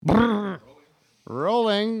Rolling.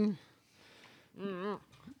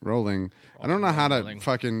 I don't know how to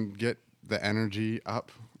fucking get the energy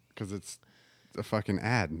up because it's a fucking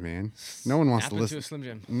ad, man. No one wants to listen. To a Slim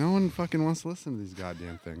Jim. No one fucking wants to listen to these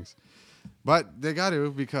goddamn things. But they got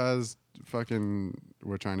to because fucking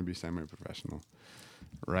we're trying to be semi-professional.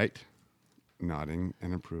 Right? Nodding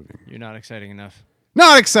and approving. You're not exciting enough.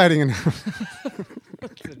 Not exciting enough.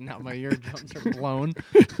 Now my eardrums are blown.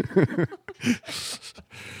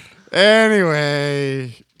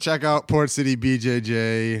 Anyway, check out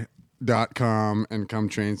PortCityBJJ.com and come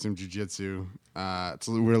train some jiu-jitsu.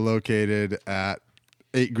 We're located at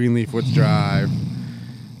 8 Greenleaf Woods Drive.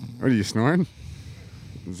 What are you snoring?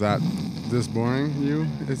 Is that this boring you?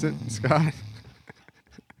 Is it, Scott?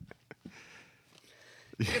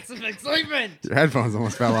 Get some excitement. Your headphones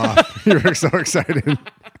almost fell off. You were so excited.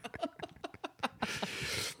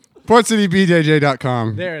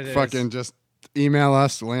 PortCityBJJ.com. There it is. Fucking just email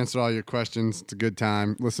us. We'll answer all your questions. It's a good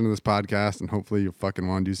time. Listen to this podcast, and hopefully you fucking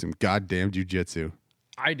want to do some goddamn jujitsu.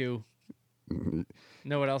 I do.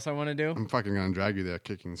 Know what else I want to do? I'm fucking gonna drag you there,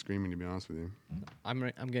 kicking and screaming. To be honest with you. I'm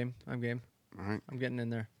game. All right. I'm getting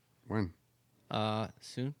in there. When?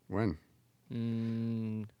 Soon. When?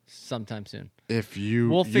 Sometime soon. If you,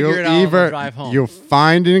 we'll figure it out on the drive home. You'll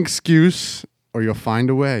find an excuse, or you'll find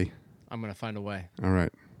a way. I'm gonna find a way. All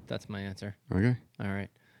right. That's my answer. Okay. All right.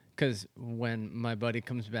 Because when my buddy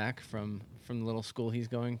comes back from the little school he's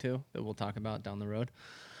going to, that we'll talk about down the road,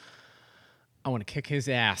 I want to kick his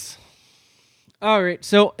ass. All right.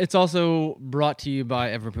 So it's also brought to you by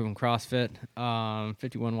Everproven CrossFit,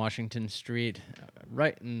 51 Washington Street,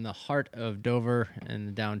 right in the heart of Dover and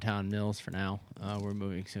the downtown Mills for now. We're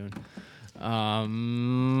moving soon.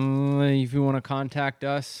 If you want to contact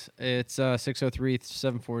us, it's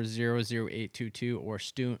 603-740-0822 or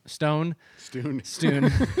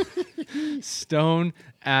Stone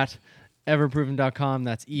at everproven.com.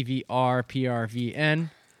 That's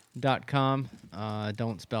everprvn.com.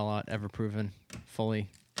 Don't spell out Everproven fully.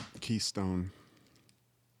 Keystone.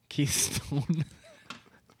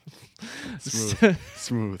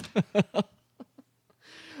 Smooth.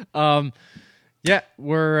 Yeah,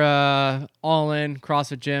 we're all in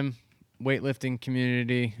CrossFit gym, weightlifting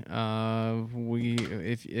community.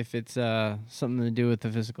 If it's something to do with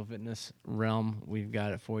the physical fitness realm, we've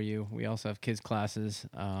got it for you. We also have kids classes.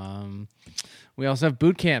 We also have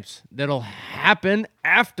boot camps that'll happen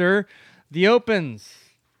after the opens.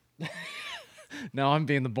 No, I'm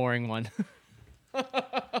being the boring one.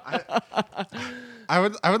 I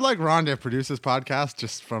would like Ron to produce this podcast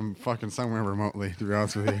just from fucking somewhere remotely, to be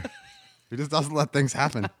honest with you. He just doesn't let things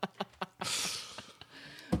happen.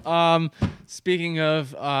 Speaking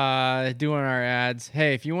of doing our ads,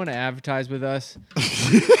 hey, if you want to advertise with us,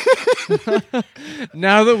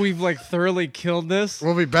 now that we've like thoroughly killed this,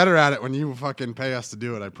 we'll be better at it when you fucking pay us to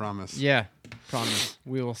do it, I promise. Yeah, promise.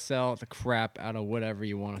 We will sell the crap out of whatever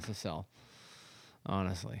you want us to sell.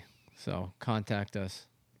 Honestly. So contact us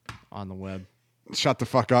on the web. Shut the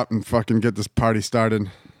fuck up and fucking get this party started.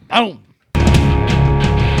 Boom!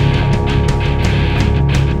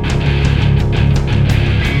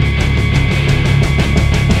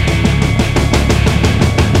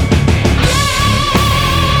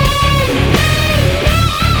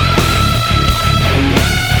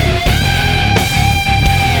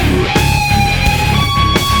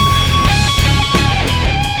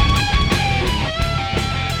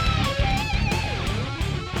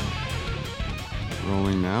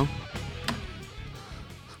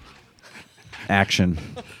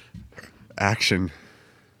 Action.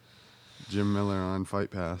 Jim Miller on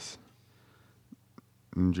Fight Pass.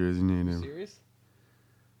 New Jersey native. Serious?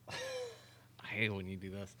 I hate when you do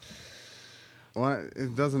this. Well,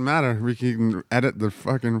 it doesn't matter. We can edit the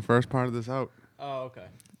fucking first part of this out. Oh, okay.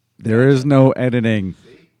 There is no editing.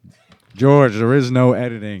 George, there is no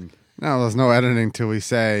editing. No, there's no editing till we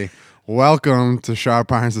say, welcome to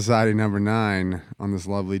Sharp Iron Society number 9 on this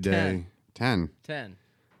lovely day. 10.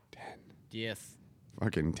 Yes.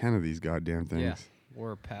 Fucking 10 of these goddamn things. Yeah,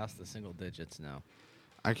 we're past the single digits now.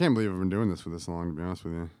 I can't believe I've been doing this for this long, to be honest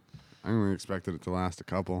with you. I only expected it to last a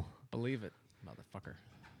couple. Believe it, motherfucker.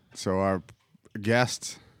 So our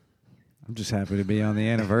guest... I'm just happy to be on the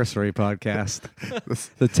anniversary podcast.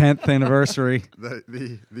 The 10th anniversary. I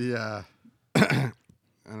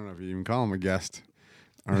don't know if you even call him a guest.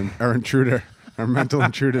 Our intruder. Our mental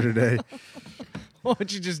intruder today. Why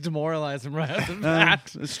don't you just demoralize him right off the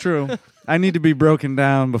bat? It's true. I need to be broken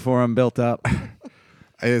down before I'm built up.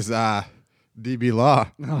 Is DB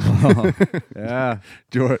Law. Oh, yeah.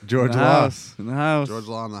 George Law. In the house. George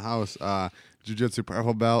Law in the house. Jiu-Jitsu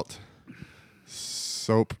purple belt.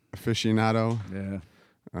 Soap aficionado. Yeah.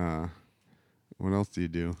 What else do you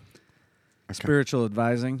do? Spiritual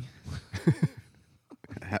advising.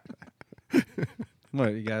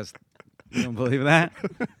 What, you guys don't believe that?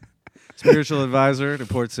 Spiritual advisor to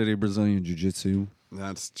Port City Brazilian Jiu-Jitsu.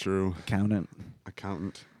 That's true.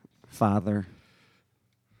 Accountant. Father.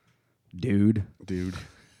 Dude.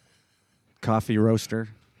 Coffee roaster.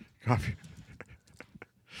 Coffee.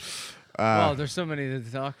 Well, there's so many to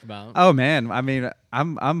talk about. Oh man, I mean,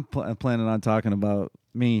 I'm planning on talking about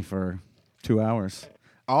me for 2 hours.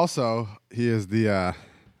 Also, he is the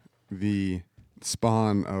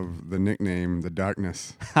spawn of the nickname, the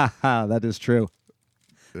Darkness. That is true.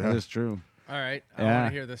 Yeah. That is true. All right, I Yeah.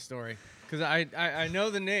 want to hear this story because I know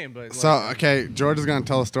the name, but So, okay, George is going to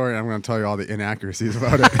tell a story, and I'm going to tell you all the inaccuracies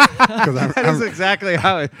about it. Because That is exactly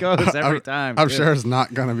how it goes every time. I'm too. sure it's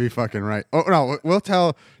not going to be fucking right. Oh, no,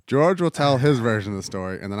 George will tell his version of the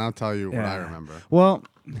story, and then I'll tell you what I Yeah. remember. Well,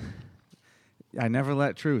 I never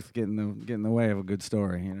let truth get in the way of a good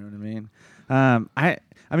story. You know what I mean? I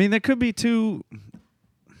mean, there could be two.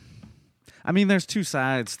 I mean, there's two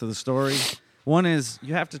sides to the story. One is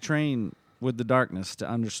you have to train with the darkness to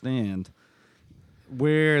understand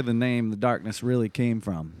where the name the darkness really came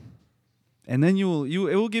from, and then it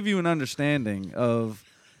will give you an understanding of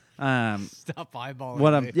stop eyeballing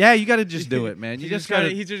what me. Yeah, you got to just do it, man. You just got to.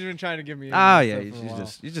 He's just been trying to give me. Oh yeah, you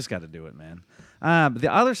you just got to do it, man. But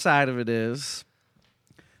the other side of it is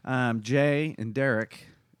Jay and Derek.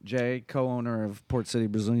 Jay, co-owner of Port City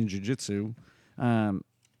Brazilian Jiu-Jitsu.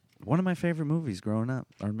 One of my favorite movies growing up,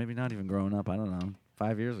 or maybe not even growing up. I don't know.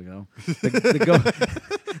 5 years ago. This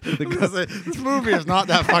movie is not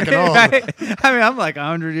that fucking old. Right? I mean, I'm like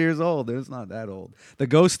 100 years old. It's not that old. The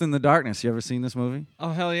Ghost in the Darkness. You ever seen this movie? Oh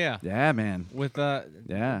hell yeah! Yeah, man. With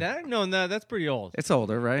Yeah. that's pretty old. It's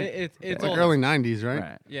older, right? It's Like older. early 90s, right?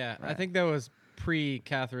 Right. Yeah, I Right. think that was pre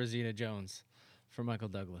Catherine Zeta-Jones for Michael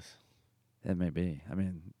Douglas. It may be. I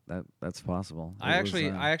mean, that's possible. I It was,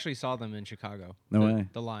 actually saw them in Chicago. No the, way.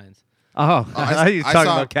 The Lions. Oh, I thought you were I talking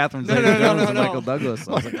saw- about Catherine No, no, Zeta-Jones no, and no. Michael Douglas.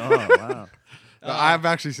 I was like, oh, wow. I've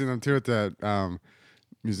actually seen them too at the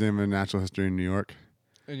Museum of Natural History in New York.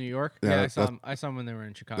 In New York? Yeah, I saw them when they were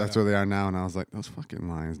in Chicago. That's where they are now, and I was like, those fucking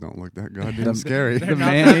lions don't look that goddamn scary. The not that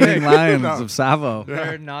man-eating big. lions No. of Savo.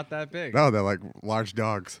 They're not that big. No, they're like large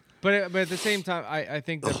dogs. But at the same time, I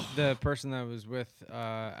think the person that was with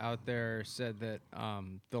out there said that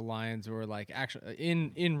the lions were like actually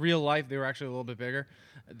in real life they were actually a little bit bigger.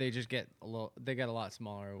 They just get a lot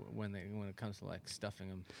smaller when it comes to like stuffing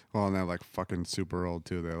them. Well, and they're like fucking super old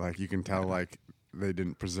too. They're like, you can tell like they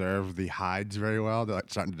didn't preserve the hides very well. They're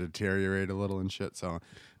like starting to deteriorate a little and shit. So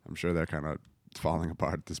I'm sure they're kind of falling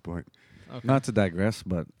apart at this point. Okay. Not to digress,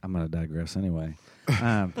 but I'm going to digress anyway.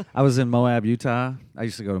 I was in Moab, Utah. I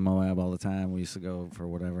used to go to Moab all the time. We used to go for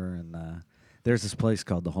whatever, and there's this place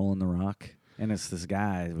called the Hole in the Rock, and it's this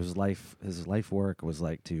guy. His life work was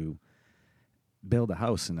like to build a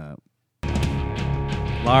house in a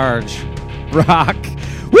large rock.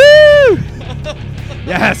 Woo!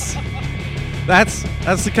 Yes, that's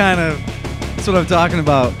the kind of that's what I'm talking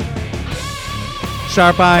about.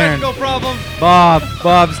 Sharp iron. No problem.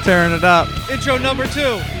 Bob's tearing it up. Intro number 2.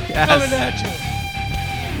 Yes. Coming at you.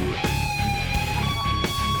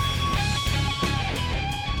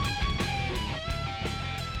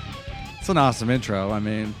 It's an awesome intro. I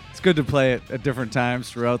mean, it's good to play it at different times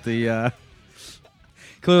throughout the.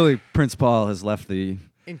 Clearly, Prince Paul has left the.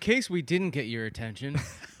 In case we didn't get your attention,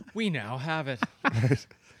 we now have it.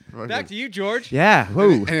 Back to you, George. Yeah.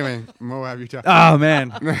 Whoa. Anyway, Moab, Utah. Oh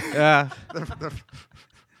man. Yeah.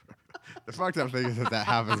 The fucked up thing is that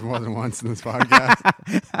happens more than once in this podcast.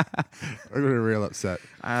 We're gonna be real upset.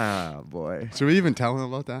 Ah, boy. Should we even tell him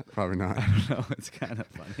about that? Probably not. No, it's kind of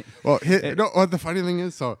funny. Well, what the funny thing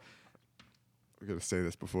is, so we're gonna say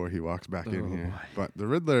this before he walks back in here, boy. but the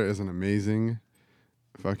Riddler is an amazing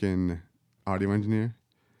fucking audio engineer.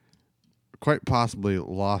 Quite possibly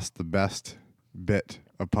lost the best bit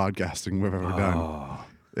of podcasting we've ever done.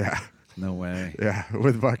 Yeah, No way. yeah,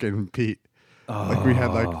 with fucking Pete. Like we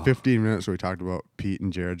had like 15 minutes where we talked about Pete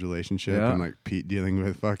and Jared's relationship Yeah. and like Pete dealing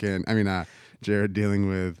with Jared dealing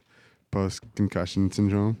with post-concussion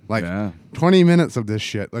syndrome. Like Yeah. 20 minutes of this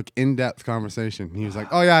shit, like in-depth conversation. He was like,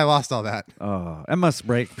 "Oh yeah, I lost all that." Oh, it must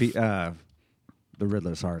break the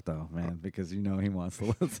Riddler's heart, though, man, because you know he wants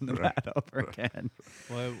to listen to that over again.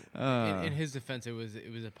 Well, in his defense, it was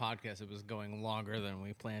a podcast that was going longer than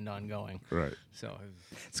we planned on going. Right. So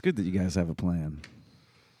It's good that you guys have a plan.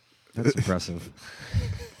 That's impressive.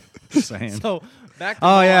 Just saying. So back to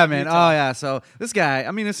Oh yeah, Moab, man. Utah. Oh yeah. So this guy,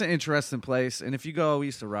 I mean, it's an interesting place. And if you go, we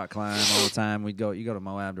used to rock climb all the time. You go to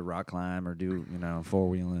Moab to rock climb or do, four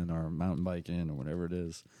wheeling or mountain biking or whatever it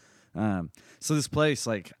is. So this place,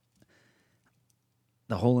 like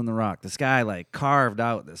the hole in the rock, this guy like carved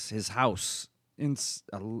out his house in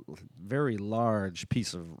a very large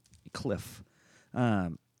piece of cliff.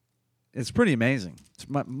 It's pretty amazing. It's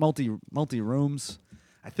multi rooms.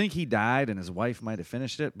 I think he died and his wife might have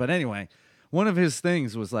finished it. But anyway, one of his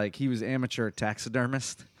things was like he was amateur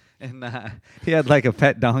taxidermist, and he had like a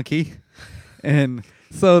pet donkey, and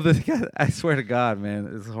so the guy, I swear to God,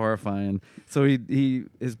 man, it's horrifying. So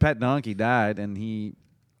his pet donkey died, and he,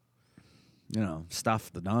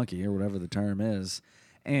 stuffed the donkey or whatever the term is.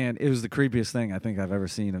 And it was the creepiest thing I think I've ever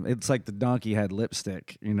seen. It's like the donkey had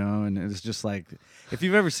lipstick, and it was just like, if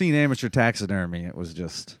you've ever seen amateur taxidermy, it was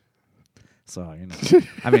just, so,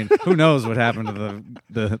 I mean, who knows what happened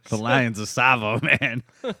to the lions of Savo, man?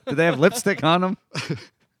 Did they have lipstick on them?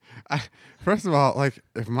 First of all, like,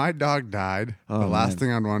 if my dog died, the last man.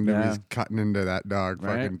 thing I'd want to do Yeah. is cutting into that dog,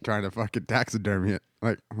 Right? fucking trying to fucking taxidermy it.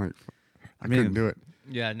 Like, I mean, couldn't do it.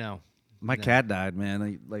 Yeah, no. My cat died,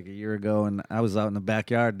 man, like a year ago, and I was out in the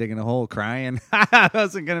backyard digging a hole, crying. I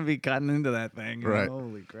wasn't gonna be cutting into that thing. Right.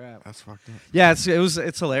 Holy crap! That's fucked up. Yeah,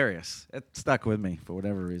 it's hilarious. It stuck with me for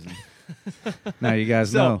whatever reason. Now you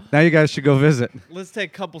guys So- know. Now you guys should go visit. Let's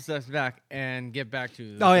take a couple steps back and get back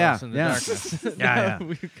to the Oh, yeah, Ghost in the yeah. Darkness. Yeah,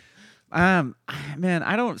 yeah. Man,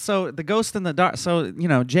 I don't. So the Ghost in the Dark. So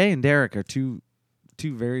Jay and Derek are two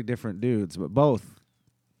very different dudes, but both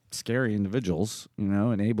scary individuals.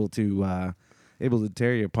 And able to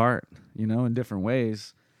tear you apart. In different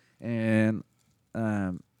ways. And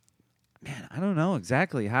man, I don't know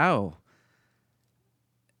exactly how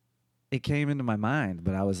it came into my mind,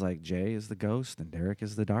 but I was like, Jay is the ghost and Derek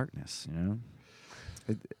is the darkness.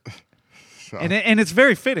 So, And it's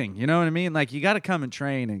very fitting, you know what I mean? Like, you got to come and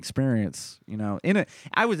train and experience,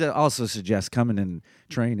 I would also suggest coming and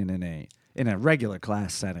training in a regular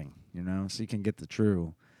class setting, so you can get the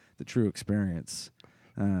true experience.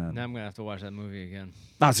 Now I'm gonna have to watch that movie again.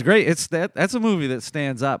 That's great. That's a movie that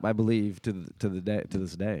stands up, I believe, to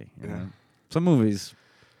this day. Yeah. Some movies.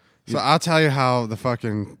 so I'll tell you how the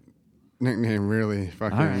fucking nickname really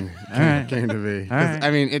fucking All right. came to be. 'Cause, All right.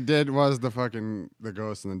 I mean, was the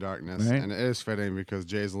Ghost in the Darkness, Right. and it is fitting because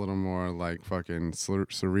Jay's a little more like fucking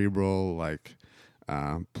cerebral, like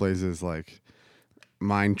plays his like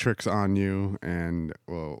mind tricks on you and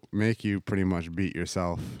will make you pretty much beat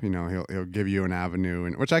yourself. He'll give you an avenue,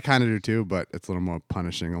 and which I kind of do too, but it's a little more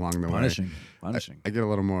punishing along the way. Punishing. I get a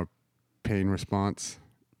little more pain response.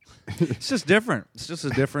 It's just different. It's just a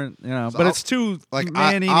different, So but it's two like,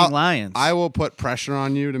 man-eating I'll- lions. I will put pressure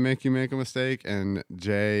on you to make you make a mistake, and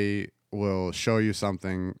Jay will show you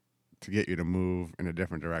something to get you to move in a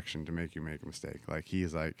different direction to make you make a mistake. Like,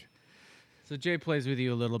 he's like, So Jay plays with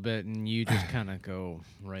you a little bit, and you just kind of go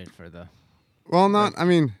right for the well, not. I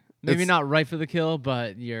mean, maybe it's, not right for the kill,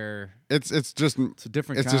 but you're It's just it's a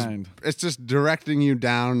different it's kind. it's just directing you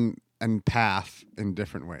down and path in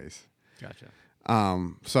different ways. gotcha.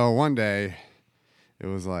 So one day, it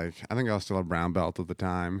was like, I think I was still a brown belt at the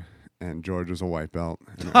time, and George was a white belt.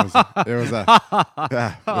 And it was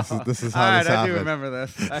this is how All right, this I happened. do remember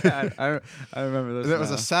this. I remember this. It was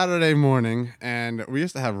now. a Saturday morning, and we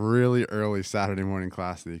used to have really early Saturday morning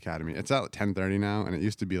class at the academy. It's at 10:30 now, and it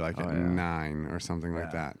used to be like at 9 or something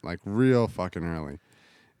like that, like real fucking early.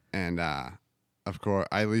 And of course,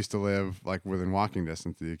 I used to live like within walking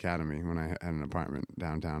distance of the academy when I had an apartment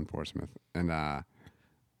downtown Portsmouth, and I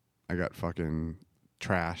got fucking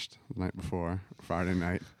trashed the night before Friday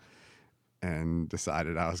night, and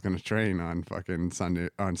decided I was going to train on fucking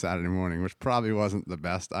Saturday morning, which probably wasn't the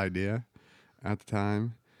best idea at the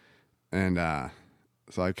time. And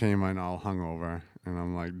so I came in all hungover, and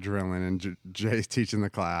I'm like drilling, and Jay's teaching the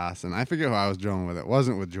class, and I forget who I was drilling with. It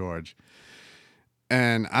wasn't with George.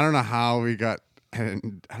 And I don't know how we got,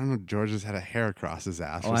 and I don't know, George just had a hair across his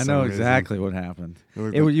ass. Oh, for I some know reason. exactly what happened. It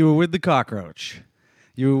looked You were with the cockroach.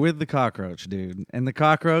 You were with the cockroach, dude, and the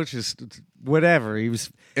cockroach is whatever. He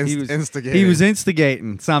was instigating. He was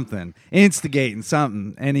instigating something,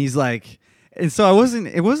 and he's like, and so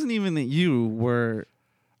it wasn't even that you were.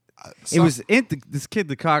 It was this kid,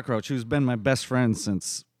 the cockroach, who's been my best friend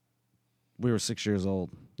since we were 6 years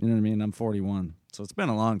old. You know what I mean? I'm 41, so it's been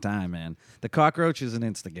a long time, man. The cockroach is an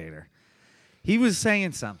instigator. He was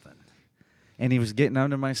saying something, and he was getting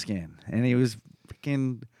under my skin, and he was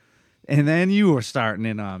freaking. And then you were starting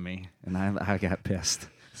in on me, and I got pissed.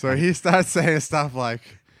 So he starts saying stuff like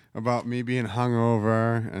about me being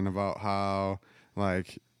hungover and about how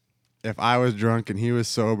like if I was drunk and he was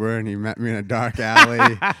sober and he met me in a dark alley,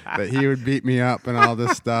 that he would beat me up and all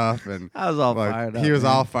this stuff. And I was all like, fired up. he was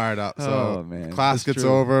man. all fired up. So Oh, man. class That's gets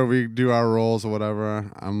true. over, we do our rolls or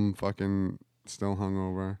whatever. I'm fucking still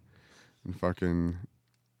hungover and fucking.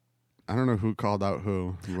 I don't know who called out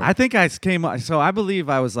who. I think I came up. So I believe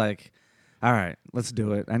I was like, all right, let's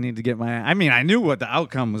do it. I need to get my. I mean, I knew what the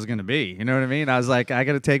outcome was going to be. You know what I mean? I was like, I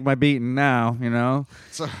got to take my beating now. You know.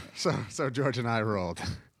 So George and I rolled,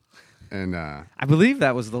 and I believe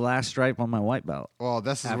that was the last stripe on my white belt. well,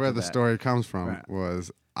 this is After where the that. story comes from. Right.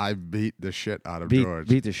 Was I beat the shit out of Beat George?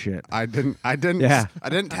 the shit. I didn't. Yeah. I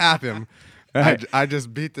didn't tap him. Right. I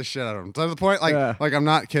just beat the shit out of him. To the point, Yeah. like I'm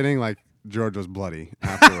not kidding. Like George was bloody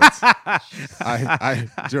afterwards.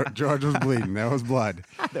 George was bleeding. There was blood.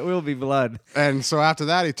 There will be blood. And so after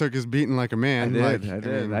that, he took his beating like a I man. did. Like, I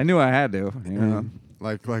did. mean, I knew I had to. You know.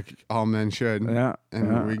 like all men should. Yeah, And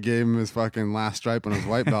yeah. we gave him his fucking last stripe on his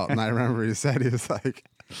white belt. And I remember he said, he was like,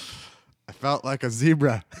 I felt like a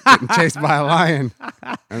zebra getting chased by a lion.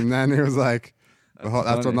 And then he was like, that's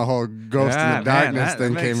when funny. the whole ghost Yeah, in the man, darkness that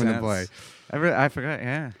thing makes came into sense. play. I forgot.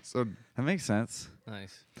 Yeah, So that makes sense.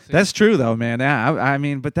 Nice. So That's true, though, man. Yeah, I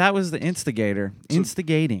mean, but that was the instigator.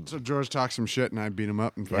 Instigating. So George talked some shit, and I beat him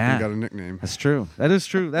up and fucking Yeah. got a nickname. That's true. That is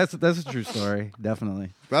true. That's a true story.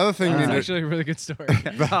 Definitely. The other thing, That's you need actually a really good story.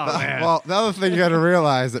 well, the other thing you got to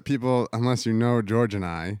realize that people, unless you know George and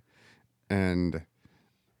I, and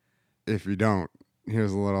if you don't,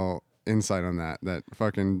 here's a little insight on that. That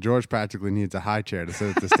fucking George practically needs a high chair to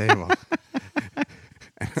sit at this table.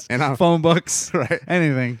 And I'm Phone books. right,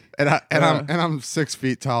 Anything. and I'm 6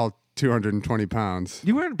 feet tall, 220 pounds.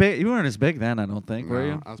 You weren't big. You weren't as big then. I don't think. Were No,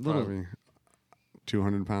 you? I was Little- probably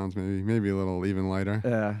 200 pounds, maybe a little even lighter.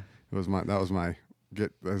 Yeah. That was my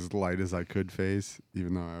get as light as I could phase,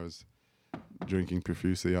 even though I was drinking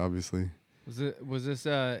profusely, obviously. Was this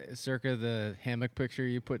circa the hammock picture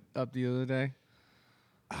you put up the other day?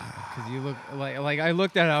 Because you look like I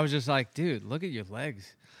looked at it, I was just like, dude, look at your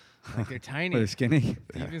legs, like they're tiny. Were they skinny?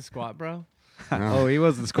 Do you even squat, bro? No. Oh, he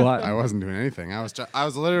wasn't squatting. I wasn't doing anything. I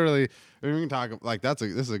was literally. I mean, we can talk like this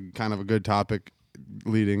is a kind of a good topic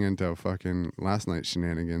leading into fucking last night's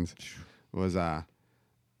shenanigans. Was I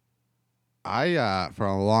for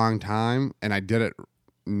a long time, and I did it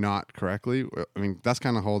not correctly. I mean, that's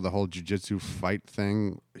kind of the whole jiu-jitsu fight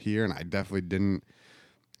thing here, and I definitely didn't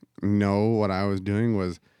know what I was doing.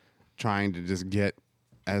 Was trying to just get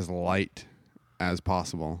as light as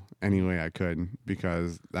possible any way I could,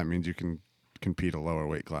 because that means you can compete a lower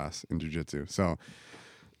weight class in jiu-jitsu. So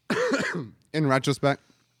in retrospect,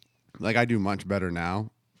 like I do much better now,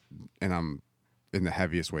 and I'm in the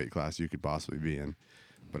heaviest weight class you could possibly be in.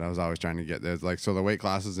 But I was always trying to get there. Like, so the weight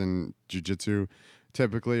classes in jiu-jitsu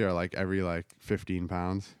typically are like every 15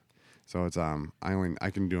 pounds. So it's I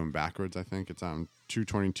can do them backwards. I think it's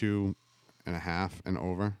 222 and a half and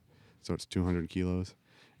over. So it's 200 kilos,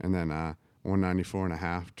 and then 194 and a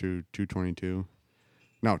half to 222.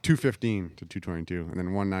 No, 215 to 222, and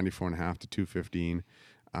then 194 and a half to 215.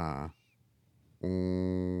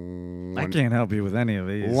 I can't help you with any of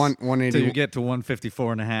these. 180. Until you get to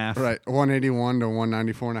 154 and a half. Right, 181 to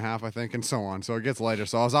 194 and a half, I think, and so on. So it gets lighter.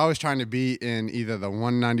 So I was always trying to be in either the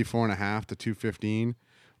 194 and a half to 215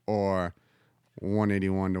 or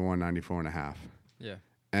 181 to 194 and a half. Yeah.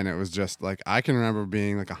 And it was just like, I can remember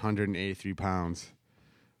being like 183 pounds.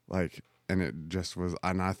 And it just was,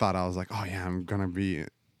 and I thought I was like, oh yeah, I'm going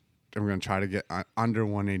to try to get under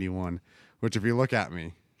 181, which if you look at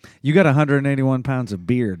me, You got 181 pounds of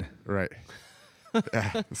beard. right.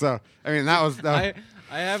 Yeah. So, I mean, that was I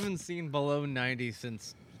haven't seen below 90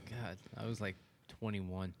 since God, I was like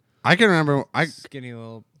 21. I can remember, Skinny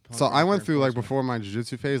little. punk So I went rocker through enforcement. before my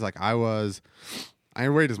jiu-jitsu phase, I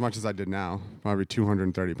weighed as much as I did now, probably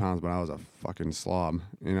 230 pounds, but I was a fucking slob,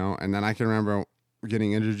 And then I can remember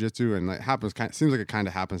getting into jiu-jitsu, and seems like it kind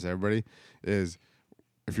of happens to everybody, is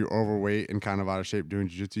if you're overweight and kind of out of shape doing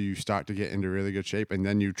jiu-jitsu, you start to get into really good shape, and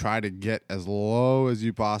then you try to get as low as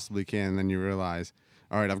you possibly can, and then you realize,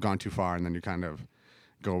 all right, I've gone too far, and then you kind of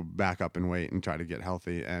go back up in weight and try to get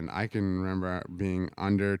healthy. And I can remember being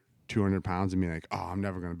under 200 pounds and being like, oh, I'm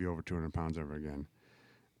never going to be over 200 pounds ever again.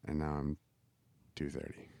 And now I'm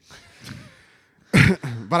 230.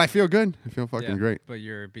 But I feel good. I feel fucking Yeah, great. But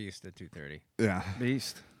you're a beast at 230. Yeah.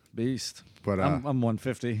 Beast. But I'm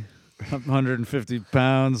 150. I'm 150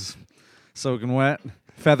 pounds, soaking wet.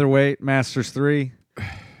 Featherweight, Masters 3.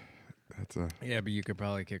 that's a Yeah, but you could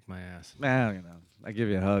probably kick my ass. I give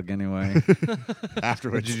you a hug anyway. A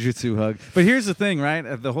afterwards. jiu-jitsu hug. But here's the thing, right?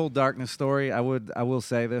 The whole darkness story, I will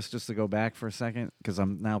say this just to go back for a second, because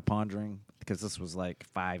I'm now pondering because this was like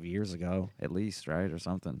 5 years ago at least, right, or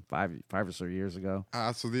something. Five or so years ago.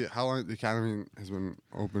 So how long the academy has been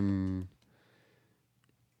open?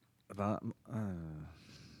 About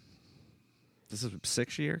this is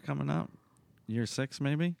 6th year coming up. Year 6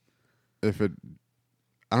 maybe. I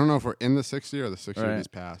don't know if we're in the 6th year or the 6th year Right.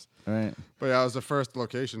 just passed. Right. But yeah, it was the first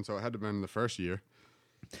location, so it had to have been the first year.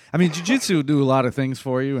 I mean, jiu-jitsu will do a lot of things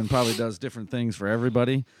for you and probably does different things for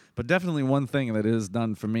everybody. But definitely one thing that it has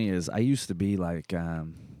done for me is I used to be like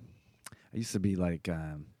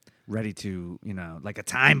ready to, like a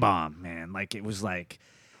time bomb, man. Like it was like,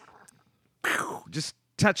 just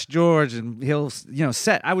touch George and he'll,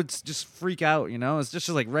 set. I would just freak out, It's just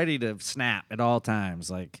like ready to snap at all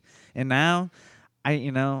times. Like, and now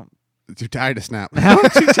Too tired to snap. I'm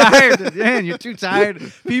too tired. Man, you're too tired.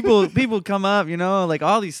 People come up, like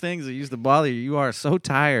all these things that used to bother you. You are so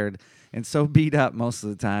tired and so beat up most of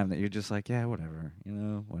the time that you're just like, yeah, whatever,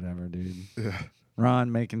 whatever, dude. Yeah.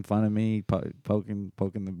 Ron making fun of me, poking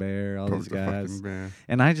the bear, all these The guys, fucking bear.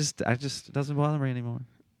 and I just it doesn't bother me anymore.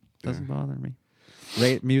 Doesn't bother me.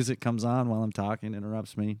 Music comes on while I'm talking,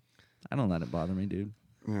 interrupts me. I don't let it bother me, dude.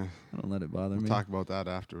 Yeah. I don't let it bother We'll me. talk about that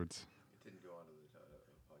afterwards. It didn't go onto the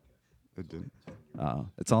podcast. It didn't. Oh,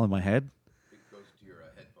 it's all in my head. It goes to your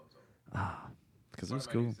headphones only. Because it Part was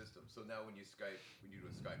of my new cool. system. So now when you do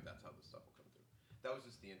a Skype, that's how the stuff will come through. That was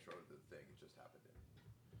just the intro to the thing. It just happened.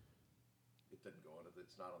 It didn't go onto.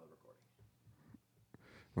 It's not on the recording.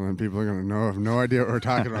 Well, then people are gonna have no idea what we're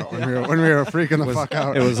talking about when we were freaking the fuck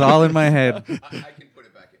out. It was all in my head. I can put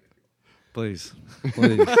it back in if you want. Please.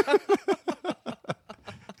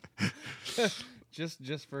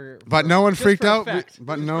 Just for. But no one just freaked for out. effect.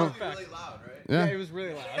 But It no. was really loud, right? Yeah, Yeah. it was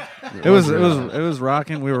really loud. It was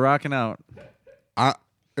rocking. We were rocking out.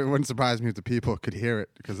 It wouldn't surprise me if the people could hear it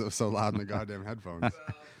because it was so loud in the goddamn headphones.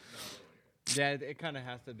 Yeah, it kind of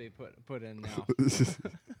has to be put in now.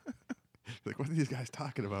 Like, what are these guys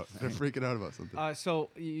talking about? They're freaking out about something.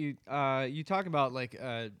 So you talk about like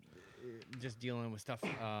just dealing with stuff,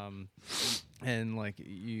 and like you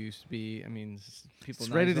used to be. I mean, people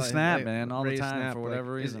Just ready to like- snap, like, man, all the ready to time snap, for like,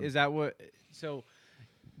 whatever reason. Is that what? So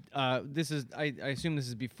this is. I assume this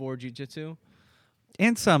is before jiu-jitsu.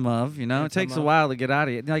 And some of, And it takes some a of. while to get out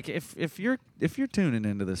of it. Like if you're tuning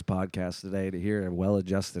into this podcast today to hear a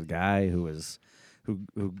well-adjusted guy who was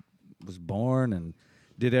born and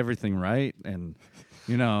did everything right and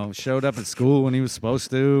showed up at school when he was supposed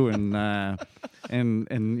to and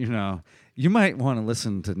you might want to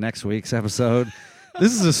listen to next week's episode.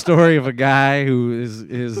 This is a story of a guy who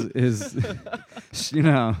is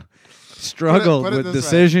struggled Put it with this way.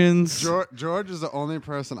 decisions. George is the only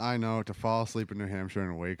person I know to fall asleep in New Hampshire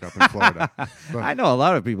and wake up in Florida. But, I know a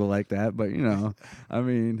lot of people like that, but I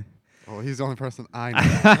mean. well, he's the only person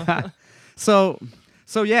I know.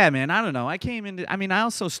 So yeah, man, I don't know. I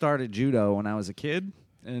also started judo when I was a kid,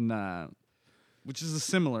 and which is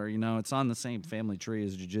similar, it's on the same family tree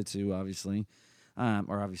as jiu-jitsu, obviously,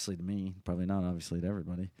 or obviously to me, probably not obviously to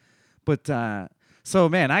everybody. But so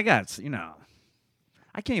man, I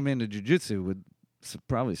came into jiu-jitsu with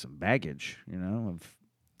probably some baggage, of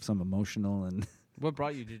some emotional and. What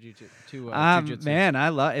brought you to jiu-jitsu? Man, I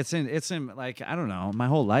love it's in like I don't know. My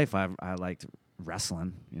whole life I liked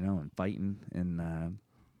wrestling, and fighting and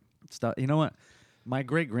stuff. You know what? My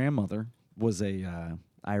great grandmother was a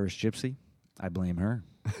Irish gypsy. I blame her.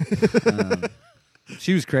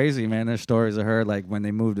 She was crazy, man. There's stories of her like when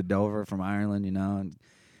they moved to Dover from Ireland, and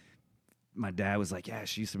my dad was like, yeah,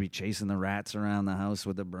 she used to be chasing the rats around the house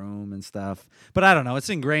with a broom and stuff. But I don't know. It's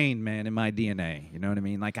ingrained, man, in my DNA. You know what I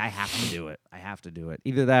mean? Like, I have to do it. I have to do it.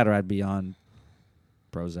 Either that or I'd be on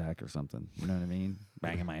Prozac or something. You know what I mean?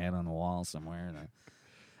 Banging my head on the wall somewhere. And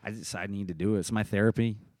I need to do it. It's my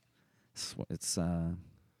therapy. It's what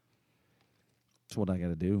I got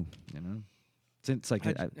to do, It's like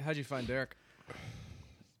How'd you find Derek?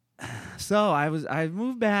 So I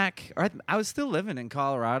moved back. Or I was still living in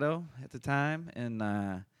Colorado at the time, and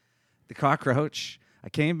the cockroach. I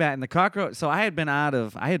came back, and the cockroach. So I had been out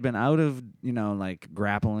of like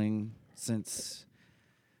grappling since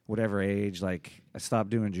whatever age. Like I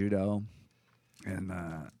stopped doing judo, and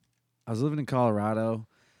I was living in Colorado,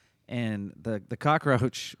 and the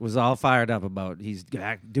cockroach was all fired up about he's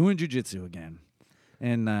back doing jiu-jitsu again,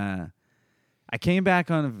 and I came back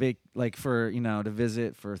on to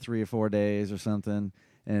visit for 3 or 4 days or something,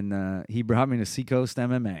 and he brought me to Seacoast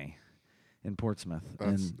MMA in Portsmouth.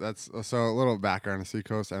 That's so a little background to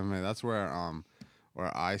Seacoast MMA. That's where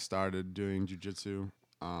I started doing jiu-jitsu,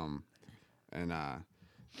 and the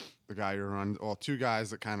guy who runs, two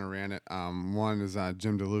guys that kind of ran it. One is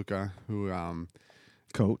Jim DeLuca, who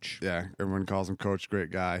Coach. Yeah, everyone calls him Coach.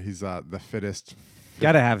 Great guy. He's the fittest.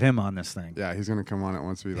 Got to have him on this thing. Yeah, he's gonna come on it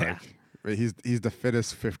once we Yeah. He's the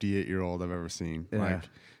fittest 58-year-old I've ever seen. Yeah. Like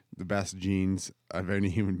the best genes of any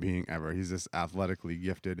human being ever. He's just athletically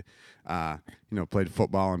gifted. Played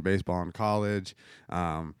football and baseball in college.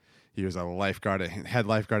 He was a head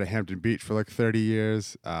lifeguard at Hampton Beach for like 30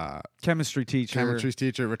 years. Chemistry teacher. Chemistry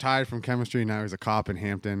teacher, retired from chemistry. Now he's a cop in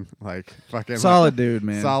Hampton. Like fucking Solid dude,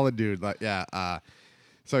 man. Solid dude. Like yeah.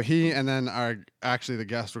 So he and then the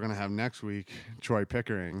guest we're gonna have next week, Troy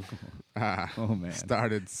Pickering. Oh man.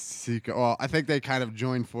 Started Seacoast. Well, I think they kind of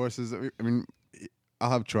joined forces. I mean, I'll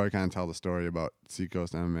have Troy kind of tell the story about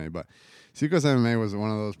Seacoast MMA, but Seacoast MMA was one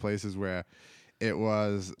of those places where it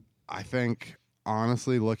was, I think,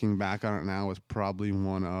 honestly, looking back on it now, was probably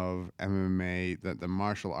one of MMA, the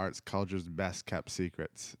martial arts culture's best kept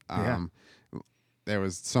secrets. Yeah. There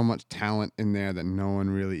was so much talent in there that no one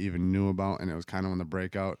really even knew about, and it was kind of when the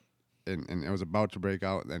breakout, and it was about to break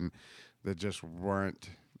out, and they just weren't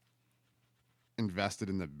invested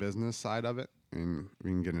in the business side of it. And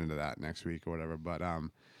we can get into that next week or whatever. But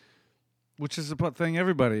which is a thing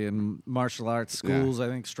everybody in martial arts schools, I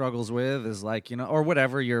think, struggles with is like, or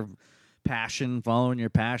whatever your passion, following your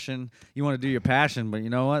passion. You want to do your passion, but you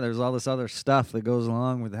know what? There's all this other stuff that goes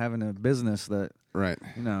along with having a business that, right,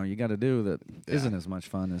 you got to do that isn't as much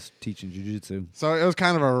fun as teaching jiu-jitsu. So it was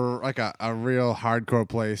kind of a real hardcore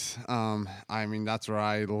place. I mean, that's where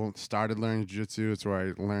I started learning jiu-jitsu. It's where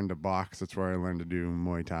I learned to box. It's where I learned to do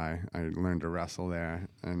Muay Thai. I learned to wrestle there,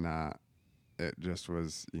 and it just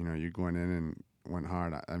was, you went in and went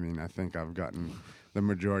hard. I mean, I think I've gotten the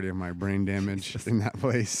majority of my brain damage in that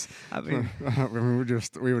place. I mean,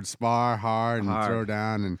 we would spar hard and throw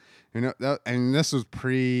down, and and this was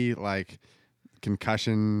pre like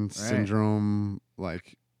concussion syndrome,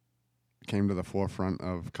 like came to the forefront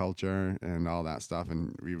of culture and all that stuff,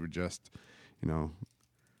 and we would just,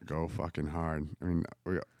 go fucking hard. I mean,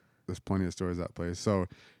 there's plenty of stories that place. So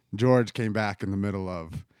George came back in the middle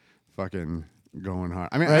of fucking going hard.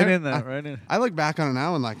 I mean, I look back on it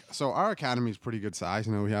now and so our academy is pretty good size.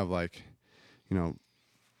 We have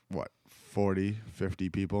 40, 50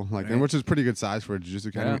 people, and which is pretty good size for a jiu-jitsu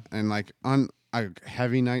academy. Yeah. And on a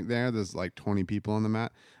heavy night there's 20 people on the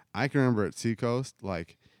mat. I can remember at Seacoast,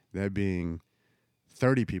 there being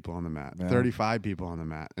 30 people on the mat, 35 people on the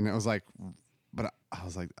mat. And it was but I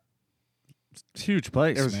was like, it's a huge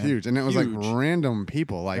place. It was huge. And it was random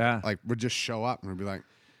people, would just show up and would be like,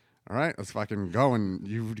 all right, let's fucking go, and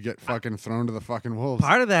you would get fucking thrown to the fucking wolves.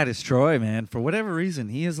 Part of that is Troy, man. For whatever reason,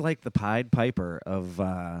 he is like the Pied Piper of.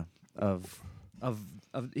 I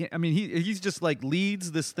mean, he's just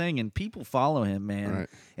leads this thing, and people follow him, man. Right.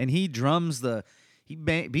 And he drums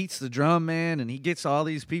beats the drum, man, and he gets all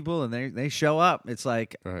these people, and they show up. It's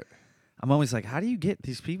like, right. I'm always like, how do you get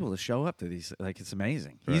these people to show up to these? It's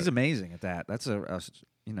amazing. Right. He's amazing at that. That's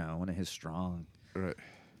one of his strong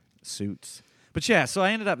suits. But yeah, so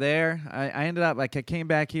I ended up there. I ended up I came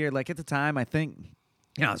back here. At the time, I think,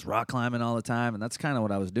 I was rock climbing all the time, and that's kind of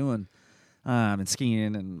what I was doing, and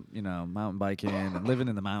skiing and mountain biking and living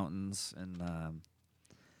in the mountains. And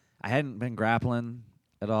I hadn't been grappling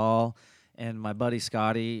at all. And my buddy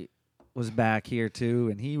Scotty was back here too,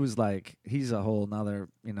 and he was he's a whole nother.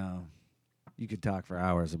 You could talk for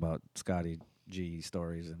hours about Scotty G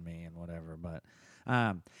stories and me and whatever, but.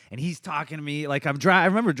 And he's talking to me I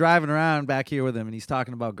remember driving around back here with him, and he's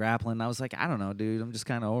talking about grappling. And I was like, I don't know, dude. I'm just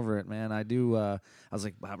kind of over it, man. I was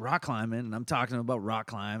like, about rock climbing, and I'm talking about rock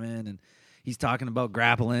climbing, and he's talking about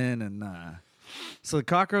grappling, and so the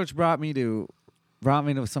cockroach brought me to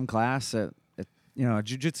some class at a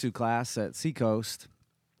jiu-jitsu class at Seacoast,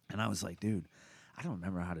 and I was like, dude, I don't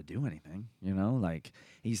remember how to do anything,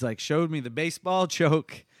 he's showed me the baseball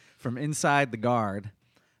choke from inside the guard.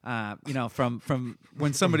 From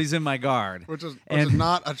when somebody's in my guard. Which is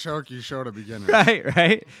not a choke you show to begin with.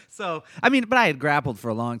 Right. So, but I had grappled for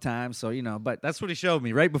a long time, so, but that's what he showed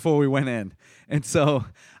me right before we went in. And so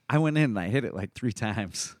I went in and I hit it 3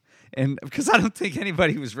 times. And because I don't think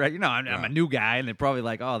anybody was ready. I'm a new guy, and they're probably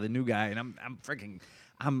the new guy. And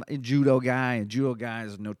I'm a judo guy, and judo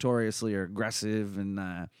guys notoriously are aggressive. And,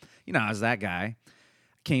 I was that guy.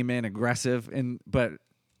 Came in aggressive, and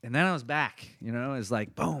then I was back, it's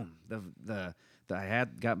boom, I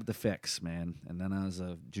got the fix, man. And then I was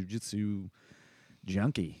a jiu-jitsu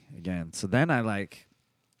junkie again. So then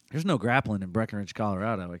there's no grappling in Breckenridge,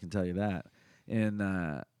 Colorado, I can tell you that.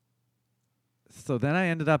 And so then I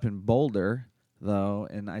ended up in Boulder, though,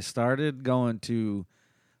 and I started going to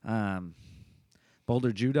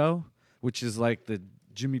Boulder Judo, which is the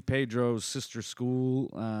Jimmy Pedro's sister school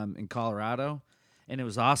in Colorado. And it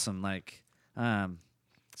was awesome,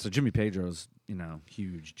 So Jimmy Pedro's,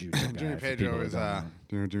 huge judo guy. Jimmy for people Pedro that is don't know.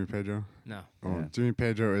 do you know Jimmy Pedro? No. Oh, Yeah. Jimmy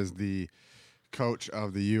Pedro is the coach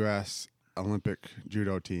of the U.S. Olympic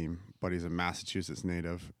judo team, but he's a Massachusetts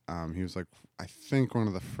native. He was I think one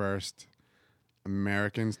of the first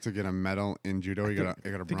Americans to get a medal in judo. He got a I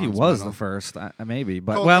bronze think he was medal. the first, maybe,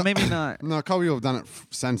 but Col- maybe not. No, a couple people have done it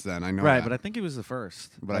since then. I know Right, that. but I think he was the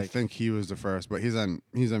first. But I think he was the first. But he's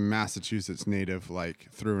a Massachusetts native,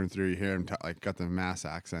 through and through. You hear him got the Mass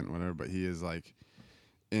accent, whatever. But he is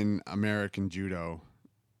in American judo,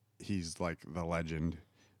 he's the legend.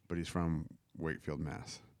 But he's from Wakefield,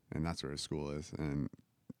 Mass, and that's where his school is. And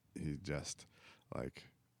he's just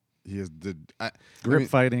he is the grip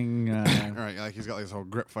fighting. right. He's got this whole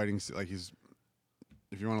grip fighting. He's.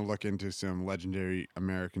 If you want to look into some legendary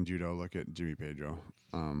American judo, look at Jimmy Pedro.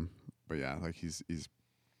 But yeah, he's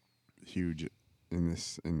huge in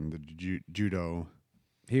the judo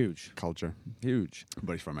Huge. culture. Huge.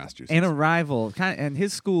 But he's from Massachusetts. And a rival, and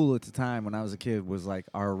his school at the time when I was a kid was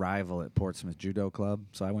our rival at Portsmouth Judo Club.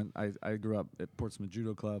 So I grew up at Portsmouth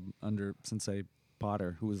Judo Club under Sensei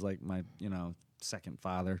Potter, who was my, second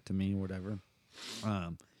father to me or whatever.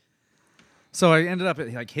 So I ended up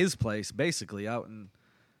at his place, basically out in,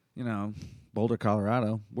 Boulder,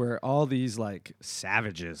 Colorado, where all these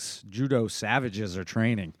judo savages are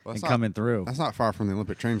training Well, and that's coming through. That's not far from the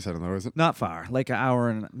Olympic Training Center, though, is it? Not far,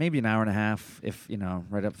 maybe an hour and a half, if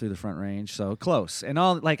right up through the Front Range. So close. And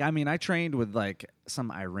all I trained with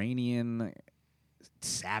some Iranian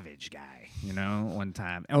savage guy, one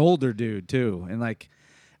time, an older dude too, and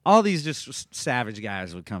all these just savage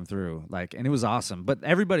guys would come through, and it was awesome. But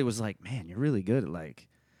everybody was like, "Man, you're really good at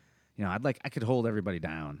I could hold everybody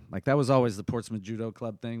down." That was always the Portsmouth Judo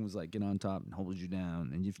Club thing, was get on top and hold you down.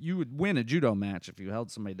 And if you would win a judo match if you held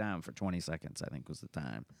somebody down for 20 seconds, I think was the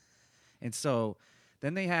time. And so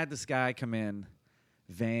then they had this guy come in,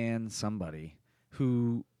 Van somebody,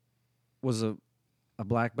 who was a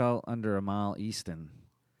black belt under Amal Easton.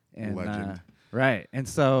 And, Legend. Right. And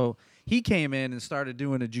so he came in and started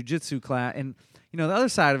doing a jiu-jitsu class. And, the other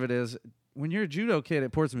side of it is when you're a judo kid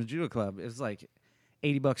at Portsmouth Judo Club, it's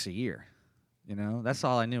 $80 a year. That's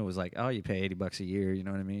all I knew was you pay $80 a year. You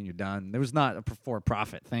know what I mean? You're done. There was not a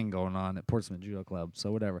for-profit thing going on at Portsmouth Judo Club.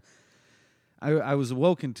 So whatever. I was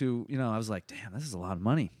awoken to, I was like, damn, this is a lot of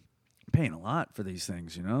money. I'm paying a lot for these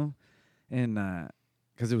things, and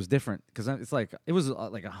because it was different. Because it was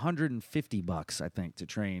 $150, I think, to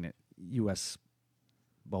train at U.S.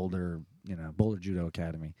 Boulder Judo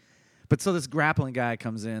Academy. But so this grappling guy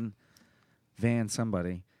comes in, Van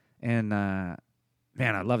somebody, and man,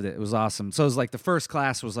 I loved it. It was awesome. So it was the first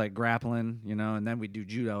class was grappling, and then we do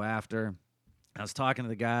judo after. I was talking to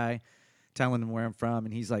the guy, telling him where I'm from,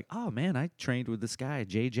 and he's like, "Oh man, I trained with this guy,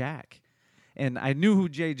 Jay Jack," and I knew who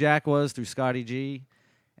Jay Jack was through Scotty G,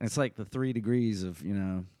 and it's the 3 degrees of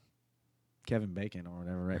Kevin Bacon or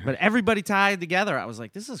whatever, right? But everybody tied together. I was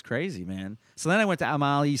like, "This is crazy, man." So then I went to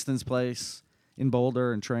Amal Easton's place in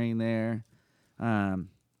Boulder and trained there, and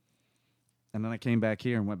then I came back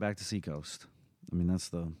here and went back to Seacoast. I mean, that's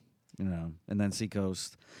the, and then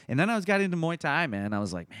Seacoast. And then got into Muay Thai, man. I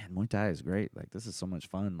was like, man, Muay Thai is great. This is so much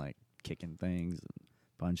fun, kicking things and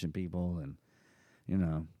punching people. And,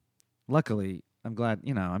 luckily, I'm glad,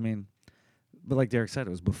 but like Derek said, it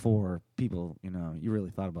was before people, you really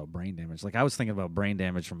thought about brain damage. I was thinking about brain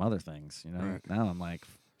damage from other things, Right. Now I'm like,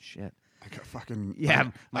 shit. I got fucking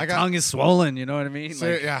My tongue is swollen, you know what I mean?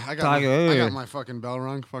 I got my fucking bell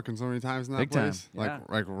rung fucking so many times in that Big time, place. yeah.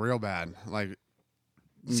 Real bad.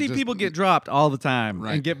 See just- people get dropped all the time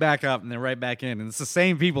Right. and get back up and they're right back in. And it's the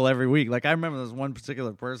same people every week. I remember this one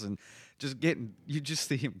particular person you just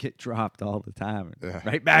see him get dropped all the time. Yeah.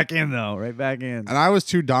 Right back in, though. Right back in. And I was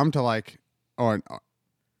too dumb to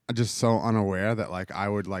just so unaware that I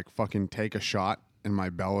would fucking take a shot and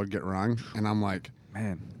my bell would get rung. And I'm like,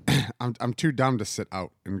 Man. I'm too dumb to sit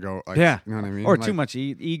out and go. Yeah. You know what I mean? Or too much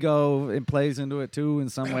ego. It plays into it, too, in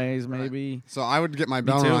some ways, maybe. So I would get my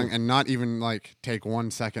bell too. rung and not even take 1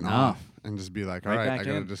 second No. off and just be like, all Right right, back I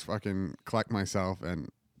gotta in. just fucking collect myself and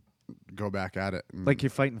go back at it. And, Like you're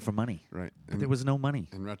fighting for money. right. But And there was no money.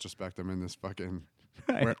 in retrospect, I'm in this fucking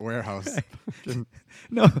Right. warehouse. Fucking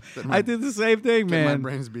No, my- I did the same thing, getting my man.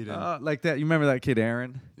 brains beat in. Like that. You remember that kid,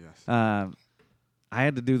 Aaron? Yes. I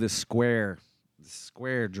had to do this square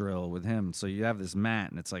drill with him. So you have this mat,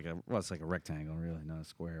 and it's it's like a rectangle, really, not a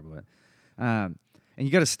square, but and you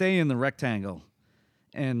got to stay in the rectangle,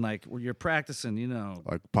 and like where you're practicing,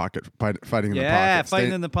 Like fighting in the pocket. yeah,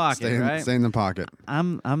 fighting in the pocket, right? Stay in the pocket.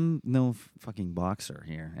 I'm no fucking boxer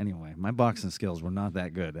here. Anyway, my boxing skills were not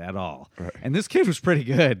that good at all. Right. And this kid was pretty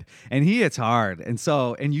good, and he hits hard,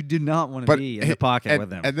 and you did not want to be in the pocket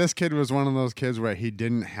with him. And this kid was one of those kids where he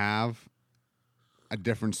didn't have a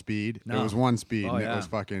different speed. No. It was one speed, Oh, and yeah. it was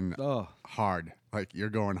fucking hard. Like you're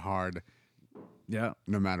going hard, Yeah.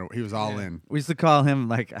 no matter what. He was all in. We used to call him,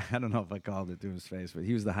 like, I don't know if I called it to his face, but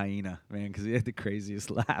he was the hyena, man, because he had the craziest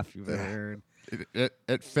laugh you've ever heard.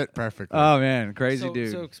 It fit perfectly. Oh, man, crazy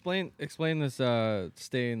dude. So explain this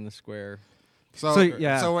stay in the square. So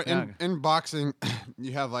yeah, in boxing,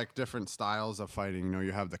 you have like different styles of fighting.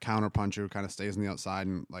 You have the counter puncher who kind of stays on the outside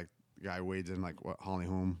and like the guy wades in, like what Holly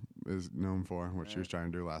Holm is known for, what she was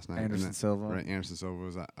trying to do last night. Anderson Silva. Right, Anderson Silva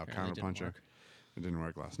was a counter didn't puncher. work. It didn't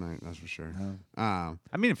work last night, that's for sure. No. Um,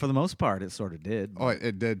 I mean, for the most part, it sort of did. oh,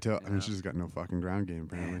 it did too. I mean, she's got no fucking ground game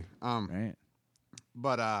apparently. Right.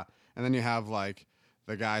 But and then you have like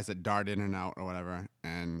the guys that dart in and out or whatever,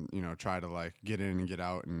 and try to like get in and get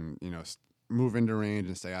out, and move into range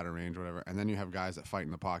and stay out of range, whatever. And then you have guys that fight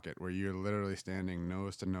in the pocket, where you're literally standing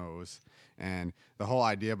nose to nose. And the whole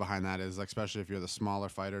idea behind that is, like, especially if you're the smaller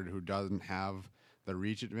fighter who doesn't have the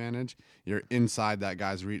reach advantage, you're inside that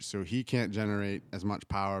guy's reach, so he can't generate as much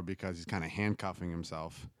power because he's kind of handcuffing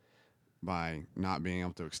himself by not being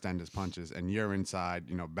able to extend his punches, and you're inside,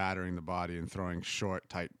 battering the body and throwing short,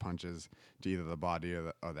 tight punches to either the body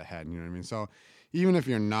or the head. You know what I mean? So even if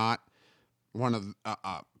you're not one of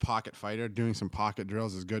a pocket fighter, doing some pocket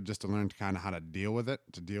drills is good just to learn kind of how to deal with it,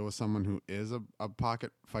 to deal with someone who is a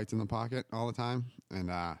pocket, fights in the pocket all the time. And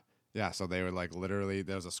yeah, so they would like literally,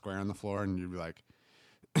 there's a square on the floor, and you'd be like,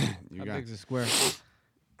 How big's the square?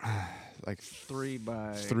 like 3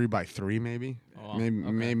 by 3x3 maybe, Oh,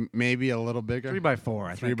 maybe a little bigger. 3 by 4.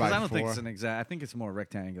 I 3 think. 'Cause by I don't think 4. it's an exact. I think it's more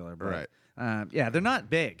rectangular. But, Right. yeah, they're not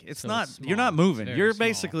big. It's So not. it's You're small. not moving. Very You're small.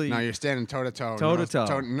 basically. No, you're standing toe to toe, Toe to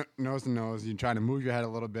toe. nose to nose. You try to move your head a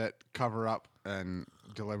little bit, cover up, and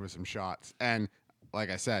deliver some shots. And like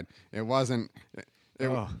I said, it wasn't.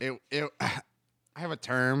 I have a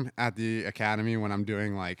term at the academy when I'm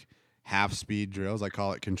doing like half speed drills. I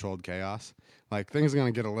call it controlled chaos. Like things are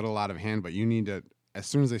gonna get a little out of hand, but you need to, as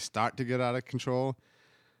soon as they start to get out of control,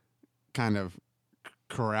 kind of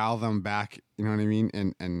corral them back. You know what I mean?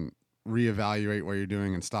 And reevaluate what you're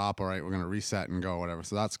doing and stop. All right, we're gonna reset and go, whatever.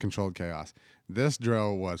 So that's controlled chaos. This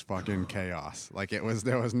drill was fucking chaos. Like there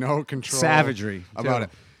was no control, savagery about too, it.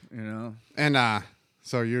 You know. And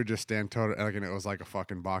so you just stand toe to, like, and it was like a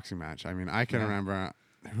fucking boxing match. I mean, I can remember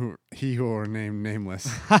who were named nameless.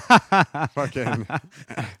 Fucking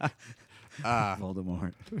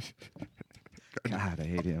Voldemort. God, I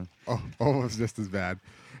hate him. almost just as bad.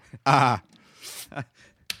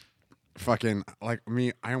 Fucking like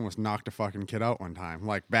me, I almost knocked a fucking kid out one time.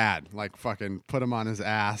 Like bad. Like fucking put him on his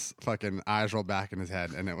ass, fucking eyes rolled back in his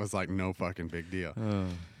head, and it was like no fucking big deal.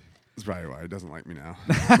 That's probably why he doesn't like me now.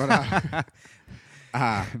 But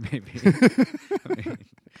Maybe. I mean,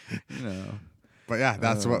 you know. but yeah,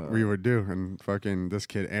 that's what we would do. And fucking this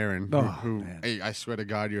kid Aaron, who man. hey, I swear to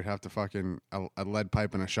God, you'd have to fucking a lead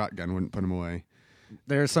pipe and a shotgun wouldn't put him away.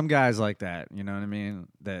 There are some guys like that. You know what I mean?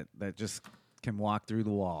 That just can walk through the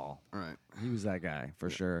wall. All right. He was that guy for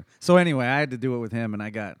sure. So anyway, I had to do it with him, and I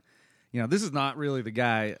got, this is not really the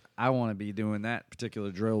guy I want to be doing that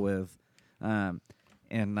particular drill with. And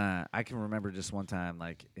I can remember just one time,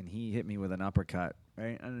 and he hit me with an uppercut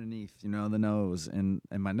right underneath, the nose, and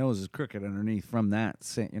my nose is crooked underneath from that,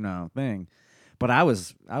 thing. But I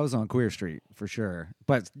was on Queer Street for sure.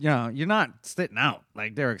 But you're not sitting out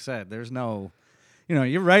like Derek said. There's no.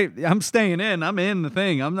 You're right. I'm staying in. I'm in the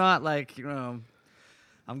thing. I'm not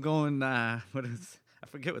I'm going, I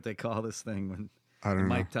forget what they call this thing when I don't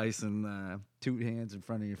know. Mike Tyson, 2 hands in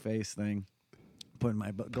front of your face thing. Putting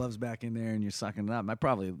my gloves back in there and you're sucking it up. I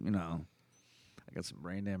probably, I got some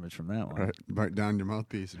brain damage from that one. Right, bite down your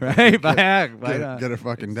mouthpiece. Right? Get it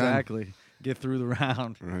fucking done. Exactly. Get through the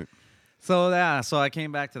round. Right. So, so I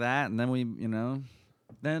came back to that, and then we,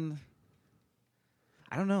 then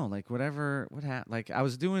I don't know, what happened. I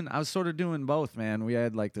was sort of doing both, man. We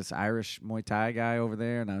had this Irish Muay Thai guy over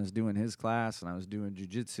there, and I was doing his class, and I was doing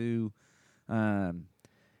jiu-jitsu. And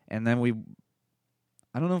then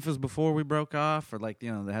I don't know if it was before we broke off or the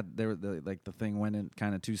thing went in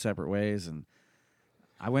kind of 2 separate ways, and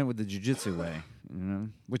I went with the jiu-jitsu way,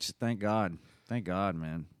 which thank God,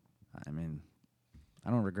 man. I mean, I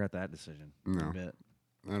don't regret that decision No. a bit.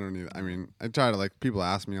 I don't either. I mean, I try to people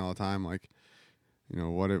ask me all the time,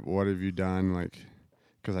 what have you done,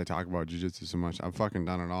 because I talk about jujitsu so much. I've fucking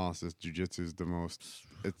done it all. It's just jujitsu is the most.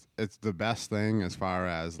 It's the best thing as far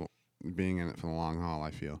as being in it for the long haul.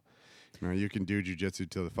 I feel. You know, you can do jujitsu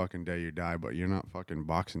till the fucking day you die, but you're not fucking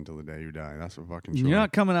boxing till the day you die. That's for fucking sure. You're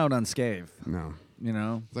not coming out unscathed. No. You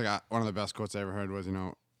know. It's like one of the best quotes I ever heard was, you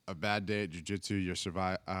know, a bad day at jujitsu, you're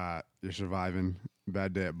surviving.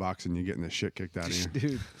 Bad day at boxing, you're getting the shit kicked out of you.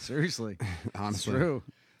 Dude, seriously. Honestly. It's true.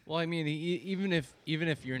 Well, I mean, even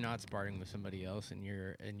if you're not sparring with somebody else and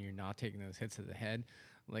you're not taking those hits to the head,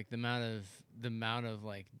 like the amount of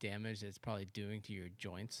like damage it's probably doing to your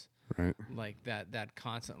joints, Right. like that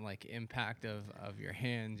constant like impact of your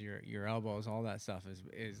hands, your elbows, all that stuff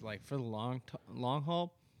is like for the long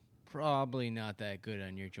haul, probably not that good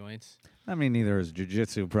on your joints. I mean, neither is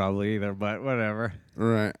jiu-jitsu probably either, but whatever.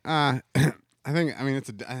 Right. I think, I mean, it's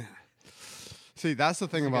a. See, that's the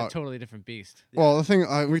thing It's like about. a totally different beast. Well, the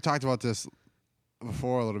thing, we talked about this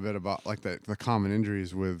before a little bit about like the common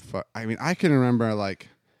injuries with. I mean, I can remember like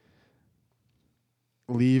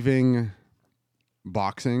leaving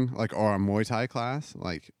boxing, like, or a Muay Thai class,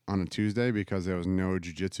 like on a Tuesday because there was no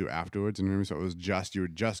jiu-jitsu afterwards. And so it was you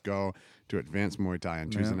would just go to advanced Muay Thai on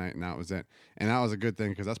Tuesday night, and that was it. And that was a good thing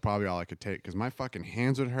because that's probably all I could take because my fucking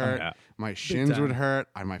hands would hurt, my shins would hurt,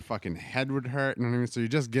 and my fucking head would hurt. You know what I mean? So you're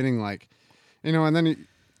just getting like, you know, and then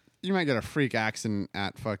you might get a freak accident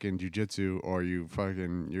at fucking jiu-jitsu, or your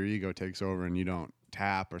ego takes over and you don't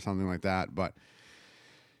tap or something like that. But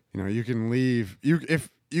you know, you can leave.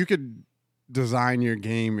 If you could design your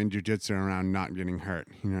game in jiu-jitsu around not getting hurt,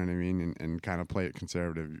 you know what I mean, and kind of play it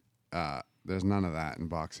conservative. There's none of that in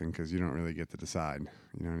boxing because you don't really get to decide.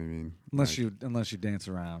 You know what I mean? Unless you dance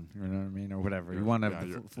around, you know what I mean, or whatever. You want to have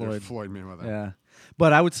you're Floyd Mayweather. Yeah,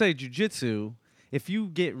 but I would say jiu-jitsu, if you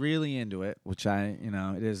get really into it, which it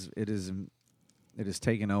is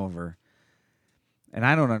taken over. And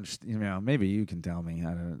I don't understand, you know, maybe you can tell me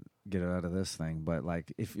how to get it out of this thing, but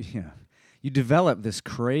like if you develop this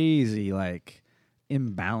crazy like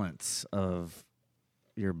imbalance of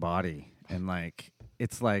your body, and like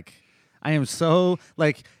it's like I am so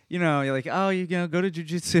like, you know, you're like, oh, you know, go to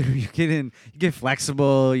jiu-jitsu, you get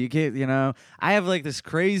flexible, you get, you know, I have like this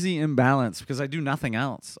crazy imbalance because I do nothing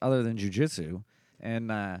else other than jiu-jitsu.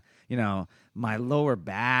 And, you know, my lower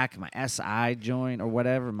back, my SI joint or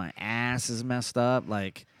whatever, my ass is messed up.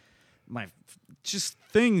 Like just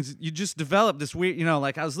things, you just develop this weird, you know,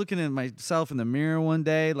 like I was looking at myself in the mirror one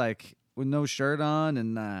day, like with no shirt on,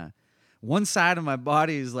 and one side of my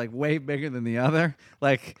body is like way bigger than the other.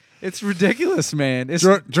 Like it's ridiculous, man. It's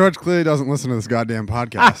George clearly doesn't listen to this goddamn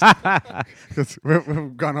podcast because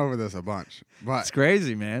we've gone over this a bunch. But it's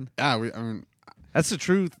crazy, man. Yeah, I mean, that's the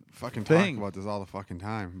truth. Fucking thing. talk about this all the fucking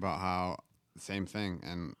time about how same thing,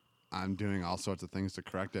 and I'm doing all sorts of things to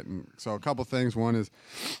correct it. And so a couple things. One is,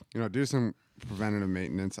 you know, do some preventative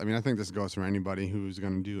maintenance. I mean, I think this goes for anybody who's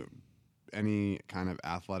going to do any kind of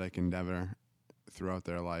athletic endeavor throughout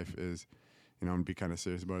their life is, you know, and be kind of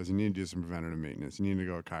serious about it, is you need to do some preventative maintenance. You need to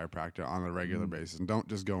go to a chiropractor on a regular basis, and don't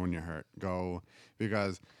just go when you're hurt. Go,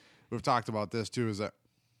 because we've talked about this too, is that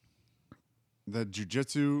the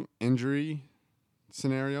jiu-jitsu injury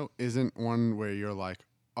scenario isn't one where you're like,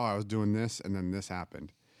 oh, I was doing this and then this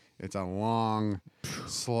happened. It's a long,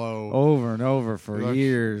 slow, over and over for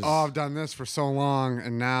years. Oh, I've done this for so long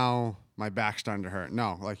and now my back's starting to hurt.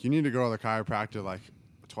 No, like you need to go to the chiropractor like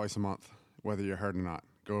twice a month, whether you're hurt or not.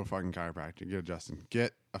 Go to a fucking chiropractor. Get adjusted.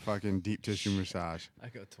 Get a fucking deep tissue massage. I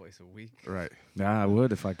go twice a week. Right. Yeah, I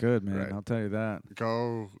would if I could, man. Right. I'll tell you that.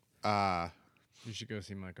 Go. You should go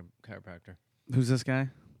see my chiropractor. Who's this guy?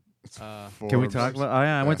 Forbes. Can we talk about? Oh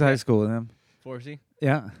yeah, I went to high school with him. Forsey?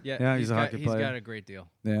 Yeah, Yeah, he's a hockey player. He's got a great deal.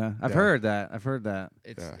 Yeah, I've Yeah. heard that.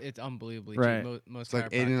 It's unbelievably Right. cheap. Most It's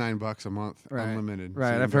like chiropractors- $89 a month, Right. unlimited.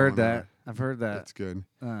 Right, So I've you heard go that. whenever. I've heard that. That's good.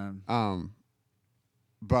 Um,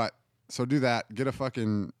 But so do that. Get a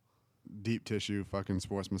fucking deep tissue fucking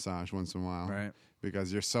sports massage once in a while, right.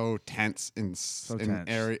 because you're so tense in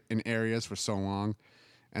tense. in areas for so long.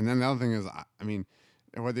 And then the other thing is, I mean,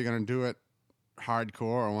 whether you're gonna do it hardcore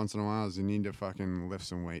or once in a while, is you need to fucking lift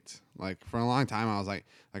some weights. Like for a long time, I was like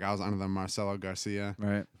I was under the Marcelo Garcia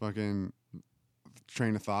Right. fucking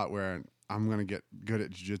train of thought where I'm gonna get good at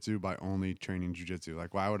jiu-jitsu by only training jiu-jitsu.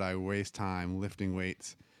 Like, why would I waste time lifting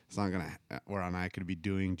weights? It's not gonna where I could be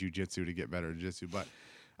doing jiu-jitsu to get better at jiu-jitsu. But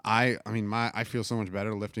I mean, I feel so much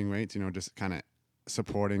better lifting weights. You know, just kind of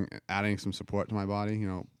supporting, adding some support to my body. You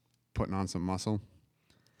know, putting on some muscle.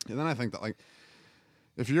 And then I think that, like,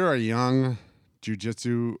 if you're a young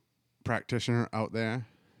jiu-jitsu practitioner out there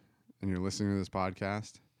and you're listening to this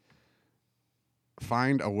podcast,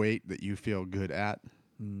 find a weight that you feel good at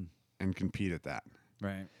and compete at that.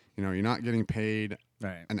 Right. You know, you're not getting paid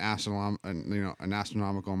Right. an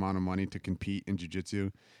astronomical amount of money to compete in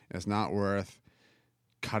jiu-jitsu. It's not worth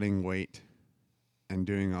cutting weight and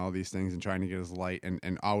doing all these things and trying to get as light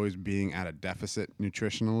and always being at a deficit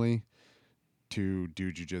nutritionally to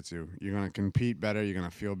do jiu-jitsu. You're going to compete better, you're going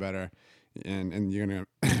to feel better, and you're going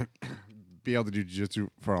to be able to do jiu-jitsu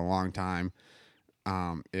for a long time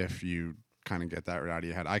if you kind of get that right out of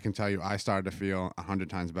your head. I can tell you I started to feel 100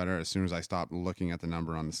 times better as soon as I stopped looking at the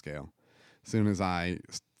number on the scale. As soon as I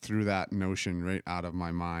threw that notion right out of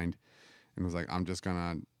my mind and was like, I'm just going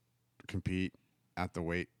to compete at the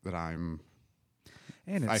weight that And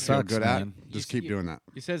it I sucks, feel good man. at. Just keep doing that.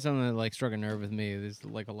 You said something that like struck a nerve with me. There's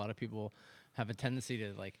like a lot of people have a tendency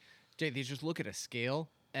to like, Jay, they just look at a scale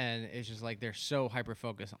and it's just like they're so hyper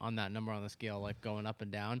focused on that number on the scale, like going up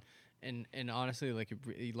and down. And honestly,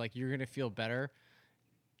 like you're gonna feel better.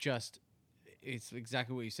 Just it's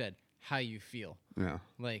exactly what you said. How you feel. Yeah.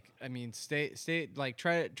 Like, I mean, stay like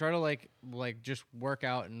try to like just work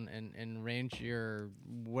out and range your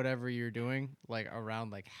whatever you're doing like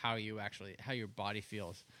around like how your body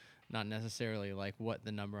feels, not necessarily like what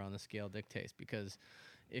the number on the scale dictates, because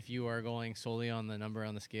if you are going solely on the number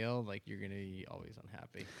on the scale, like you're going to be always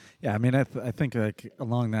unhappy. Yeah, I mean, I think like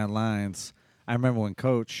along that lines, I remember when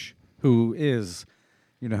Coach, who is,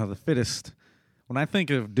 you know, the fittest. When I think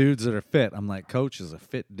of dudes that are fit, I'm like, Coach is a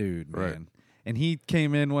fit dude, man. Right. And he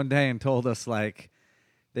came in one day and told us, like,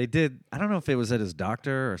 they did, I don't know if it was at his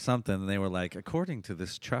doctor or something, and they were like, according to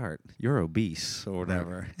this chart, you're obese or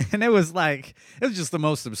whatever. Right. And it was just the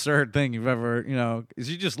most absurd thing you've ever, you know,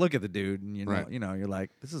 is you just look at the dude and, Right. you know, you're like,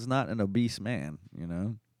 this is not an obese man, you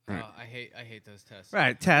know? Right. I hate those tests.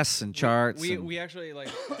 Right, tests and charts. We actually like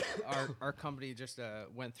our company just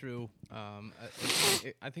went through.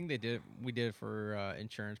 I think we did it for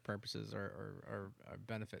insurance purposes or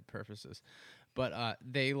benefit purposes, but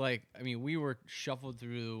they like. I mean, we were shuffled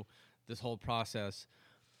through this whole process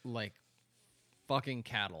like fucking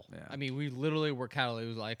cattle. Yeah. I mean, we literally were cattle. It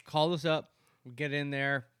was like, call us up, we get in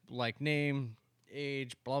there, like name,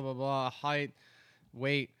 age, blah blah blah, height,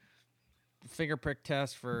 weight. Finger prick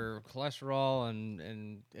test for cholesterol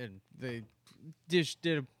and they just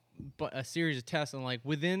did a series of tests, and like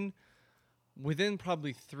within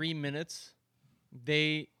probably 3 minutes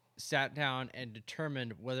they sat down and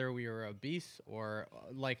determined whether we were obese or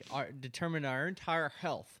determined our entire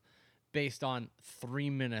health based on 3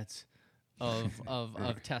 minutes of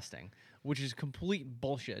testing, which is complete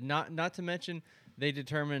bullshit. Not to mention they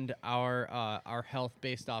determined our health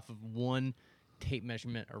based off of one tape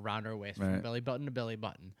measurement around our waist, from Right. belly button to belly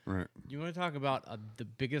button. Right. You want to talk about the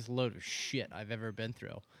biggest load of shit I've ever been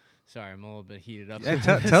through? Sorry, I'm a little bit heated up. Yeah,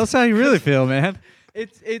 tell us how you really feel, man.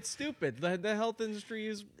 It's stupid. The health industry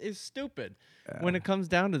is stupid when it comes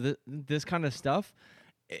down to this kind of stuff.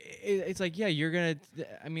 It's like, yeah, you're gonna.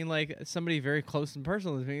 I mean, like somebody very close and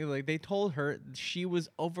personal to me, like they told her she was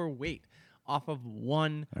overweight off of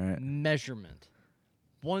one Right. measurement,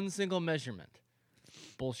 one single measurement.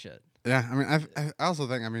 Bullshit. Yeah, I mean, I also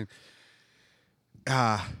think, I mean,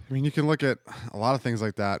 you can look at a lot of things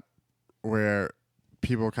like that where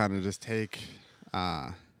people kind of just take,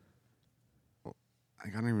 I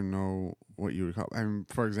don't even know what you would call. I mean,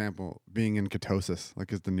 for example, being in ketosis,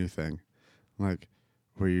 like, is the new thing, like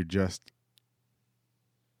where you just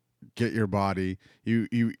get your body, you.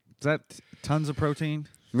 Is that tons of protein?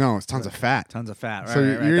 No, it's tons of fat. Tons of fat, right? So right,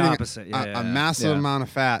 you're right. eating The opposite. a massive Yeah. amount of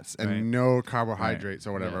fats and Right. no carbohydrates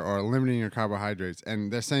or whatever, Yeah. or limiting your carbohydrates.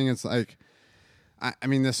 And they're saying it's like, I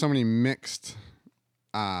mean, there's so many mixed,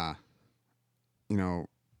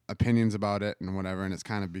 opinions about it and whatever, and it's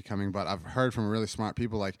kind of becoming. But I've heard from really smart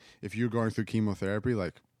people, like if you're going through chemotherapy,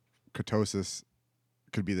 like ketosis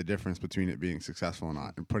could be the difference between it being successful or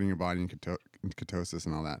not, and putting your body in ketosis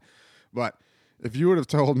and all that. But if you would have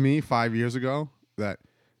told me 5 years ago that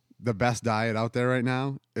the best diet out there right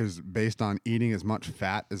now is based on eating as much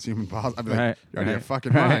fat as human possible, I'd be like, you're out of your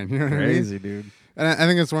fucking mind. You know what I mean? Crazy, dude. And I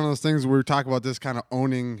think it's one of those things where we talk about this kind of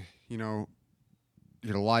owning,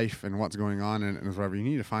 your life and what's going on and whatever. You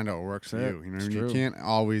need to find out what works for That's it. you. You know, It's you true. can't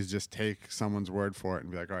always just take someone's word for it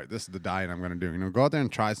and be like, all right, this is the diet I'm going to do. Go out there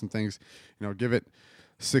and try some things. Give it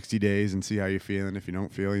 60 days and see how you feel. And if you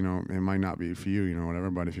don't feel, it might not be for you, whatever.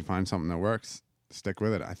 But if you find something that works, stick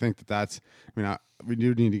with it. I think that's. We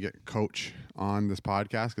do need to get Coach on this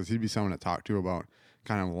podcast because he'd be someone to talk to about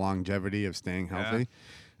kind of longevity of staying healthy.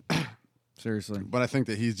 Seriously. But I think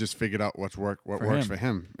that he's just figured out what works him. for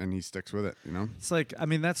him, and he sticks with it. It's like, I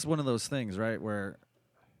mean, that's one of those things, right? Where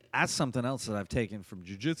that's something else that I've taken from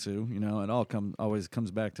jiu-jitsu, it always comes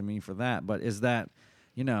back to me for that. But is that,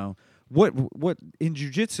 what in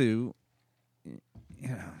jiu-jitsu,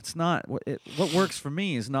 it's not what works for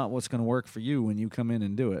me is not what's going to work for you when you come in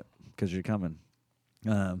and do it because you're coming.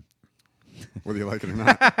 Whether you like it or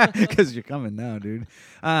not. Because you're coming now, dude.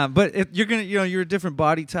 But you're gonna, you're a different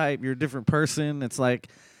body type. You're a different person. It's like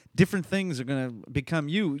different things are gonna become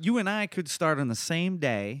you. You and I could start on the same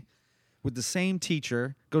day with the same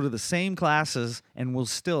teacher, go to the same classes, and we'll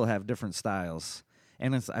still have different styles.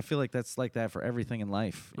 And I feel like that's like that for everything in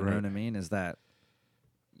life. You know what I mean? Is that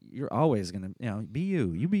you're always gonna, be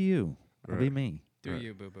you. You be you. I'll be me. Do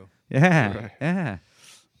you, boo boo? Yeah, Right. yeah.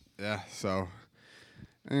 Yeah, so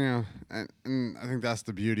and I think that's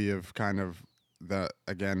the beauty of kind of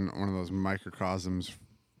one of those microcosms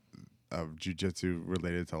of jiu-jitsu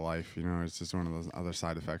related to life. It's just one of those other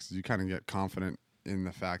side effects. You kind of get confident in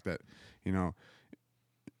the fact that you're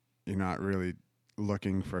not really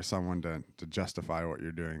looking for someone to justify what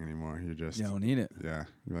you're doing anymore. You just You don't need it. yeah.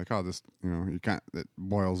 You're like, oh, this, you can't. It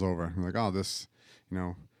boils over. You're like, oh, this,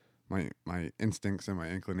 my instincts and my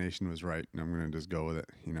inclination was right, and I'm gonna just go with it.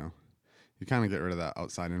 You kind of get rid of that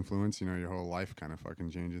outside influence. Your whole life kind of fucking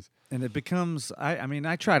changes. And it becomes,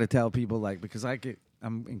 I try to tell people, like, because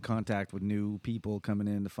I'm in contact with new people coming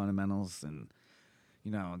into fundamentals, and,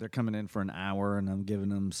 they're coming in for an hour, and I'm giving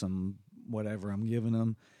them some whatever I'm giving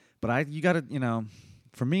them. But you got to,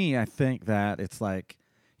 for me, I think that it's like,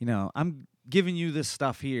 I'm giving you this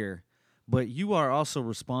stuff here, but you are also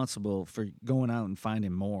responsible for going out and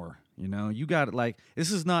finding more. You got to, like,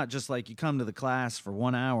 this is not just like you come to the class for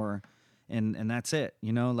 1 hour and that's it.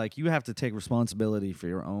 Like, you have to take responsibility for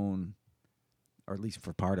your own, or at least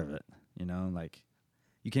for part of it. Like,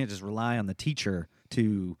 you can't just rely on the teacher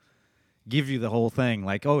to give you the whole thing.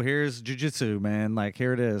 Like, oh, here's jiu-jitsu, man. Like,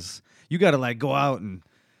 here it is. You got to, like, go out and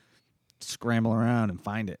scramble around and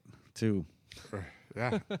find it too.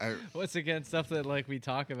 Yeah. Once again, stuff that like we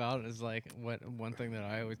talk about is like one thing that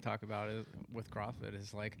I always talk about is with CrossFit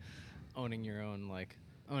is like owning your own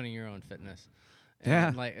fitness. Yeah.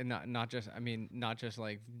 And like not just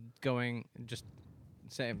like going just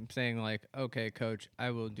saying like, okay, coach,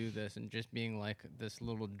 I will do this, and just being like this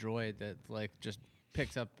little droid that like just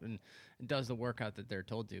picks up and does the workout that they're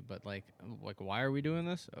told to. But like why are we doing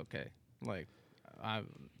this? Okay, like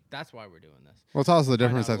that's why we're doing this. Well, it's also the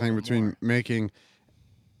difference, out I a think, little between more. making,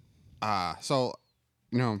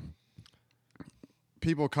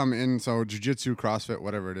 people come in, so jiu-jitsu, CrossFit,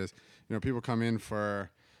 whatever it is, people come in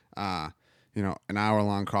for, an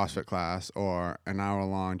hour-long CrossFit class or an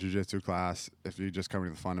hour-long jiu-jitsu class if you just come to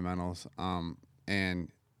the fundamentals. And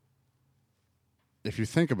if you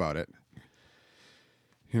think about it,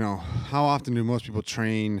 how often do most people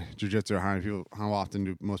train jiu-jitsu, or how often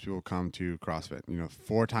do most people come to CrossFit?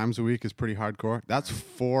 4 times a week is pretty hardcore. That's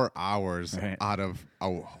 4 hours out of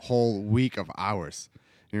a whole week of hours.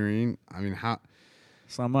 You know what I mean? I mean, how?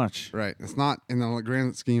 It's not much. Right. It's not, in the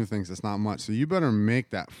grand scheme of things, it's not much. So you better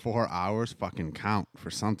make that 4 hours fucking count for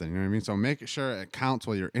something. You know what I mean? So make sure it counts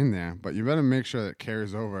while you're in there, but you better make sure that it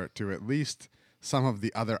carries over to at least some of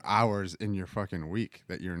the other hours in your fucking week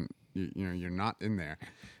that you're not in there.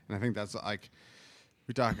 And I think that's like,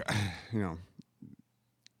 we talk,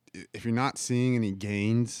 if you're not seeing any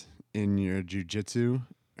gains in your jiu-jitsu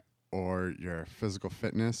or your physical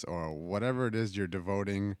fitness or whatever it is you're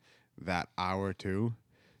devoting that hour to,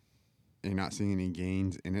 you're not seeing any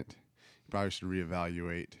gains in it, you probably should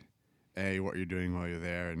reevaluate what you're doing while you're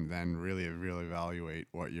there, and then really evaluate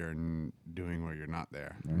what you're doing while you're not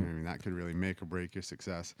there. You know what I mean? That could really make or break your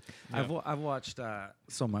success. Yeah. I've watched.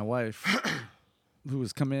 So my wife, who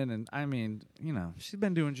has come in, and I mean, she's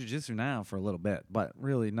been doing jiu-jitsu now for a little bit, but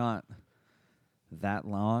really not that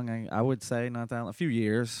long. I would say not that long, a few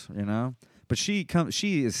years, But she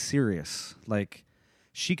is serious. Like,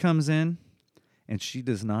 she comes in and she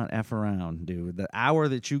does not F around, dude. The hour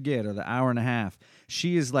that you get, or the hour and a half,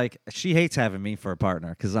 she is like, she hates having me for a partner,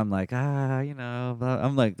 because I'm like,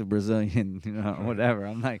 I'm like the Brazilian, whatever.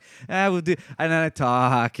 I'm like, we'll do, and then I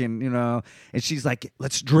talk, and, and she's like,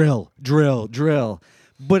 let's drill.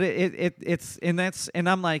 But it's and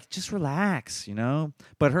I'm like, just relax,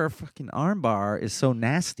 But her fucking arm bar is so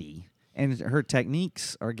nasty, and her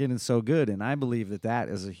techniques are getting so good, and I believe that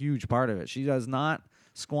is a huge part of it. She does not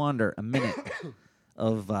squander a minute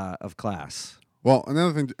of class. Well,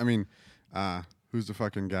 another thing, I mean, who's the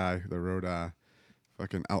fucking guy that wrote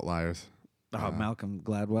fucking Outliers? Malcolm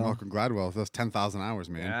Gladwell. Malcolm Gladwell. That's 10,000 hours,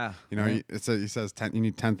 man. Yeah. He says you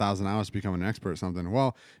need 10,000 hours to become an expert at something.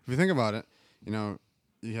 Well, if you think about it,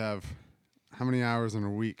 you have how many hours in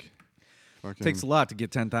a week? It takes a lot to get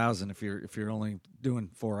 10,000 if you're only doing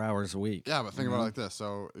 4 hours a week. Yeah, but think about it like this.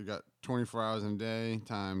 So you got 24 hours in a day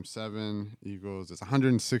times 7 equals, it's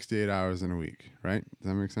 168 hours in a week, right? Does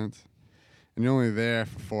that make sense? and you're only there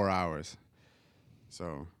for 4 hours.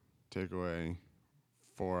 So take away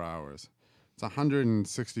 4 hours. It's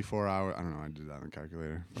 164 hours. I don't know. I did that on the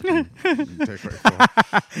calculator. Take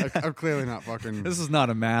away 4. I'm clearly not fucking. This is not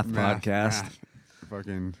a math podcast. Math.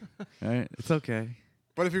 Fucking. All right, it's okay.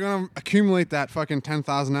 But if you're gonna accumulate that fucking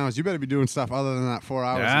 10,000 hours, you better be doing stuff other than that 4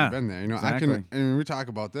 hours Yeah, you've been there. You know, exactly. And we talk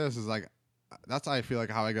about this is like, that's how I feel like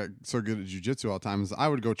how I got so good at jiu-jitsu all the time is I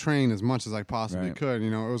would go train as much as I possibly Right. could.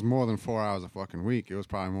 You know, it was more than 4 hours a fucking week. It was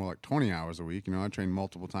probably more like 20 hours a week. You know, I trained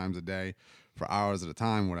multiple times a day for hours at a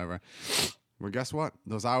time, whatever. Well, guess what?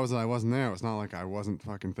 Those hours that I wasn't there, it's not like I wasn't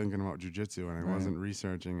fucking thinking about jiu-jitsu and I Right. wasn't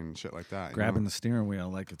researching and shit like that. Grabbing you the steering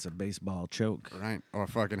wheel like it's a baseball choke. know? Right. Or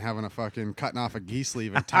fucking having a fucking cutting off a gi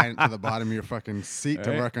sleeve and tying it to the bottom of your fucking seat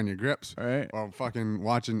to Right. work on your grips. Right. Or fucking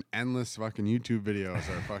watching endless fucking YouTube videos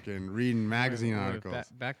or fucking reading magazine Wait, articles.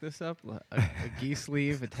 Back this up. A gi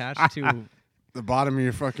sleeve attached to. The bottom of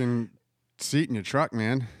your fucking seat in your truck,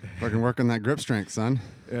 man. Fucking working that grip strength, son.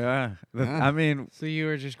 Yeah. Yeah. I mean, So you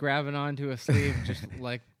were just grabbing onto a sleeve, just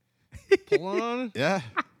like pulling on it. Yeah.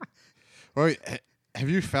 Well, have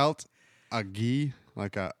you felt a gi,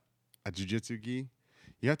 like a jiu-jitsu gi?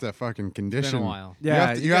 You have to fucking condition. Been a while. You Yeah,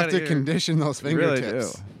 have to, you you have gotta- to condition those you really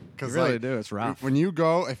fingertips. do. Because you really like, do. It's rough. when you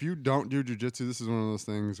go, if you don't do jiu-jitsu, this is one of those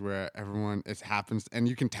things where everyone, it happens. And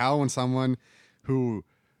you can tell when someone who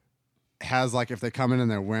has, like, if they come in and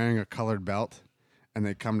they're wearing a colored belt and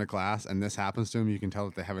they come to class and this happens to them, you can tell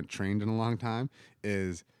that they haven't trained in a long time,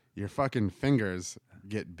 is your fucking fingers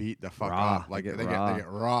get beat the fuck Raw. up. Like, They get they raw. get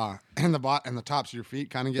raw. And the tops of your feet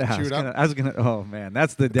kind of get Yeah, chewed up. I was gonna. Oh man,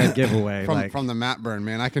 that's the dead giveaway. From the mat burn,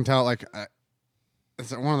 man. I can tell, like,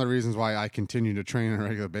 it's one of the reasons why I continue to train on a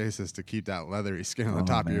regular basis to keep that leathery skin on the Oh,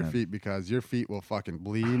 top of your man. feet, because your feet will fucking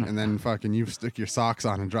bleed, and then fucking you stick your socks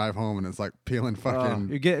on and drive home, and it's like peeling oh, fucking.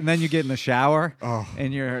 you get, and then you get in the shower, Oh.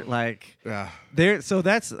 and you're like, Yeah, there. So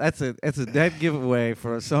that's a dead giveaway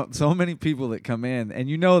for so many people that come in, and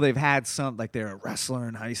you know they've had some, like they're a wrestler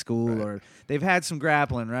in high school, Right. or they've had some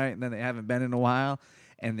grappling, right, and then they haven't been in a while,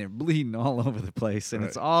 and they're bleeding all over the place, and Right.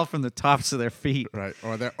 it's all from the tops of their feet. right.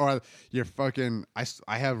 Or you're fucking.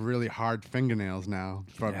 I have really hard fingernails now,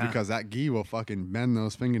 Yeah. because that gi will fucking bend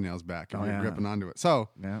those fingernails back if Oh, you're yeah. gripping onto it. So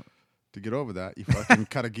Yeah. to get over that, you fucking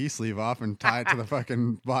cut a gi sleeve off and tie it to the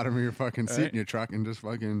fucking bottom of your fucking seat Right. in your truck, and just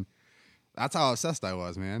fucking. That's how obsessed I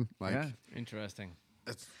was, man. Like, Yeah. Interesting.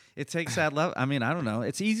 It takes that level. I mean, I don't know.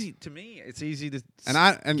 It's easy to me. It's easy to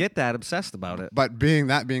and get that obsessed about it. But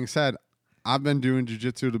that being said, I've been doing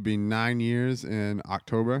jiu-jitsu to be 9 years in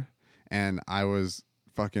October, and I was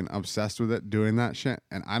fucking obsessed with it, doing that shit,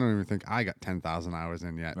 and I don't even think I got 10,000 hours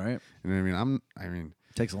in yet. Right. You know what I mean?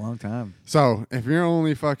 It takes a long time. So if you're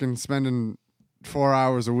only fucking spending 4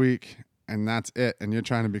 hours a week and that's it, and you're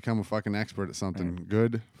trying to become a fucking expert at something,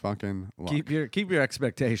 good fucking luck. Keep your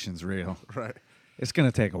expectations real. Right, It's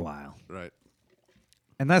going to take a while. right.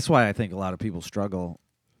 And that's why I think a lot of people struggle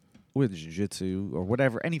with jiu-jitsu or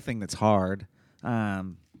whatever, anything that's hard.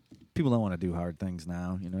 People don't want to do hard things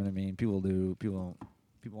now. You know what I mean? People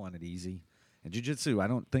want it easy. And jiu-jitsu, I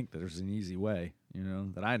don't think there's an easy way, you know,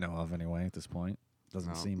 that I know of anyway at this point.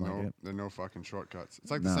 Doesn't seem like it. There are no fucking shortcuts. It's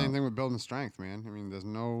like No. the same thing with building strength, man. I mean, there's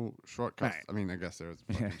no shortcuts. Right. I mean, I guess there's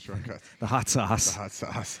fucking shortcuts. The hot sauce. The hot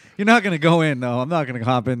sauce. You're not going to go in, though. I'm not going to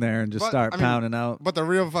hop in there and just But, start I mean, pounding out. But the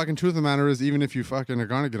real fucking truth of the matter is, even if you fucking are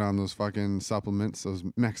gonna get on those fucking supplements, those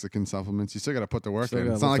Mexican supplements, you still gotta put the work Still in.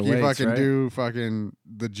 gotta It's not like lift the you weights, fucking right? do fucking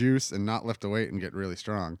the juice and not lift a weight and get really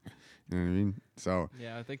strong. You know what I mean? So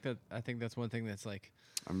Yeah, I think that's one thing that's like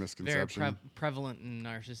a very misconception. prevalent in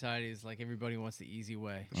our society is like everybody wants the easy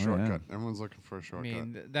way. Oh, Shortcut. Everyone's looking for a I shortcut.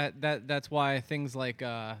 mean that's why things like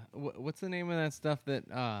what's the name of that stuff that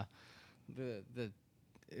the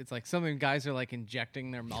it's like something guys are like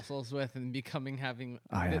injecting their muscles with and having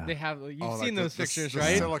Oh, yeah. they have you've Oh, seen like those pictures, the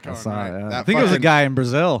right? silicone, I saw right? it. I That think it was a fucking- guy in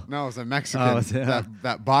Brazil. No, it was a Mexican. Oh, yeah.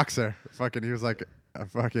 That boxer. Fucking, he was like a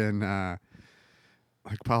fucking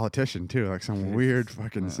like politician too, like some weird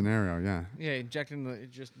fucking scenario. Yeah. Yeah, injecting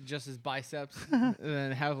just his biceps and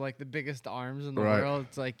then have like the biggest arms in the Right. world.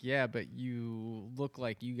 It's like, yeah, but you look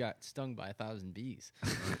like you got stung by 1,000 bees.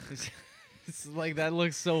 It's like that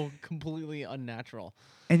looks so completely unnatural.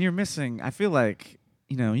 And you're missing, I feel like,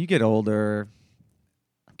 you know, you get older.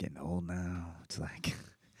 I'm getting old now. It's like,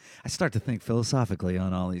 I start to think philosophically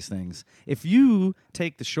on all these things. If you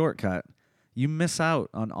take the shortcut, you miss out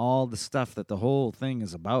on all the stuff that the whole thing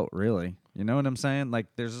is about, really. You know what I'm saying? Like,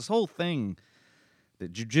 there's this whole thing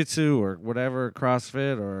that jiu-jitsu or whatever,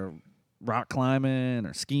 CrossFit or rock climbing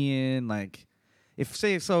or skiing, like, if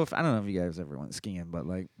I don't know if you guys ever went skiing, but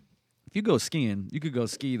like, if you go skiing, you could go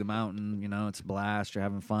ski the mountain, you know, it's a blast, you're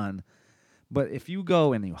having fun. But if you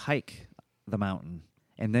go and you hike the mountain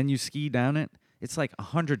and then you ski down it, it's like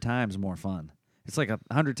 100 times more fun. It's like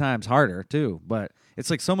 100 times harder too, but it's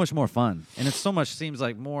like so much more fun, and it's so much seems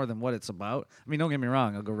like more than what it's about. I mean, don't get me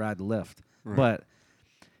wrong, I'll go ride the lift, but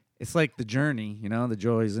it's like the journey, you know, the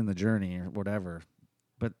joy is in the journey or whatever.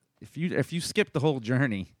 But if you skip the whole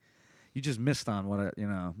journey, you just missed out on what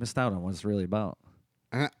it's really about.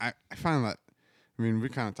 And I find that, I mean, we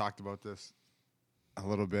kind of talked about this a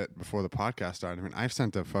little bit before the podcast started. I mean, I've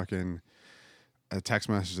sent a text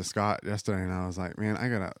message to Scott yesterday, and I was like, man,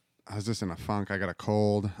 I was just in a funk. I got a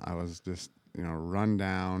cold. I was just, run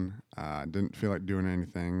down. Didn't feel like doing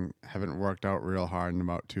anything. Haven't worked out real hard in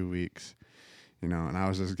about 2 weeks, and I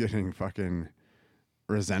was just getting fucking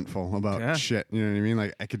resentful about shit. You know what I mean?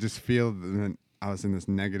 Like, I could just feel that I was in this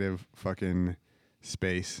negative fucking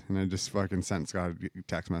space, and I just fucking sent Scott a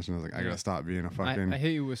text message, and I was like, I gotta stop being a fucking... I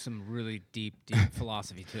hit you with some really deep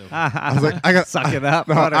philosophy, too. I was like, I gotta... Suck it up.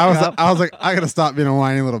 No, I was like, I gotta stop being a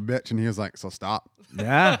whiny little bitch, and he was like, so stop.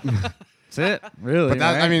 Yeah. That's it. Really. But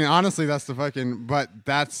that, right? I mean, honestly, that's the fucking... But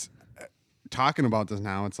that's... Talking about this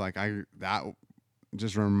now, it's like,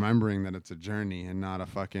 just remembering that it's a journey and not a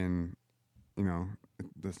fucking,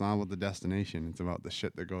 that's not about the destination. It's about the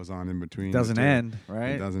shit that goes on in between. It doesn't end,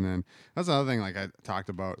 right? It doesn't end. That's the other thing, like I talked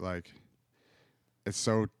about, like, it's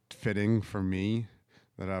so fitting for me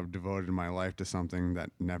that I've devoted my life to something that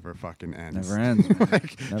never fucking ends. Never ends. Man.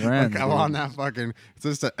 Never ends. I'm on that fucking,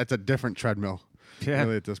 it's a different treadmill,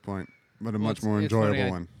 really, at this point, but a much more enjoyable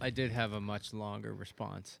one. I did have a much longer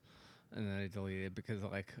response. And then I deleted it because,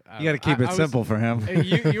 like, you got to keep it simple for him.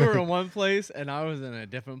 You were in one place, and I was in a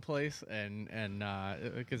different place, and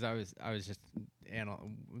because I was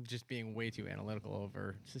just being way too analytical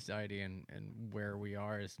over society and where we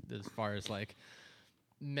are as far as like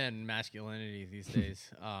men masculinity these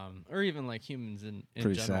days, or even like humans in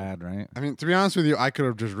Pretty general. sad, right? I mean, to be honest with you, I could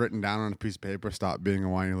have just written down on a piece of paper, "Stop being a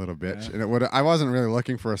whiny little bitch," and it would. I wasn't really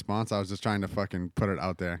looking for a response. I was just trying to fucking put it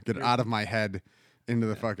out there, get it out of my head. Into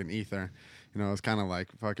the fucking ether, it's kind of like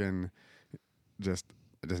fucking I just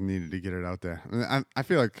needed to get it out there. I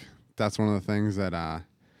feel like that's one of the things that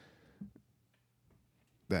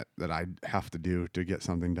that I have to do to get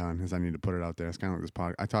something done is I need to put it out there. It's kind of like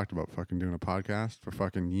this I talked about fucking doing a podcast for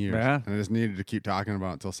fucking years, and I just needed to keep talking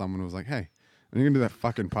about it until someone was like, "Hey, when are you gonna do that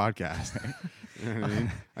fucking podcast?" You know what I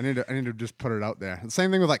mean? I need to just put it out there. The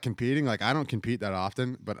same thing with like competing. Like I don't compete that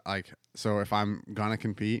often, but like so if I'm gonna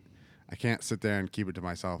compete. I can't sit there and keep it to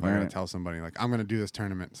myself. Right. I gotta tell somebody like I'm gonna do this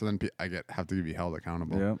tournament, so then I have to be held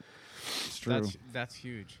accountable. Yep, it's true. That's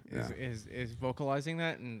huge. Yeah. Is vocalizing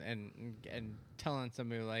that and telling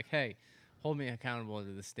somebody like, hey, hold me accountable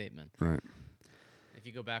to this statement. Right. If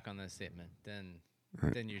you go back on that statement, then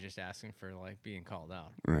you're just asking for like being called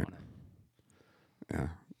out. Right. On it. Yeah,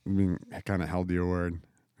 being kind of held to your word.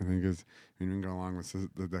 I think is we can go along with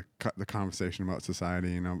the conversation about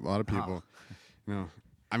society. A lot of people,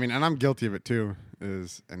 I mean, and I'm guilty of it too. And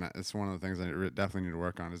it's one of the things I definitely need to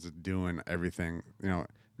work on is just doing everything that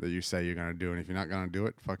you say you're gonna do, and if you're not gonna do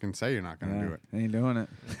it, fucking say you're not gonna do it. Ain't doing it.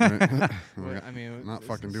 Well, I mean, not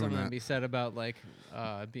fucking doing something that. to be said about like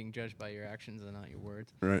being judged by your actions and not your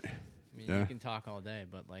words. Right. I mean, Yeah. you can talk all day,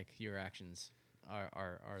 but like your actions are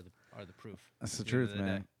the proof. That's the at the end of truth, the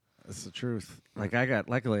man. day. That's the truth. Like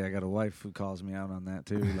luckily I got a wife who calls me out on that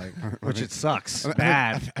too. Like, which it sucks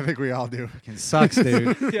bad. I think we all do. It sucks,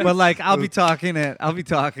 dude. But like, I'll be talking,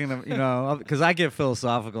 because I get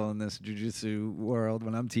philosophical in this jujitsu world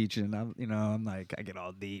when I'm teaching. I'm like, I get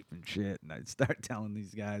all deep and shit, and I start telling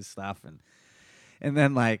these guys stuff, and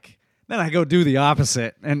then I go do the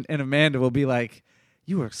opposite, and Amanda will be like,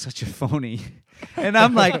 "You are such a phony." And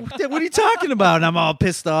I'm like, what are you talking about? And I'm all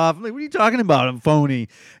pissed off. I'm like, what are you talking about? I'm phony.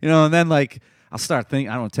 And then like I'll start thinking,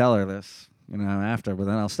 I don't tell her this, after, but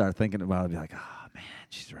then I'll start thinking about it and be like, oh man,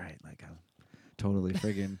 she's right. Like I'm totally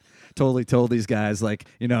totally told these guys like,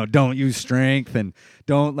 don't use strength and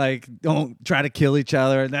don't try to kill each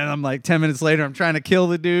other. And then I'm like 10 minutes later, I'm trying to kill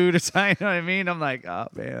the dude or something. You know what I mean? I'm like, oh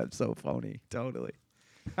man, I'm so phony. Totally.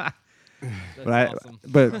 That's awesome.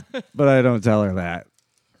 But I don't tell her that.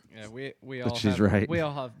 Yeah, we But all she's have, right. We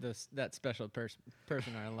all have that special person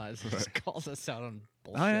in our lives who just calls us out on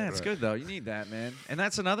bullshit. Oh yeah, it's good though. You need that, man. And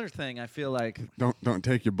that's another thing I feel like. Don't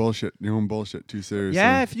take your own bullshit too seriously.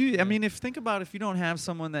 Yeah, if you don't have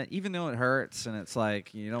someone that, even though it hurts and it's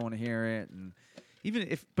like you don't want to hear it, and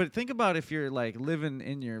but think about if you're like living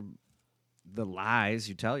in the lies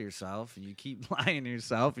you tell yourself and you keep lying to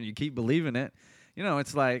yourself and you keep believing it.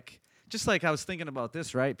 It's like just like I was thinking about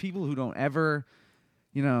this, right? People who don't ever.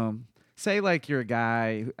 Say like you're a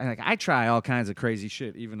guy, like I try all kinds of crazy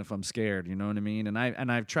shit, even if I'm scared, you know what I mean? And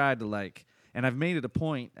I've tried to like, And I've made it a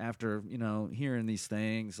point after, hearing these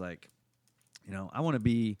things, like, I want to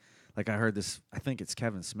be, like I heard this, I think it's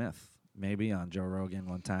Kevin Smith, maybe on Joe Rogan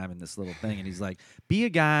one time in this little thing. And he's like, be a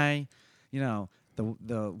guy,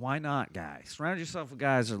 the why not guy. Surround yourself with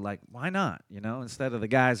guys that are like, why not? Instead of the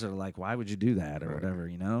guys that are like, why would you do that or whatever,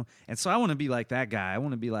 And so I want to be like that guy. I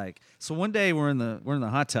want to be like, so one day we're in the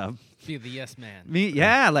hot tub. Be the yes man.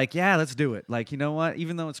 Let's do it. Like, you know what?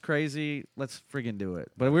 Even though it's crazy, let's friggin' do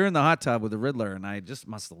it. But we were in the hot tub with the Riddler, and I just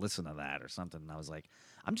must have listened to that or something. And I was like,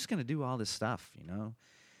 I'm just gonna do all this stuff,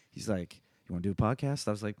 He's like, you want to do a podcast?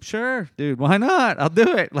 I was like, sure, dude, why not? I'll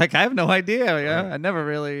do it. Like, I have no idea. I never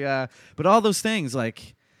really, but all those things,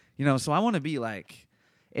 like, so I want to be like,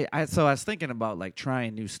 so I was thinking about like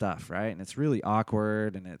trying new stuff, right? And it's really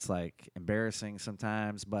awkward and it's like embarrassing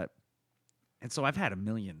sometimes, and so I've had a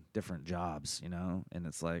million different jobs, and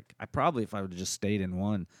it's like, I probably, if I would have just stayed in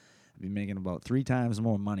one, I'd be making about 3 times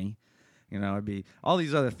more money. It'd be all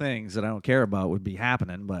these other things that I don't care about would be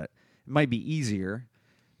happening, but it might be easier.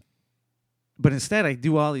 But instead, I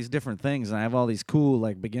do all these different things, and I have all these cool,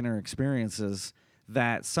 like, beginner experiences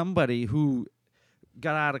that somebody who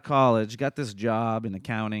got out of college, got this job in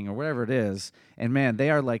accounting or whatever it is, and, man, they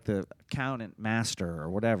are like the accountant master or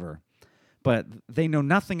whatever, but they know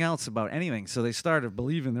nothing else about anything, so they started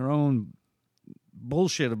believing their own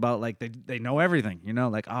bullshit about, like, they know everything,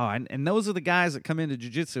 like, and those are the guys that come into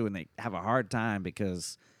jiu-jitsu, and they have a hard time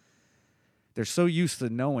because they're so used to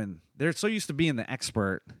knowing, they're so used to being the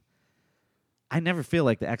expert. I never feel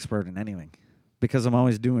like the expert in anything because I'm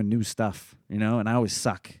always doing new stuff, and I always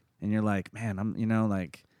suck. And you're like, man, I'm,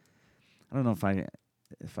 like, I don't know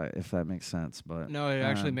if that makes sense, but No, it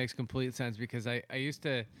actually makes complete sense because I used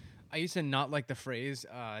to not like the phrase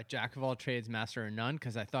 "jack of all trades, master of none"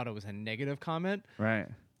 because I thought it was a negative comment. Right.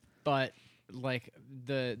 But like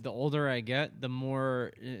the older I get, the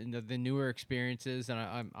more the newer experiences, and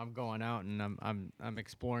I'm going out and I'm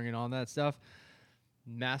exploring and all that stuff.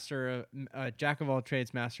 Jack of all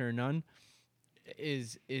trades, master of none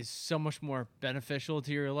is so much more beneficial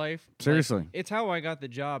to your life. Seriously. Like, it's how I got the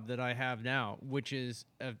job that I have now, which is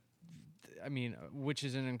which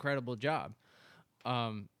is an incredible job.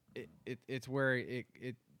 It's where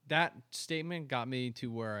that statement got me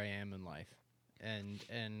to where I am in life.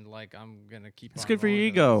 And like I'm gonna keep. It's on good for your rolling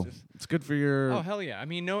ego. with this. It's good for your. Oh hell yeah! I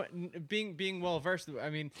mean, being well versed. I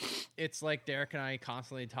mean, it's like Derek and I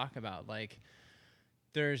constantly talk about. Like,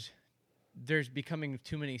 there's becoming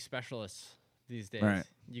too many specialists these days. Right.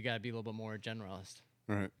 You got to be a little bit more generalist.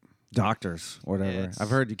 Right. Doctors, whatever. It's- I've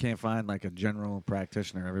heard you can't find like a general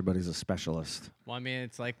practitioner. Everybody's a specialist. Well, I mean,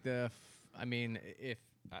 it's like if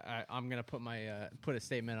I'm gonna put a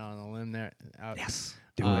statement on a limb there. Yes.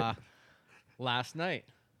 Do it. Last night,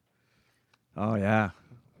 Oh yeah.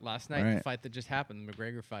 the Right. fight that just happened, the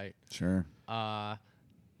McGregor fight, Sure.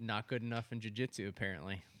 not good enough in jiu-jitsu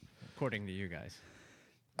apparently, according to you guys.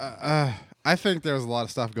 I think there's a lot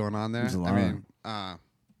of stuff going on there. There's a lot.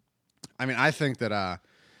 I think that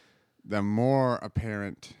the more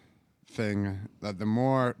apparent thing,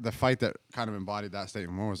 the fight that kind of embodied that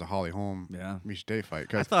statement more was the Holly Holm Miesha Tate fight.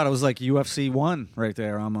 I 'Cause- thought it was like UFC 1 right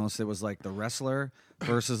there almost. It was like the wrestler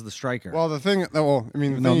versus the striker. well, the thing, no,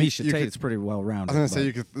 Miesha Tate is pretty well rounded. I was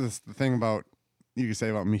gonna say the thing about you could say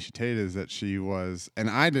about Miesha Tate is that she was, and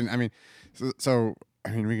I didn't. I mean, so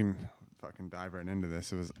we can fucking dive right into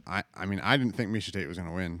this. It was I didn't think Miesha Tate was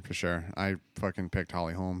gonna win for sure. I fucking picked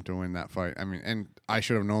Holly Holm to win that fight. I mean, and I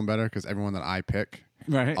should have known better because everyone that I pick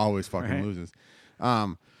Right. always fucking Right. loses.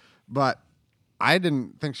 But I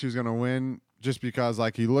didn't think she was gonna win just because,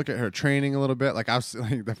 like, you look at her training a little bit. Like, I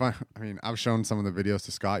was shown some of the videos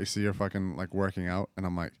to Scott. You see her fucking like working out, and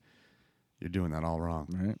I'm like, you're doing that all wrong.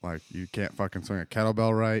 Right. Like, you can't fucking swing a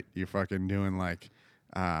kettlebell right. You're fucking doing like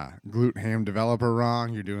glute ham developer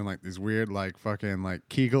wrong. You're doing like these weird like fucking like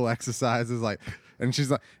Kegel exercises. Like, and she's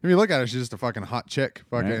like, if you look at her, she's just a fucking hot chick.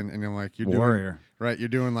 Fucking, Right. and you're like, you're Warrior. doing right. You're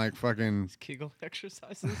doing like fucking Kegel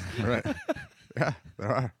exercises? right. Yeah, there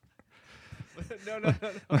are. no.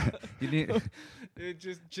 You need, It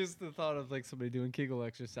just the thought of like somebody doing Kegel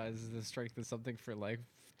exercises to strengthen something for like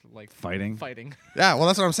Fighting? Fighting. Yeah, well,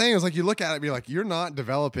 that's what I'm saying. Is like you look at it and be like, you're not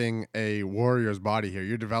developing a warrior's body here.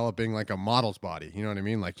 You're developing like a model's body. You know what I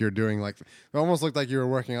mean? Like you're doing like it almost looked like you were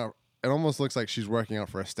working out. It almost looks like she's working out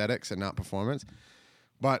for aesthetics and not performance.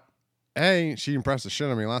 But she impressed the shit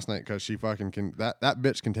on me last night because she fucking can. That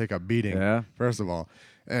bitch can take a beating. Yeah. First of all,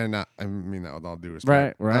 and I mean that with all due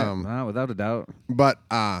respect. right. No, without a doubt. But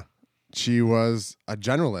she was a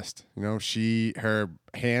generalist. You know, her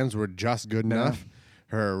hands were just good enough.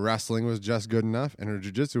 Her wrestling was just good enough, and her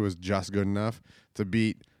jiu-jitsu was just good enough to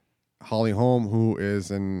beat Holly Holm, who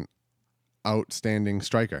is an outstanding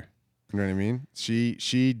striker. You know what I mean?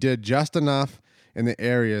 She did just enough in the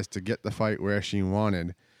areas to get the fight where she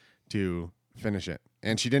wanted to finish it,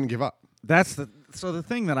 and she didn't give up. That's the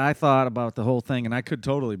thing that I thought about the whole thing, and I could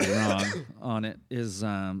totally be wrong on it. Is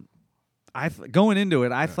going into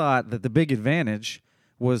it, I thought that the big advantage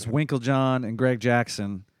was Winklejohn and Greg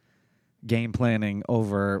Jackson game planning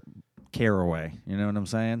over Caraway. You know what I'm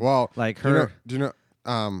saying? Well, like her. Do you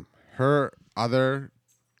know her other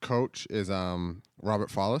coach is Robert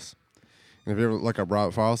Follis. And if you ever look up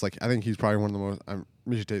Robert Follis, like I think he's probably one of the most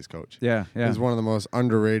Misha Tate's coach. Yeah. He's one of the most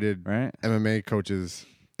underrated Right. MMA coaches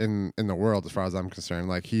in the world, as far as I'm concerned.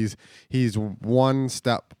 Like he's one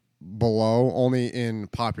step below, only in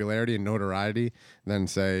popularity and notoriety, than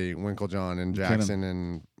say Winklejohn and Jackson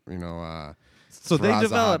and So they Faraz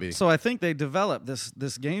developed. Zahabi. So I think they developed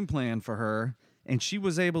this game plan for her, and she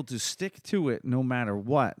was able to stick to it no matter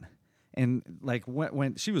what. And like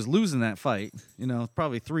when she was losing that fight,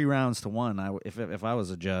 probably 3 rounds to 1. If I was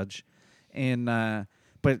a judge, and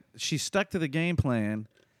but she stuck to the game plan,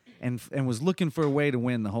 and was looking for a way to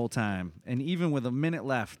win the whole time. And even with a minute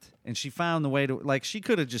left, and she found the way to, like, she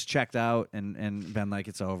could have just checked out and been like,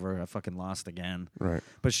 it's over, I fucking lost again. Right.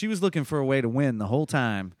 But she was looking for a way to win the whole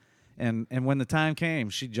time. And when the time came,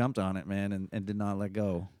 she jumped on it, man, and did not let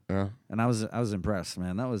go. Yeah. And I was impressed,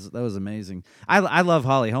 man. That was amazing. I love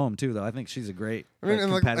Holly Holm too, though. I think she's a great. I mean,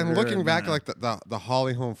 and looking back, like like the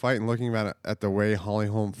Holly Holm fight, and looking at the way Holly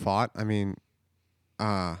Holm fought, I mean,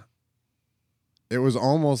 it was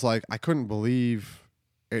almost like I couldn't believe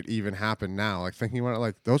it even happened now. Like thinking about it,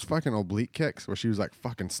 like those fucking oblique kicks where she was like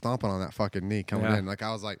fucking stomping on that fucking knee coming in. Like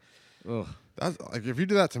I was like, ugh. that's like if you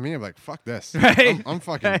do that to me, I'm like, fuck this. Right. I'm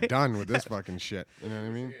fucking done with this fucking shit. You know what I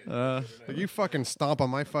mean? Like you fucking stomp on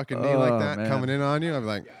my fucking knee like that, man. coming in on you. I'm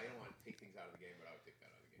like, Yeah, I don't want to take things out of the game, but I would take that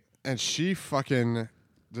out of the game. and she fucking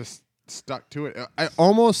just stuck to it. It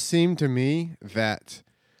almost seemed to me that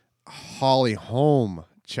Holly Holm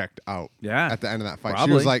checked out at the end of that fight.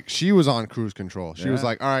 Probably. She was on cruise control. She was Yeah.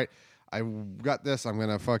 like, all right, I got this. I'm going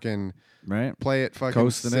to fucking Right. play it fucking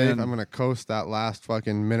Coasting safe. in. I'm going to coast that last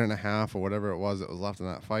fucking minute and a half or whatever it was that was left in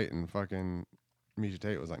that fight. And fucking Misha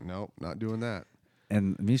Tate was like, nope, not doing that.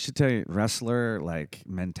 And Misha Tate, wrestler, like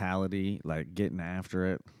mentality, like getting after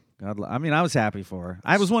it. God, I mean, I was happy for her.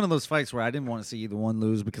 I was one of those fights where I didn't want to see either one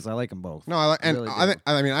lose because I like them both. No, I like, and really I do. think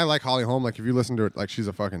I mean I like Holly Holm. Like if you listen to it, like she's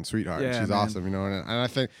a fucking sweetheart. Yeah, She's man. awesome, and I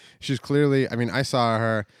think she's clearly. I mean, I saw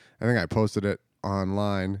her. I think I posted it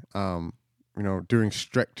online. Doing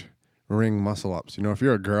strict ring muscle ups. If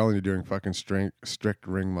you're a girl and you're doing fucking strict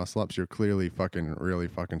ring muscle ups, you're clearly fucking really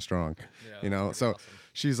fucking strong. So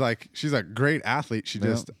she's a great athlete. She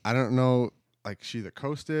just I don't know. Like she's a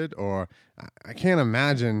coasted or I can't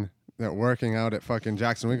imagine that working out at fucking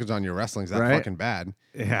Jackson Winklejohn, your wrestling's that Right. fucking bad.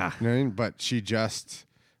 Yeah. You know what I mean? But she just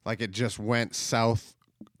it just went south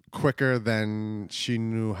quicker than she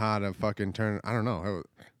knew how to fucking turn. I don't know.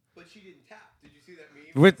 But she didn't tap. Did you see that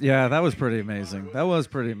meme? That was pretty amazing. That was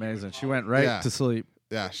pretty amazing. She went right Yeah. to sleep.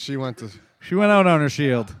 Yeah, she went to. She went out on her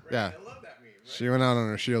shield. Yeah, I love that meme. Right? she went out on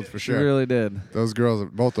her shield for She sure. really did. Both those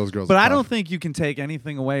girls. But are I tough. don't think you can take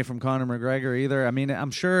anything away from Conor McGregor either. I mean,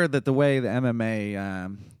 I'm sure that the way the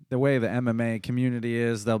MMA community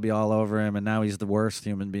is, they'll be all over him, and now he's the worst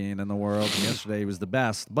human being in the world. And yesterday he was the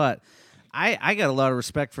best. But I got a lot of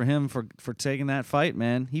respect for him for taking that fight,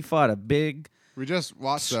 man. He fought a big, We just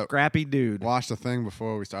watched a scrappy dude. watched a thing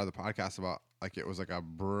before we started the podcast about like it was like a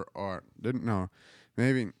didn't know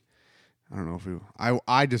maybe I don't know if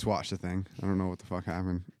I just watched a thing. I don't know what the fuck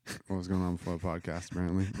happened. What was going on before the podcast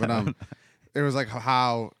apparently, but it was like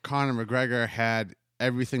how Conor McGregor had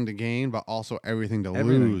everything to gain but also everything to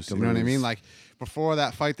Everything lose. to You know what I lose. mean? Like before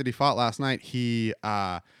that fight that he fought last night, he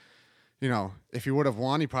if he would have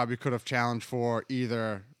won, he probably could have challenged for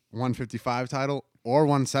either 155 title or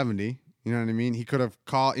 170. You know what I mean? He could have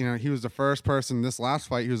called, he was the first person, this last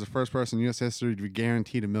fight, he was the first person in U.S. history to be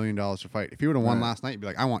guaranteed $1 million to fight. If he would have won Right. last night, he'd be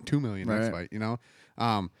like, I want $2 million next Right.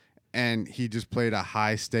 fight, and he just played a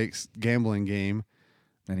high stakes gambling game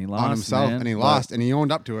And he lost on himself, man. and he But- lost, and he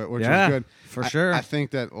owned up to it, which Yeah, was good. for sure. I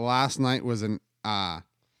think that last night was a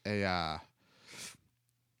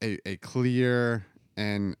clear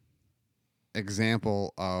and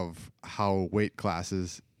example of how weight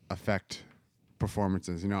classes affect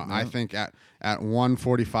performances. I think at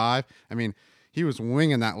 145, I mean, he was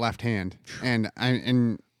winging that left hand, and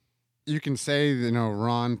you can say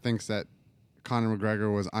Ron thinks that Conor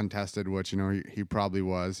McGregor was untested, which, you know, he probably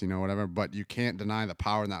was, you know, whatever. But you can't deny the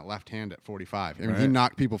power in that left hand at 45. I mean, he Right.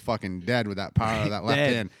 knocked people fucking dead with that power of that left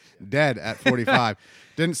Dead. hand. Dead at 45.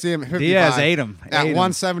 Didn't see him at 55. Diaz ate him. At Ate him.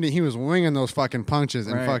 170, he was winging those fucking punches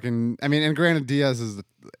and Right. fucking. I mean, and granted, Diaz is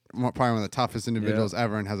probably one of the toughest individuals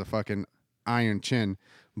ever and has a fucking iron chin.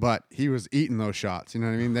 But he was eating those shots. You know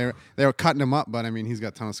what I mean? They were cutting him up, but I mean, he's got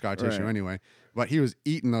a ton of scar tissue Right. anyway. But he was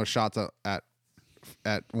eating those shots at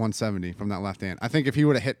 170 from that left hand. I think if he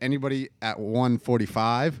would have hit anybody at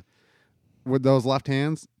 145 with those left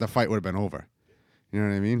hands, the fight would have been over. You know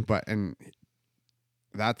what I mean? And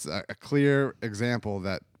that's a clear example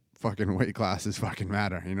that fucking weight classes fucking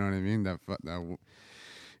matter. You know what I mean? That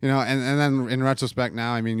you know, and then in retrospect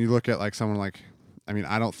now, I mean, you look at like someone like, I mean,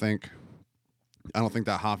 I don't think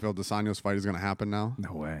that Hofffield Dos Anjos fight is going to happen now.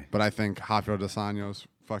 No way. But I think Hofffield Dos Anjos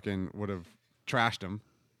fucking would have trashed him.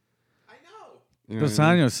 I know. You know Dos what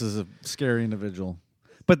I mean? Anjos is a scary individual.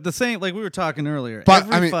 But the same, like we were talking earlier.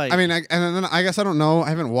 But every fight, and then I guess I don't know. I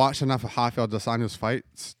haven't watched enough of Hofffield Dos Anjos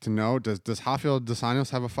fights to know. Does Hofffield Dos Anjos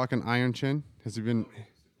have a fucking iron chin? Has he been?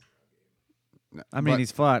 I mean, but-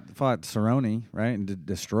 he's fought Cerrone, right, and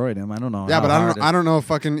destroyed him. I don't know. Yeah, how but hard I don't know if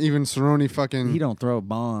fucking even Cerrone fucking He don't throw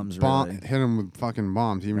bombs. bomb, Really. hit him with fucking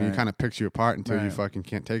bombs. I mean, he Right. kind of picks you apart until you Right. fucking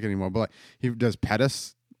can't take it anymore. But like, he does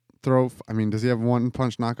Pettis throw. I mean, does he have one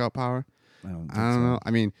punch knockout power? I don't, think I don't so. know.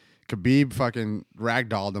 I mean, Khabib fucking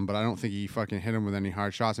ragdolled him, but I don't think he fucking hit him with any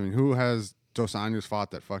hard shots. I mean, who has Dos Anjos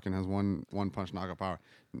fought that fucking has one punch knockout power?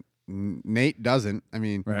 Nate doesn't. I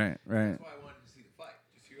mean, Right. That's why I wanted to see the fight.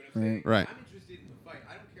 You see what I'm saying? Right. I'm interested in the fight.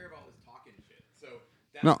 I don't care about this talking shit. So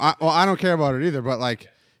that's no, I don't care about it either. But like,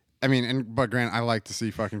 I mean, but Grant, I like to see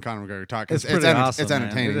fucking Conor McGregor talk. 'Cause It's pretty awesome. It's man.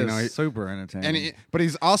 entertaining. It You know, is super entertaining. but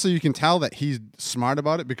he's also, you can tell that he's smart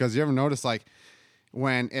about it, because you ever notice like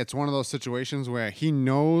when it's one of those situations where he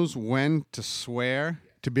knows when to swear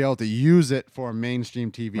to be able to use it for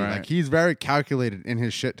mainstream TV. Right. Like he's very calculated in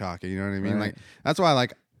his shit talking. You know what I mean? Right. Like that's why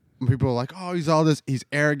like when people are like, oh, he's all this, he's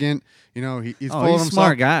arrogant. You know, he's Oh, full he's of a himself.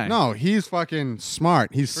 smart guy. No, he's fucking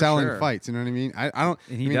smart. He's selling sure. fights. You know what I mean? I don't.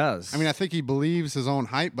 And he I mean, does. I mean, I think he believes his own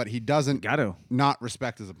hype, but he doesn't Got to. not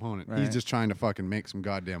respect his opponent. He's Right. just trying to fucking make some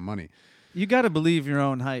goddamn money. You got to believe your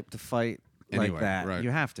own hype to fight Anyway, like that. right.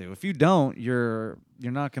 You have to. If you don't, you're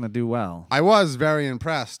not going to do well. I was very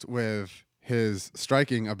impressed with his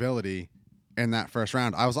striking ability in that first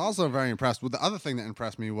round. I was also very impressed with the other thing that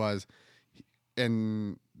impressed me was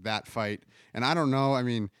in that fight. And I don't know, I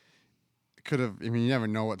mean, you never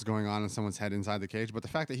know what's going on in someone's head inside the cage, but the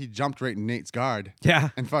fact that he jumped right in Nate's guard Yeah.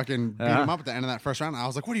 and fucking beat Yeah. him up at the end of that first round, I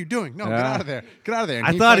was like, what are you doing? No, get Yeah. out of there. Get out of there.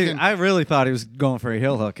 And I really thought he was going for a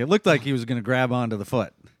heel hook. It looked like he was going to grab onto the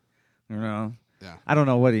foot. You know? Yeah. I don't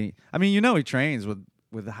know what he trains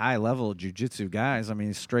with high level jiu-jitsu guys. I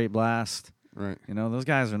mean, straight blast. Right. You know, those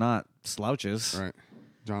guys are not slouches. Right.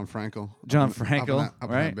 John Frankel. John Up in Frankel, that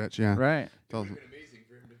right? bitch, yeah. Right. Tells- been amazing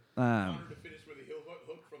for him to Conor to finish with a heel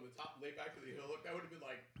hook from the top, lay back to the heel hook. That would have been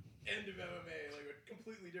like end of MMA, like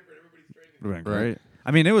completely different. Everybody's training. Right. Right.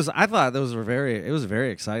 I mean, I thought those were it was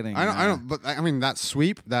very exciting. I don't, but I mean that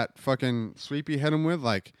sweep, that fucking sweep he hit him with,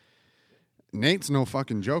 like Nate's no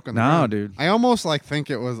fucking joke on the No, ground. dude. I almost like think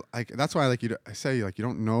it was like that's why like I say like you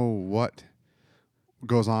don't know what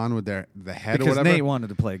goes on with the head because or whatever. Nate wanted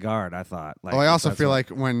to play guard, I thought. Like, Oh, I also that's feel what- like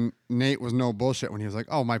when Nate was no bullshit when he was like,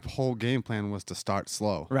 "Oh, my whole game plan was to start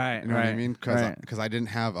slow." Right, You know what I right, mean? right. Because I didn't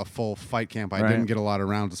have a full fight camp. I Right. didn't get a lot of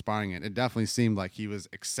rounds of sparring it. It definitely seemed like he was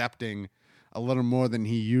accepting a little more than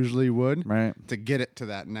he usually would Right. to get it to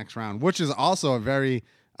that next round, which is also a very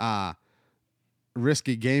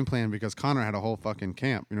risky game plan because Conor had a whole fucking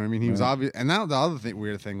camp. You know what I mean? He was obvious. And now the other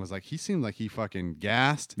weird thing was like he seemed like he fucking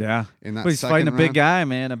gassed. Yeah. In that But he's second fighting a big round. guy,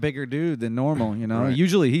 man, a bigger dude than normal, you know. Right.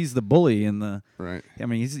 Usually he's the bully in the Right. I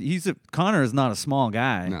mean, Connor is not a small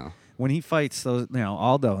guy. No. When he fights those,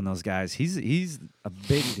 Aldo and those guys, he's a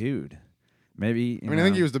big dude. Maybe I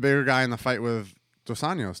think he was the bigger guy in the fight with Dos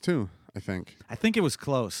Anjos too. I think. I think it was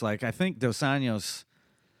close. Like I think Dos Anjos.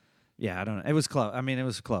 Yeah, I don't know. It was close. I mean, it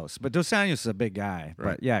was close. But Dos Anjos is a big guy.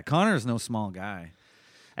 Right. But yeah, Connor is no small guy.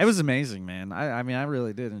 It was amazing, man. I mean, I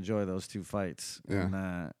really did enjoy those two fights.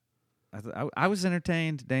 Yeah. And I was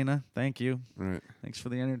entertained, Dana. Thank you. Right. Thanks for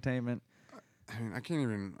the entertainment. I mean, I can't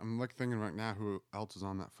even. I'm like thinking right now who else is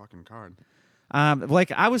on that fucking card.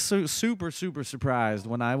 Like I was so super surprised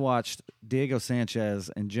when I watched Diego Sanchez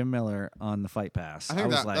and Jim Miller on the Fight Pass. I think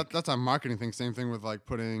was that's a marketing thing. Same thing with like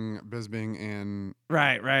putting Bisping and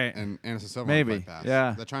right. Anderson Silva Maybe, on the Fight Pass.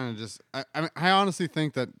 yeah. They're trying to just. I honestly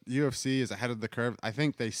think that UFC is ahead of the curve. I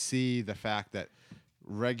think they see the fact that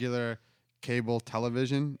regular cable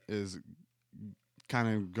television is kind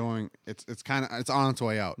of going. It's on its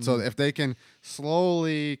way out. So if they can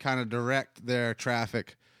slowly kind of direct their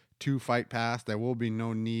traffic to Fight Pass, there will be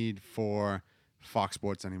no need for Fox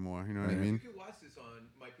Sports anymore. You know what I You mean? can watch this on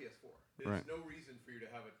my PS4. There's Right. no reason for you to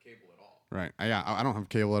have a cable at all. Right. I don't have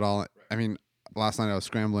cable at all. I mean, last night I was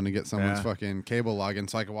scrambling to get someone's Yeah. fucking cable login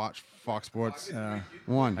so I could watch Fox Sports. Yeah.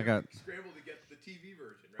 One. I got Scramble to get the TV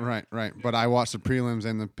version, right? Right. But I watched the prelims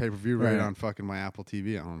and the pay-per-view right Right. on fucking my Apple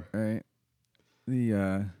TV at home. right.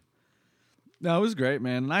 No, it was great,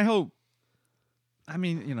 man. And I hope. I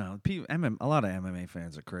mean, you know, a lot of MMA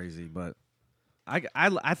fans are crazy, but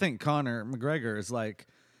I think Conor McGregor is like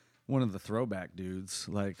one of the throwback dudes,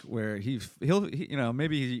 like where he'll you know,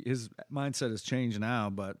 maybe his mindset has changed now,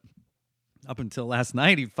 but up until last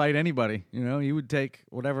night he'd fight anybody. You know, he would take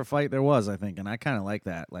whatever fight there was, I think, and I kind of like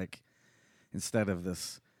that. Like instead of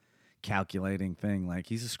this calculating thing, like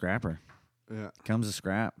he's a scrapper. Yeah. Comes a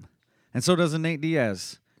scrap, and so does Nate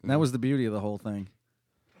Diaz. And that was the beauty of the whole thing.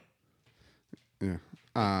 Yeah.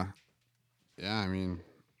 Yeah, I mean.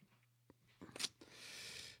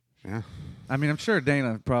 Yeah. I mean, I'm sure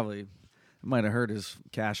Dana probably might have heard his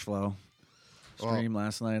cash flow stream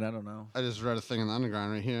last night. I don't know. I just read a thing in the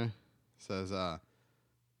Underground right here. It says,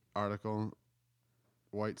 article,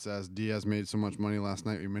 White says, Diaz made so much money last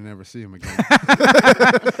night we may never see him again.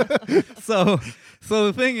 So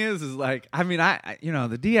the thing is like, I mean, I you know,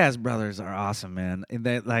 the Diaz brothers are awesome, man. And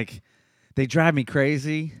they drive me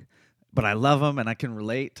crazy, but I love them and I can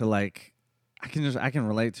relate to like, I can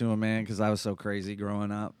relate to them, man, because I was so crazy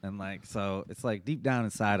growing up. And like, so it's like deep down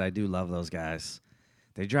inside, I do love those guys.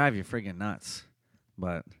 They drive you friggin' nuts.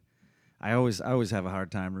 But I always have a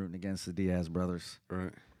hard time rooting against the Diaz brothers.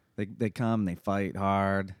 Right. They come, they fight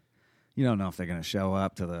hard. You don't know if they're going to show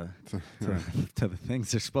up to the to the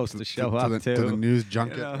things they're supposed to show up to. To the news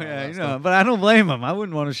junket. You know, and all yeah, that you stuff. know, but I don't blame them. I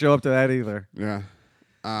wouldn't want to show up to that either. Yeah.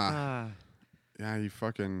 Yeah, you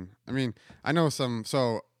fucking. I mean, I know some.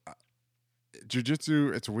 So,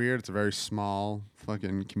 jiu-jitsu, it's weird. It's a very small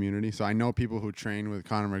fucking community. So I know people who train with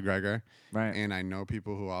Conor McGregor, Right. and I know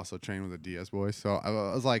people who also train with the Diaz boys. So I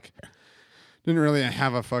was like, didn't really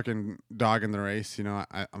have a fucking dog in the race. You know,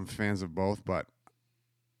 I'm fans of both, but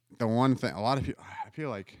the one thing, a lot of people, I feel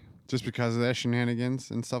like, just because of their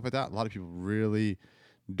shenanigans and stuff like that, a lot of people really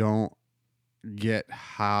don't get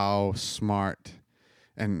how smart,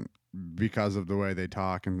 and because of the way they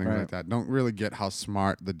talk and things Right. like that, don't really get how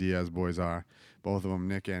smart the Diaz boys are. Both of them,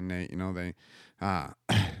 Nick and Nate. You know, they. I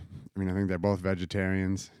mean, I think they're both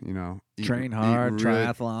vegetarians. You know, Train hard,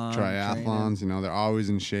 triathlon, triathlons. training. You know, they're always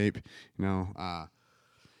in shape. You know,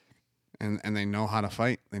 and they know how to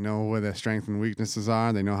fight. They know where their strengths and weaknesses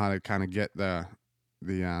are. They know how to kind of get the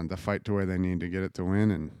fight to where they need to get it to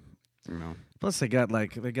win. And you know, Plus, they got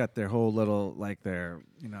their whole little their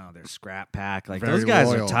scrap pack. Like Very those guys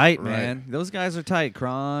loyal, are tight, right. man. Those guys are tight.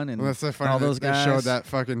 Kron and well, that's so funny. all those They guys. showed that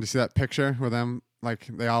fucking. Do you see that picture with them? Like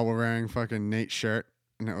they all were wearing fucking Nate's shirt,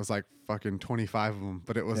 and it was like fucking 25 of them.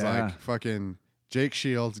 But it was Yeah. like fucking Jake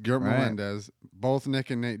Shields, Gert Right. Melendez, both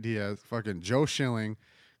Nick and Nate Diaz, fucking Joe Schilling,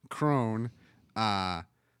 Crone,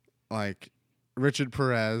 like Richard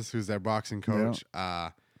Perez, who's their boxing coach,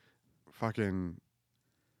 fucking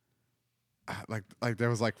like there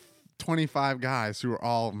was like 25 guys who were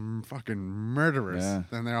all fucking murderers. Yeah.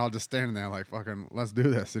 And they're all just standing there like fucking let's do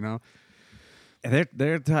this, you know.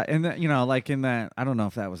 They're tight, and like in that, I don't know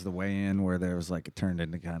if that was the weigh-in where there was like it turned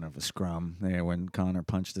into kind of a scrum there when Conor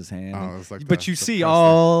punched his hand. Oh, it was like but the- you the see press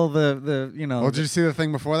all the Well, did you see the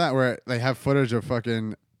thing before that where they have footage of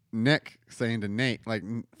fucking Nick saying to Nate, like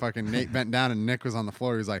fucking Nate bent down and Nick was on the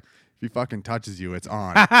floor. He's like, if he fucking touches you, it's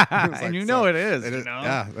on. It was and like, you so- know it is. it you is- know?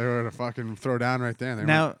 Yeah, they were to fucking throw down right there. They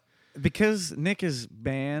Now, weren't- because Nick is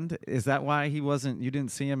banned, is that why he wasn't? You didn't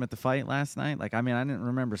see him at the fight last night? Like, I mean, I didn't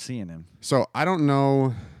remember seeing him. So I don't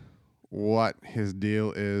know what his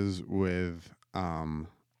deal is with,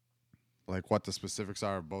 like what the specifics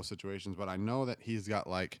are of both situations, but I know that he's got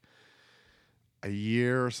like a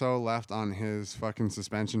year or so left on his fucking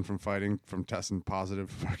suspension from fighting from testing positive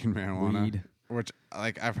for fucking marijuana. Weed. Which,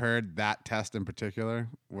 like, I've heard that test in particular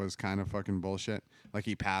was kind of fucking bullshit. Like,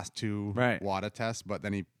 he passed 2 Right. WADA tests, but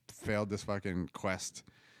then he failed this fucking Quest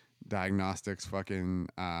Diagnostics fucking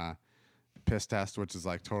piss test, which is,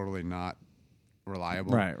 like, totally not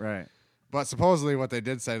reliable. Right. But supposedly what they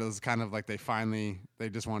did say was kind of like they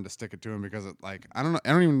just wanted to stick it to him because, I don't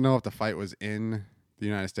even know if the fight was in the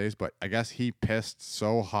United States, but I guess he pissed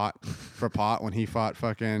so hot for pot when he fought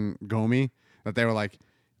fucking Gomi that they were like,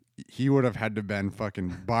 he would have had to been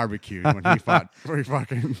fucking barbecued when he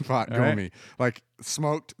fucking fought Right. Gomi. Like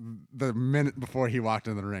smoked the minute before he walked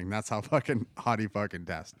in the ring. That's how fucking hot he fucking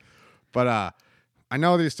test. But I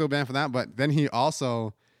know that he's still banned for that, but then he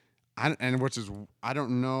also, I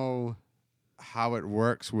don't know how it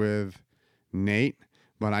works with Nate,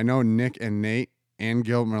 but I know Nick and Nate and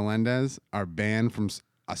Gil Melendez are banned from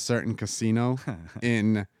a certain casino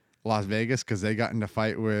in Las Vegas because they got into a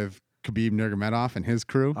fight with Khabib Nurmagomedov and his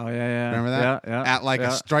crew. Oh yeah. Remember that? Yeah. At like a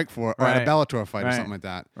Strikeforce or at a Bellator fight or something like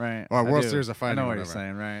that. Right. Or a World I do. Series of Fighting. I know or what you're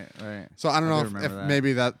whatever. saying. Right. So I don't I know do if remember that.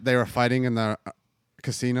 maybe that they were fighting in the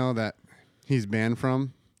casino that he's banned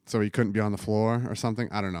from, so he couldn't be on the floor or something.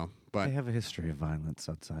 I don't know, but They have a history of violence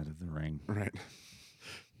outside of the ring. right,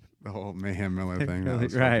 the whole Mayhem Miller thing. That Really-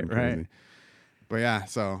 was right, fucking right. crazy. But yeah,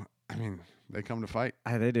 so I mean, they come to fight.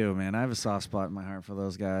 They do, man. I have a soft spot in my heart for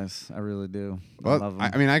those guys. I really do. I Well, love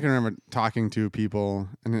them. I mean, I can remember talking to people,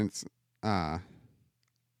 and it's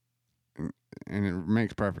and it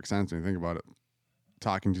makes perfect sense when you think about it.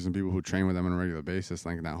 Talking to some people who train with them on a regular basis,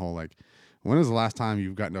 thinking that whole like, when is the last time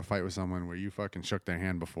you've gotten to a fight with someone where you fucking shook their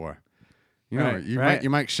hand before? You know, Right, you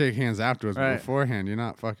might shake hands afterwards, but Right. beforehand, you're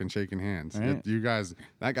not fucking shaking hands. Right. You guys,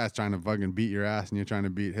 that guy's trying to fucking beat your ass, and you're trying to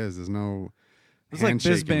beat his. There's no. It's like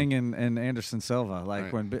handshaking. Bisbing and Anderson Silva. Like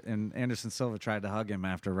Right. when and Anderson Silva tried to hug him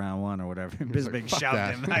after round 1 or whatever. And was Bisbing like, "Fuck shoved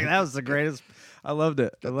that." him. Like, that was the greatest. I loved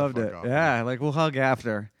it. I the loved fuck it. off, Yeah, like we'll hug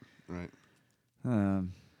after. Right.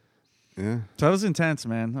 Um, Yeah. so it was intense,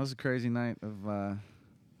 man. That was a crazy night of.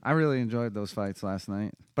 I really enjoyed those fights last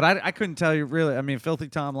night, but I couldn't tell you really. I mean, Filthy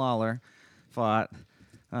Tom Lawler fought,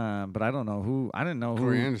 but I don't know who. I didn't know who.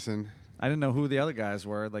 Corey Anderson. I didn't know who the other guys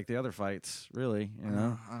were. Like the other fights, really. You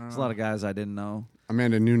know, I don't there's a lot of guys I didn't know.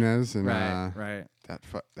 Amanda Nunes and Right.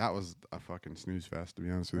 that was a fucking snooze fest, to be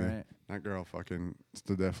honest with you. Right. That girl fucking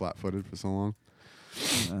stood there flat-footed for so long.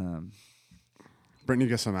 Um, Brittany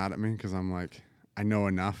gets so mad at me because I'm like, I know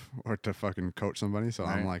enough or to fucking coach somebody, so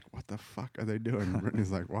I'm Right. like, what the fuck are they doing? And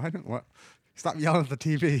Brittany's like, why don't what? Stop yelling at the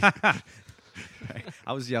TV.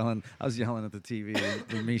 I was yelling at the TV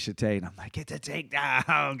with Misha Tate. And I'm like, get the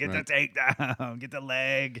takedown, get Right. the takedown, get the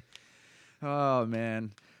leg. Oh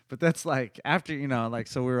man. But that's like after, like,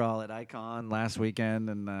 so we were all at Icon last weekend,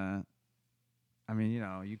 and I mean,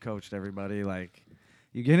 you coached everybody. Like,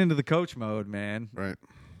 you get into the coach mode, man. Right.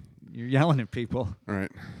 You're yelling at people.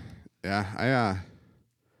 Right. Yeah.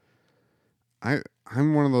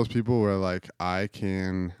 I'm one of those people where like I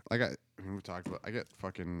can like we talked about, I get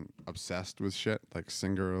fucking obsessed with shit, like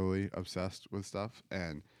singularly obsessed with stuff.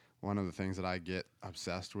 And one of the things that I get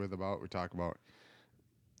obsessed with about, we talk about,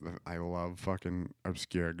 I love fucking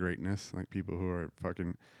obscure greatness, like people who are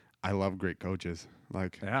fucking, I love great coaches.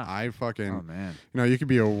 Like Yeah. I fucking, Oh man. you could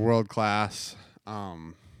be a world class,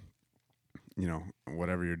 whatever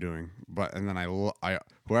you're doing. But, and then I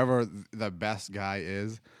whoever the best guy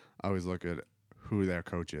is, I always look at who their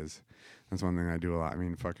coach is. That's one thing I do a lot. I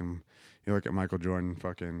mean, fucking, you look at Michael Jordan,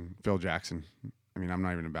 fucking Phil Jackson. I mean, I'm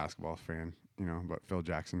not even a basketball fan, but Phil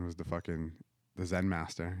Jackson was the Zen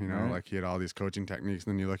master, Right. like he had all these coaching techniques.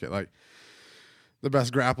 And then you look at like the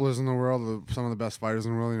best grapplers in the world, some of the best fighters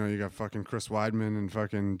in the world. You got fucking Chris Weidman and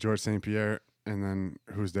fucking George St. Pierre. And then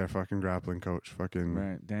who's their fucking grappling coach? Fucking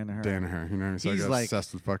Right. Danaher. Danaher, so I He's got like-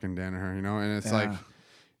 obsessed with fucking Danaher, and it's Yeah. like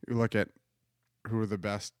you look at who are the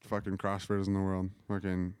best fucking CrossFitters in the world.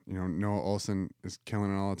 Fucking, Noah Olson is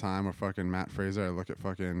killing it all the time, or fucking Matt Fraser. I look at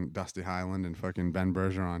fucking Dusty Highland and fucking Ben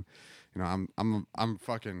Bergeron. I'm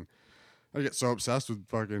fucking, I get so obsessed with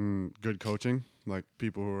fucking good coaching, like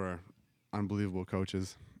people who are unbelievable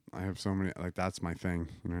coaches. I have so many, like that's my thing.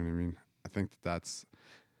 You know what I mean? I think that's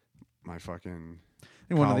my fucking. I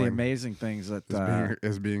think one of the calling amazing things that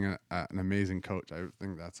is being an amazing coach. I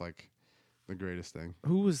think that's like the greatest thing.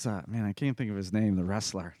 who was man? I can't think of his name. The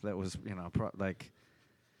wrestler that was like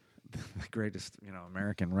the greatest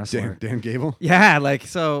American wrestler. Dan Gable. Yeah, like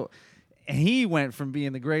so. He went from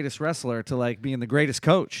being the greatest wrestler to like being the greatest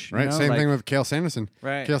coach. you Right. know? Same Like, thing with Cale Sanderson.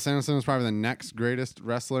 Right. Cale Sanderson was probably the next greatest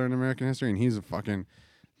wrestler in American history, and he's a fucking.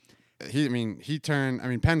 He turned. I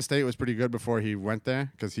mean, Penn State was pretty good before he went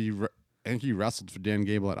there because I think he wrestled for Dan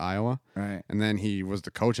Gable at Iowa. Right. And then he was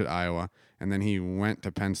the coach at Iowa, and then he went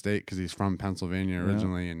to Penn State because he's from Pennsylvania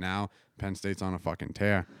originally, and now Penn State's on a fucking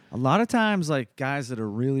tear. A lot of times, like guys that are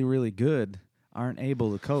really, really good aren't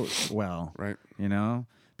able to coach well. Right.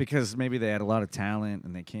 Because maybe they had a lot of talent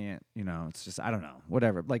and they can't. It's just I don't know.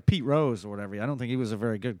 Whatever. Like Pete Rose or whatever. I don't think he was a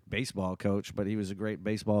very good baseball coach, but he was a great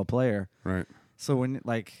baseball player. Right. So when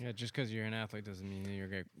like Yeah, just because you're an athlete doesn't mean that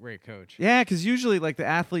you're a great coach. yeah, because usually like the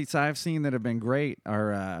athletes I've seen that have been great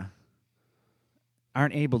are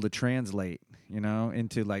aren't able to translate,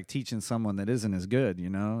 into like teaching someone that isn't as good,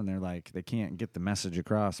 and they're like they can't get the message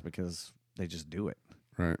across because they just do it.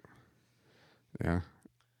 Right. Yeah.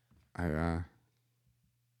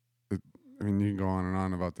 I mean, you can go on and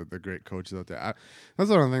on about the great coaches out there. That's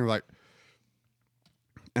one of the things, like,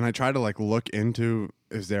 and I try to like look into,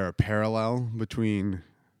 is there a parallel between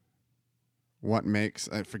what makes,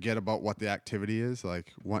 I forget about what the activity is,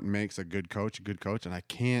 like what makes a good coach, and I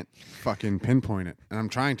can't fucking pinpoint it. And I'm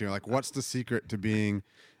trying to, like, what's the secret to being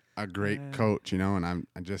a great coach, you know? And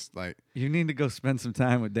I just like, You need to go spend some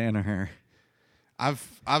time with Danaher.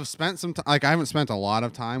 I've spent some time, like I haven't spent a lot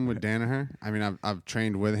of time with Danaher. I mean, I've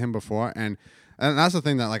trained with him before, and that's the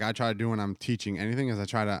thing that like I try to do when I'm teaching anything is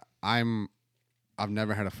I've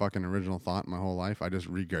never had a fucking original thought in my whole life. I just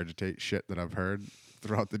regurgitate shit that I've heard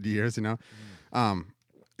throughout the years, you know,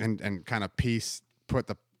 and kind of put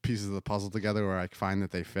the pieces of the puzzle together where I find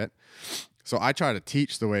that they fit. So I try to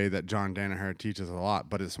teach the way that John Danaher teaches a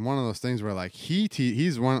lot, but it's one of those things where like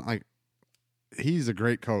he's a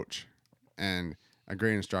great coach and a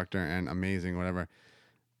great instructor and amazing, whatever.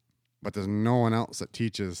 But there's no one else that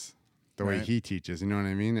teaches the way he teaches. You know what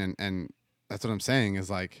I mean? And that's what I'm saying is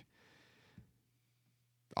like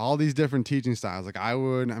all these different teaching styles. Like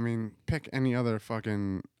pick any other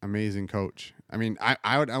fucking amazing coach. I mean,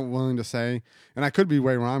 I'm willing to say, and I could be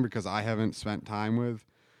way wrong because I haven't spent time with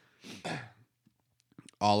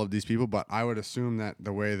all of these people, but I would assume that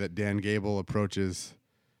the way that Dan Gable approaches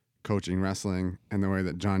coaching wrestling and the way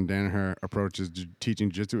that John Danaher approaches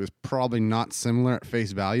teaching jiu-jitsu is probably not similar at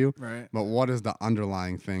face value. Right. But what is the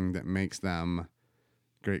underlying thing that makes them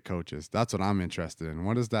great coaches? That's what I'm interested in.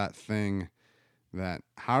 What is that thing that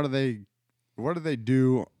what do they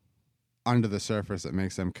do under the surface that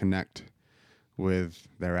makes them connect with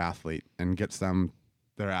their athlete and gets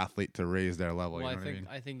their athlete to raise their level? Well, you know what I mean?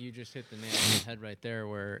 I think you just hit the nail on the head right there,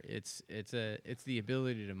 where it's the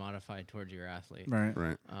ability to modify towards your athlete. Right.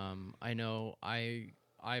 Right. I know I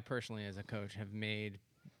personally as a coach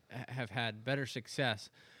have had better success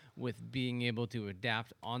with being able to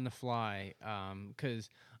adapt on the fly, because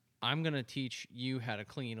I'm gonna teach you how to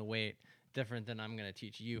clean a weight different than I'm gonna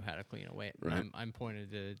teach you how to clean a weight. Right. I'm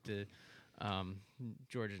pointed to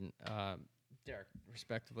George and Derek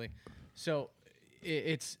respectively. So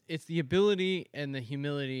it's the ability and the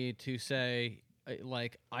humility to say,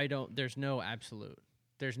 like, there's no absolute.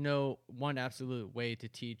 There's no one absolute way to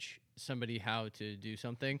teach somebody how to do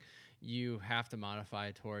something. You have to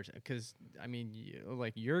modify towards, because I mean,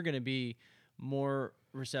 you're going to be more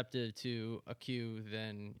receptive to a cue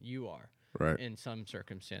than you are, Right. in some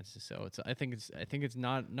circumstances. So I think it's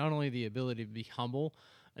not only the ability to be humble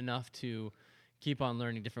enough to keep on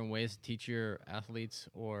learning different ways to teach your athletes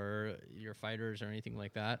or your fighters or anything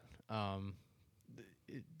like that.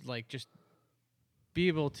 Like, just be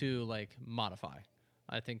able to like modify.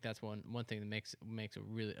 I think that's one thing that makes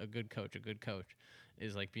a good coach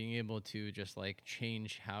is like being able to just like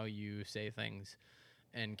change how you say things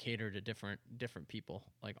and cater to different people,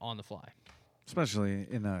 like on the fly. Especially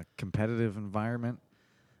in a competitive environment.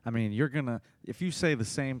 I mean, if you say the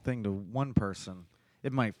same thing to one person,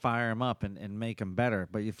 it might fire them up and make them better.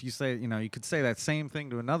 But if you say, you could say that same thing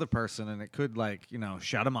to another person and it could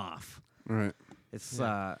shut them off. Right. It's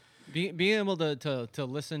being able to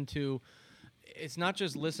listen to, it's not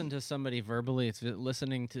just listen to somebody verbally, it's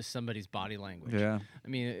listening to somebody's body language. Yeah. I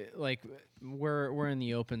mean, like we're in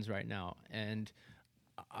the opens right now, and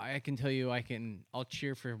I can tell you I'll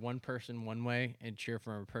cheer for one person one way and cheer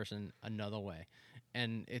for a person another way.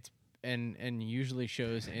 And it's and usually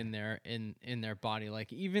shows in their body.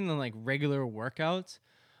 Like even in like regular workouts,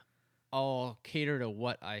 I'll cater to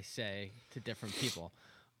what I say to different people.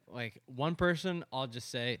 Like one person, I'll just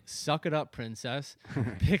say, "Suck it up, princess.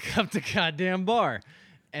 Pick up the goddamn bar."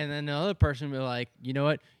 And then another person will be like, "You know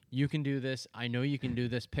what? You can do this. I know you can do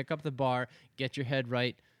this. Pick up the bar. Get your head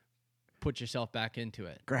right. Put yourself back into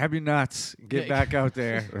it. grab your nuts, get back out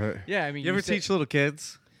there. Right. Yeah, I mean, You ever teach little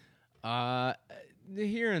kids?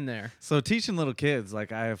 Here and there. So teaching little kids,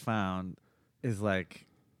 like I have found, is like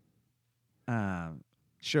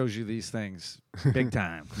shows you these things big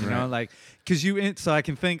time. You know, like because so I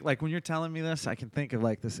can think like when you're telling me this, I can think of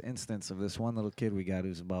like this instance of this one little kid we got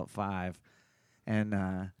who's about 5,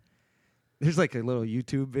 and there's like a little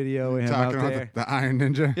YouTube video of him out Talking about there. the Iron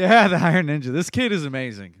Ninja. Yeah, the Iron Ninja. This kid is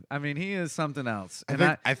amazing. I mean, he is something else.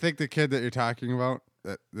 I think the kid that you're talking about,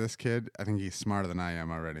 this kid, I think he's smarter than I am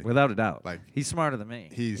already. Without a doubt, Like, he's smarter than me.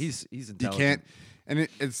 he's intelligent. You can't,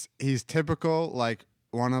 and he's typical, like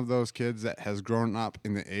one of those kids that has grown up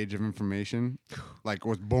in the age of information, like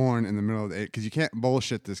was born in the middle of the age, because you can't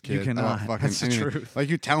bullshit this kid. You cannot. About fucking That's the anything. truth. Like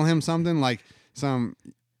you tell him something, like some,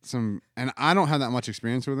 and I don't have that much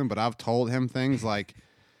experience with him, but I've told him things like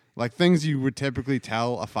Like things you would typically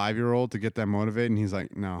tell a 5-year-old to get them motivated, and he's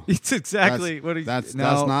like, "No, It's exactly what he's. that's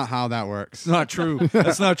no, not how that works." It's not true.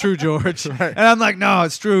 That's not true, George. And I'm like, no,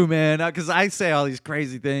 it's true, man. Because I say all these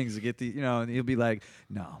crazy things to get the, and he'll be like,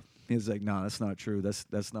 no. He's like, no, that's not true.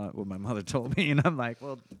 That's not what my mother told me. And I'm like,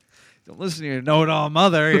 well, don't listen to your know-it-all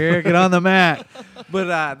mother here. Get on the mat.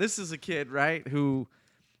 But this is a kid, right, who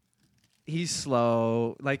he's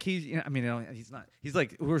slow. Like he's not. He's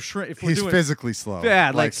like if we're He's doing, physically slow.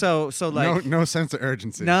 yeah, like so like no sense of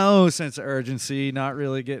urgency. no sense of urgency, not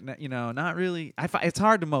really getting, not really. It's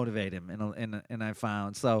hard to motivate him, and I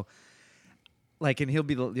found so. Like, and he'll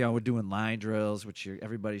be, we're doing line drills, which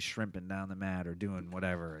everybody's shrimping down the mat or doing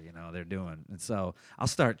whatever, they're doing. And so I'll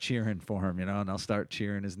start cheering for him, and I'll start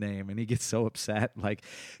cheering his name. And he gets so upset, like,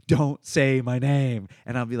 don't say my name.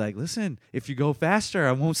 And I'll be like, listen, if you go faster,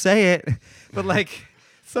 I won't say it. But, like,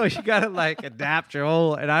 so you got to, like, adapt your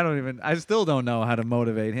whole, and I still don't know how to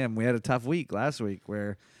motivate him. We had a tough week last week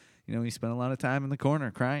where, he spent a lot of time in the corner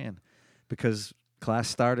crying because class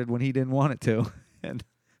started when he didn't want it to.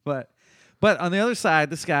 But on the other side,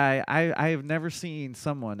 this guy, I have never seen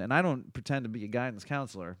someone, and I don't pretend to be a guidance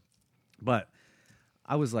counselor, but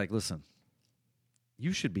I was like, listen,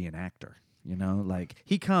 you should be an actor, Like,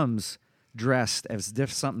 he comes dressed as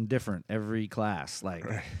something different every class. Like,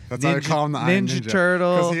 That's how I call him the Iron Ninja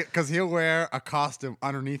Turtle. Because he'll wear a costume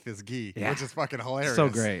underneath his gi, Yeah. which is fucking hilarious. So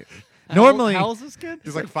great. Normally, how old's this kid?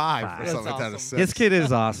 He's like 5 or That's something like that. or awesome. 6. His kid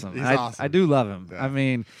is awesome. He's I awesome. do love him. Yeah. I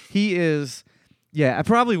mean, he is, I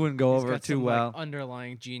probably wouldn't go He's over got it too some, well. like,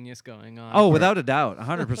 underlying genius going on. Oh, without a doubt,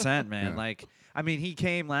 100%, man. Yeah. Like, I mean, he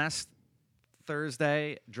came last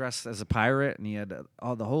Thursday dressed as a pirate, and he had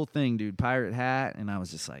the whole thing, dude, pirate hat, and I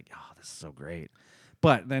was just like, oh, this is so great.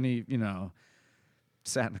 But then he,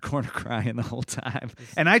 sat in the corner crying the whole time,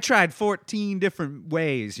 and I tried 14 different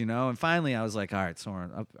ways, and finally I was like, all right,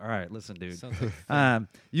 Soren, all right, listen, dude, Sounds like fun.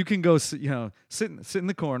 you can go, sit in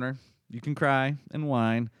the corner, you can cry and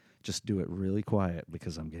whine. Just do it really quiet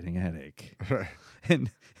because I'm getting a headache. Right.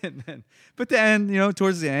 And then,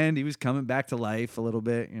 towards the end, he was coming back to life a little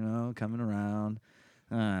bit, coming around.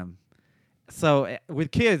 So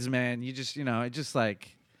with kids, man, you just, it just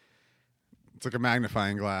like, It's like a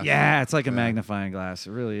magnifying glass. yeah, it's like a magnifying glass.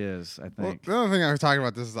 It really is, I Well, think. the other thing I was talking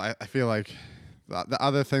about this is I feel like the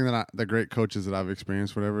other thing that the great coaches that I've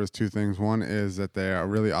experienced, whatever, is two things. One is that they are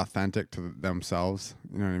really authentic to themselves.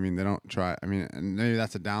 You know what I mean? They don't try. I mean, and maybe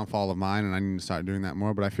that's a downfall of mine, and I need to start doing that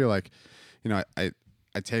more. But I feel like,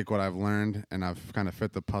 I take what I've learned and I've kind of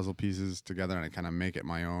fit the puzzle pieces together and I kind of make it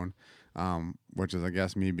my own, which is, I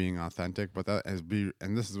guess, me being authentic. But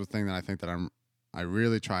and this is the thing that I think that I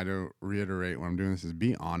really try to reiterate when I'm doing this is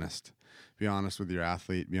be honest. Be honest with your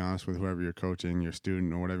athlete. Be honest with whoever you're coaching, your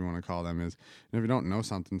student, or whatever you want to call them is. And if you don't know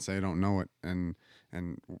something, say you don't know it, and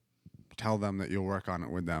tell them that you'll work on it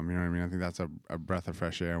with them. You know what I mean? I think that's a breath of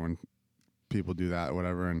fresh air when people do that, or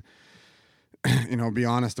whatever. And be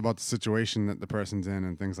honest about the situation that the person's in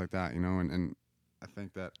and things like that. And I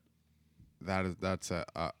think that's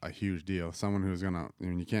a huge deal. Someone who's gonna,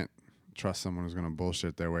 you can't trust someone who's gonna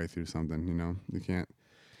bullshit their way through something. You can't.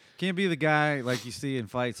 Can't be the guy like you see in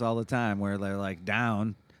fights all the time where they're like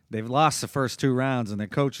down. They've lost the first 2 rounds and their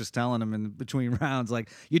coach is telling them in between rounds,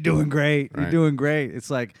 like, you're doing great. You're Right. doing great.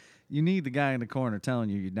 It's like you need the guy in the corner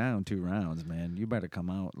telling you you're down 2 rounds, man. You better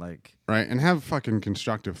come out like. Right, and have fucking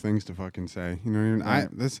constructive things to fucking say. You know what I mean?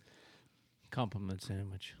 Right. Compliment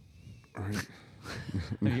sandwich. Right,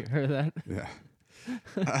 Have you heard that?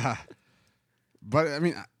 yeah. But I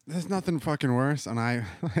mean, there's nothing fucking worse, and I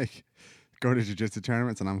like go to jiu-jitsu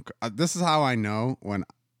tournaments, and this is how I know when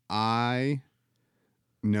I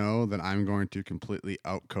know that I'm going to completely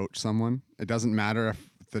outcoach someone. It doesn't matter if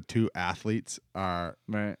the 2 athletes are.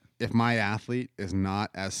 Right. If my athlete is not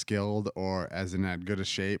as skilled or as in that good a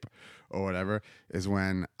shape or whatever, is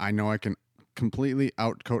when I know I can completely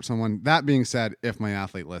outcoach someone. That being said, if my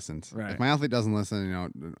athlete listens. Right. If my athlete doesn't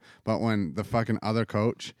listen, but when the fucking other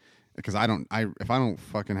coach, because if I don't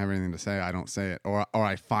fucking have anything to say, I don't say it. Or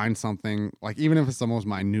I find something, like even if it's the most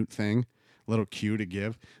minute thing, little cue to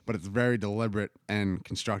give, but it's very deliberate and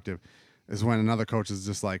constructive, is when another coach is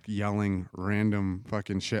just like yelling random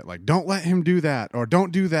fucking shit, like, don't let him do that, or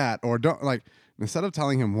don't do that, or don't, like, instead of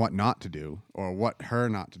telling him what not to do, or what her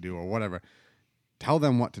not to do, or whatever, tell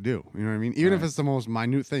them what to do. You know what I mean? Even if it's the most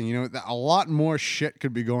minute thing, a lot more shit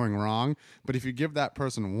could be going wrong, but if you give that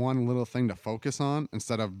person one little thing to focus on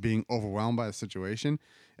instead of being overwhelmed by the situation,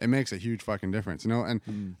 it makes a huge fucking difference,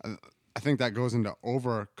 and I think that goes into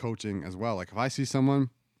over coaching as well. Like if I see someone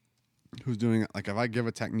who's doing, like if I give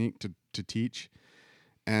a technique to teach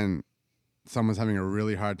and someone's having a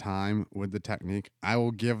really hard time with the technique, I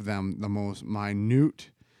will give them the most minute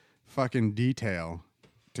fucking detail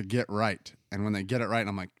to get right. And when they get it right,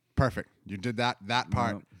 I'm like, perfect. You did that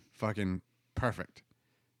part, Yep. fucking perfect.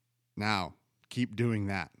 Now, keep doing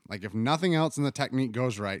that. Like, if nothing else in the technique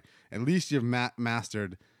goes right, at least you've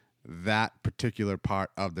mastered that particular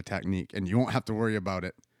part of the technique, and you won't have to worry about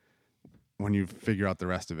it when you figure out the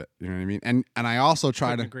rest of it. You know what I mean? And I also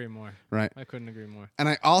try Couldn't to agree more. right. I couldn't agree more. And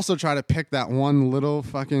I also try to pick that one little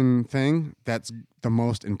fucking thing that's the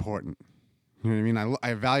most important. You know what I mean?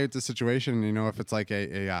 I evaluate the situation. You know, if it's like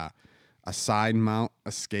a side mount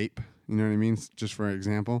escape. You know what I mean? Just for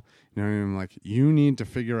example, you know what I mean? Like, you need to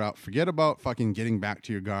figure out. Forget about fucking getting back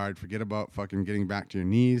to your guard. Forget about fucking getting back to your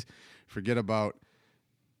knees. Forget about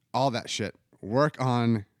all that shit. Work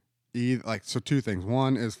on so two things.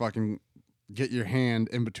 One is fucking get your hand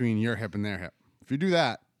in between your hip and their hip. If you do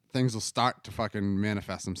that, things will start to fucking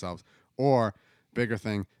manifest themselves. Or, bigger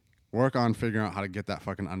thing, work on figuring out how to get that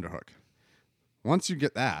fucking underhook. Once you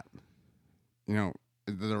get that, you know,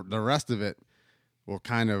 the rest of it will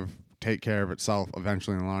kind of take care of itself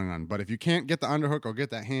eventually in the long run. But if you can't get the underhook or get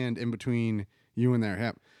that hand in between you and their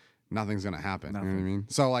hip, nothing's going to happen. Nothing. You know what I mean?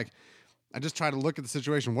 So, like, I just try to look at the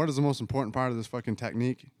situation. What is the most important part of this fucking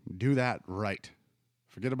technique? Do that right.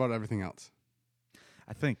 Forget about everything else.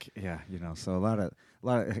 I think, yeah, you know, so a lot of,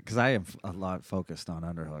 because I am a lot focused on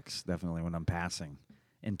underhooks, definitely when I'm passing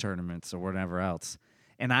in tournaments or whatever else.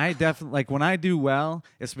 And I definitely, like, when I do well,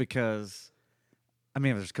 it's because, I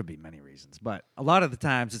mean, there could be many reasons, but a lot of the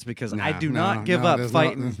times it's because I do not give up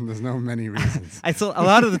fighting. There's no many reasons. So a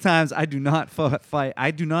lot of the times I do not fight.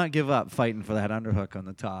 I do not give up fighting for that underhook on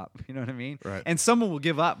the top. You know what I mean? Right. And someone will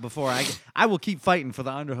give up before I will keep fighting for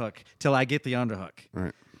the underhook till I get the underhook.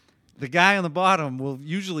 Right. The guy on the bottom will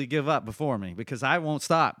usually give up before me because I won't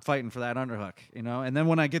stop fighting for that underhook, you know? And then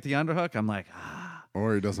when I get the underhook, I'm like,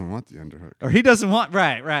 Or he doesn't want the underhook. Or he doesn't want,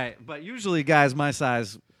 right. But usually guys my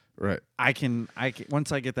size, Right. I can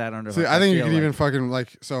once I get that underhook. See, I think you feel can like- even fucking,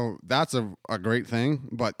 like, so that's a great thing,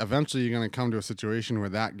 but eventually you're going to come to a situation where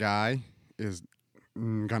that guy is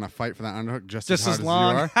going to fight for that underhook just Just as as hard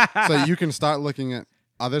long. as you are. So you can start looking at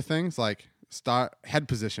other things, like start head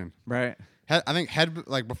position. Right. I think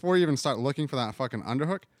like, before you even start looking for that fucking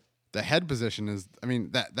underhook, the head position is, I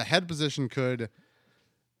mean, the head position could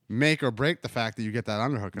make or break the fact that you get that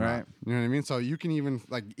underhook or Right. not. You know what I mean? So you can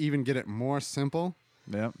even get it more simple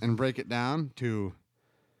Yep. and break it down to,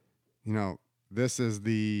 you know, this is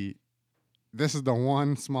the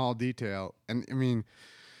one small detail. And I mean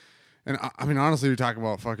honestly, you talk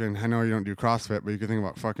about fucking, I know you don't do CrossFit, but you can think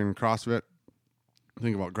about fucking CrossFit,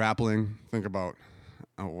 think about grappling, think about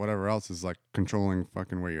whatever else is like controlling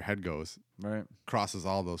fucking where your head goes, Right. crosses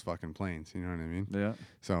all those fucking planes. You know what I mean? Yeah.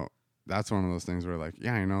 So that's one of those things where, like,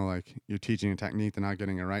 yeah, you know, like, you're teaching a technique, they're not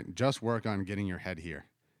getting it right. Just work on getting your head here.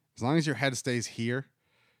 As long as your head stays here,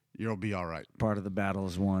 you'll be all right. Part of the battle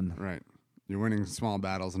is won. Right. You're winning small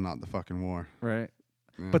battles and not the fucking war. Right.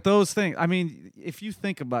 Yeah. But those things, I mean, if you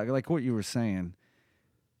think about like what you were saying,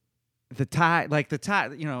 the tide,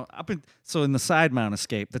 you know, so in the side mount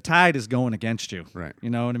escape, the tide is going against you. Right. You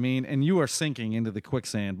know what I mean? And you are sinking into the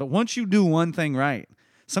quicksand. But once you do one thing right,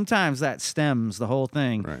 sometimes that stems the whole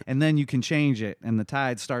thing, Right. and then you can change it, and the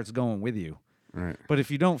tide starts going with you. Right. But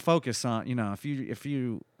if you don't focus on, you know, if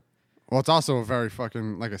you Well, it's also a very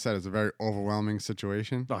fucking, like I said, it's a very overwhelming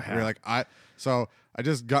situation. Oh, yeah. Where, like, I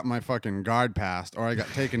just got my fucking guard passed, or I got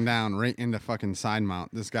taken down right into fucking side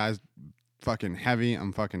mount. This guy's fucking heavy.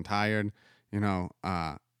 I'm fucking tired. You know,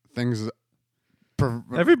 things.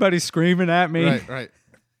 everybody's screaming at me. Right.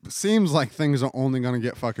 Seems like things are only going to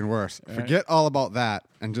get fucking worse. Right. Forget all about that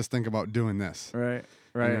and just think about doing this. Right.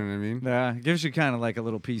 You know what I mean? Yeah, it gives you kind of like a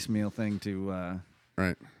little piecemeal thing to.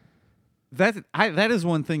 Right. That is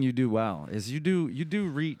one thing you do well is you do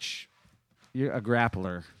reach. You're a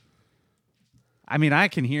grappler. I mean, I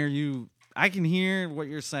can hear you. I can hear what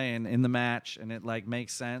you're saying in the match, and it like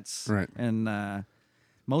makes sense. Right. And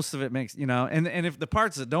most of it makes, you know, and if the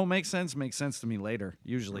parts that don't make sense to me later.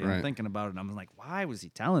 Usually, I'm Right. thinking about it, and I'm like, why was he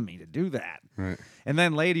telling me to do that? Right. And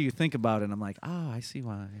then later you think about it, and I'm like, oh, I see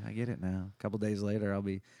why. I get it now. A couple days later,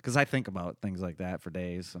 because I think about things like that for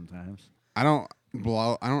days sometimes. I don't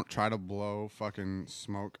try to blow fucking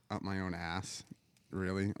smoke up my own ass,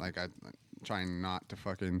 really. Like, I try not to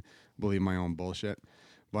fucking believe my own bullshit.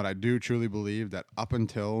 But I do truly believe that up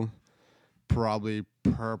until probably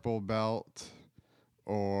purple belt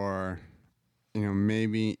or, you know,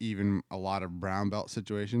 maybe even a lot of brown belt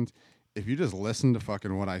situations, if you just listen to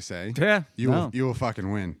fucking what I say, Yeah, you will fucking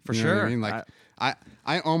win. For You know what sure. I mean? Like,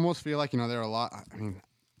 I almost feel like, you know, there are a lot, I mean,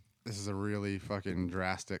 this is a really fucking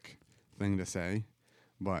drastic thing to say,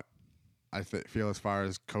 but I feel as far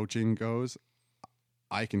as coaching goes,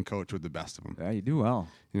 I can coach with the best of them. Yeah, you do well.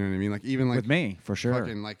 You know what I mean? Like even like With me, for sure.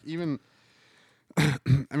 fucking like even.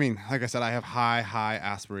 I mean, like I said, I have high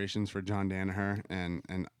aspirations for John Danaher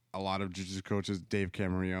and a lot of jiu-jitsu coaches. Dave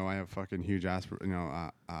Camarillo, I have fucking huge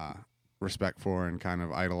respect for and kind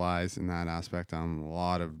of idolize in that aspect. A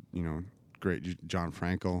lot of great John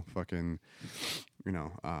Frankel, fucking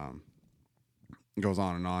goes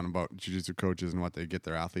on and on about jiu-jitsu coaches and what they get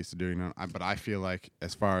their athletes to do. But I feel like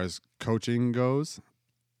as far as coaching goes,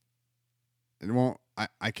 it won't.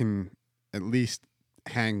 I can at least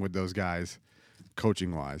hang with those guys.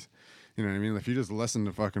 Coaching wise, you know what I mean? If you just listen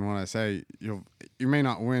to fucking what I say, you may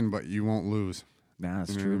not win, but you won't lose. Nah,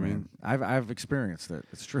 that's You know true, what I man. I've experienced it.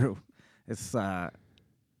 It's true. It's yeah.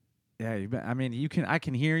 I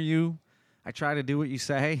can hear you. I try to do what you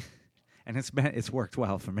say, and it's worked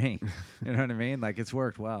well for me. You know what I mean? Like it's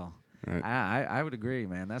worked well. Right. I would agree,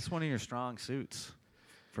 man. That's one of your strong suits,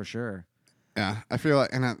 for sure. Yeah, I feel like,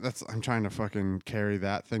 and I'm trying to fucking carry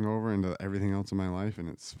that thing over into everything else in my life, and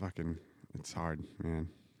it's hard, man.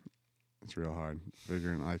 It's real hard.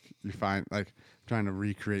 Figuring like you find like trying to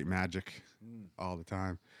recreate magic all the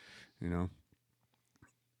time, you know.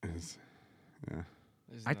 Yeah.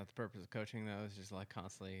 Isn't that the purpose of coaching though? Is just like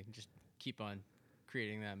constantly just keep on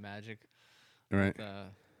creating that magic, Right.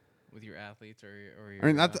 with your athletes or your.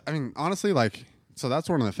 I mean, honestly, like, so that's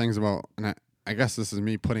one of the things about, and I guess this is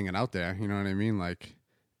me putting it out there. You know what I mean? Like,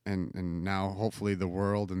 and now hopefully the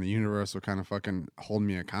world and the universe will kind of fucking hold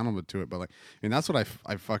me accountable to it. But like, I mean, that's what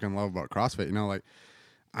I fucking love about CrossFit. You know, like,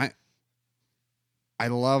 I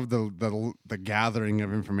love the gathering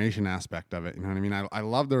of information aspect of it. You know what I mean? I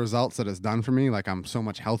love the results that it's done for me. Like I'm so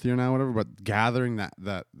much healthier now, whatever. But gathering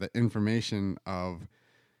the information of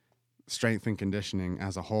strength and conditioning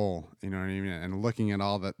as a whole, you know what I mean? And looking at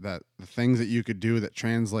all the things that you could do that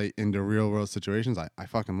translate into real world situations. I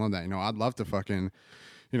fucking love that. You know, I'd love to fucking,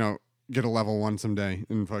 get a level 1 someday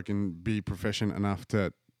and fucking be proficient enough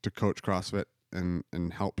to coach CrossFit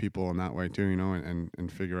and help people in that way too,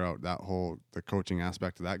 and figure out the coaching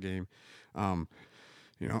aspect of that game. I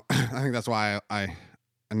think that's why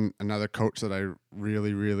another coach that I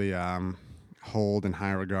really, really hold in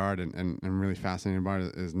high regard and really fascinated by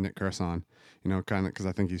it is Nick Curson, kind of because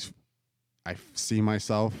I think I see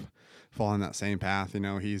myself following that same path.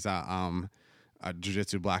 He's a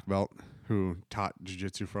jiu-jitsu black belt who taught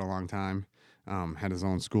jiu-jitsu for a long time, had his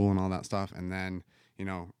own school and all that stuff, and then,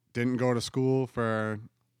 didn't go to school for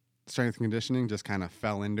strength and conditioning, just kind of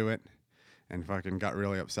fell into it and fucking got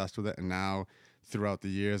really obsessed with it. And now throughout the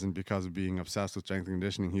years and because of being obsessed with strength and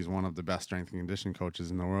conditioning, he's one of the best strength and conditioning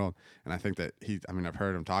coaches in the world. And I think that I've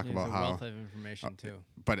heard him talk about how wealth of information too.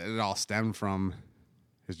 But it all stemmed from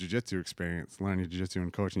his jiu-jitsu experience, learning jiu-jitsu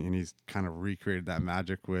and coaching, and he's kind of recreated that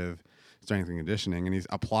magic with strength and conditioning, and he's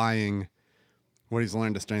applying what he's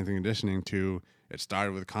learned to strength and conditioning to. It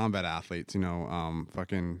started with combat athletes,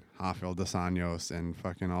 fucking Rafael dos Anjos and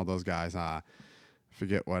fucking all those guys.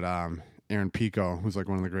 Forget what Aaron Pico, who's like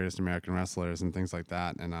one of the greatest American wrestlers and things like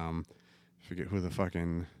that, and forget who the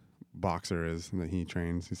fucking boxer is that he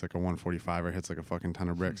trains. He's like a 145er, hits like a fucking ton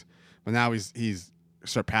of bricks. But now he's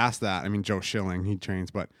surpassed that. I mean, Joe Schilling, he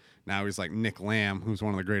trains, but now he's like Nick Lamb, who's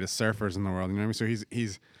one of the greatest surfers in the world. You know what I mean? So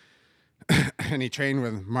he's and he trained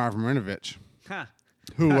with Marv Marinovich. Huh.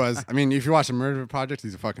 Who was, I mean, if you watch the Murder Project,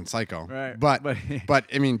 he's a fucking psycho. Right. But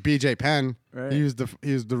I mean, BJ Penn, right. he was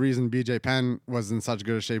the reason BJ Penn was in such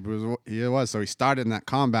good a shape as he was. So he started in that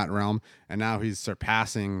combat realm, and now he's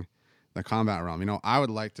surpassing the combat realm. I would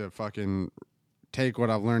like to fucking take what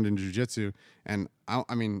I've learned in jiu-jitsu, and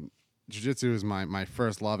I mean, jiu-jitsu is my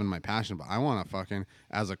first love and my passion, but I want to fucking,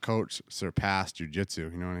 as a coach, surpass jiu-jitsu.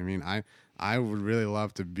 You know what I mean? I would really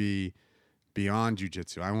love to be beyond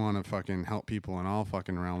jiu-jitsu. I want to fucking help people in all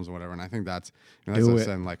fucking realms or whatever. And I think that's what I'm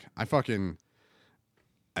saying. Like,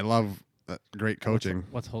 I love great coaching.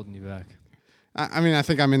 What's holding you back? I mean, I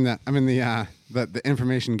think I'm in the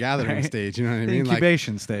information gathering stage. You know what I mean?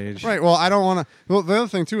 Incubation stage. Right. Well, I don't want to. Well, the other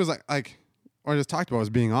thing too is like what I just talked about was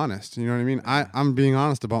being honest. You know what I mean? I'm being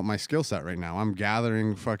honest about my skill set right now. I'm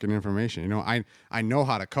gathering fucking information. I know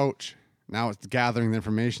how to coach. Now it's gathering the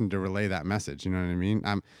information to relay that message. You know what I mean?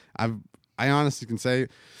 I honestly can say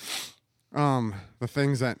the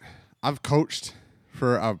things that I've coached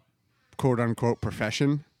for a quote unquote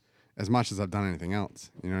profession as much as I've done anything else.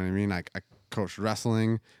 You know what I mean? I coached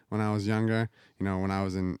wrestling when I was younger. When I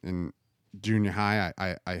was in junior high,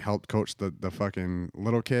 I helped coach the fucking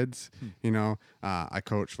little kids. I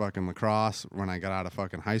coached fucking lacrosse when I got out of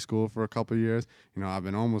fucking high school for a couple of years. I've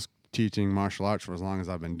been almost teaching martial arts for as long as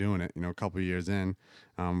I've been doing it, a couple of years in,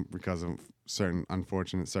 because of certain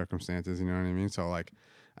unfortunate circumstances, you know what I mean? So like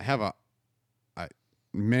I have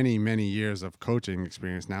many, many years of coaching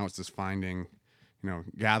experience. Now it's just finding,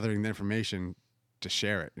 gathering the information to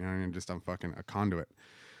share it, just I'm fucking a conduit.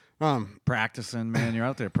 Practicing, man. You're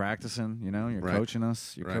out there practicing, you're Right. coaching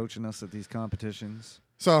us. You're Right. coaching us at these competitions.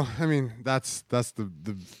 So, I mean, that's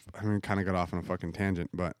kind of got off on a fucking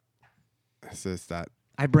tangent, but it's just that,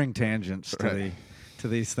 I bring tangents Right. to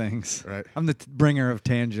these things. right? I'm the bringer of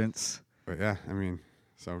tangents. But yeah, I mean,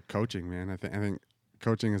 so coaching, man, I think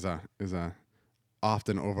coaching is a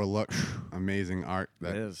often overlooked, amazing art It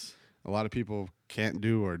that is. a lot of people can't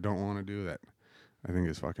do or don't want to do that I think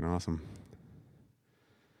is fucking awesome.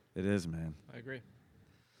 It is, man. I agree.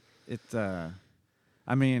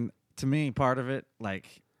 I mean, to me, part of it,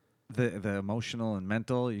 like the emotional and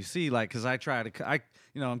mental, you see, like, because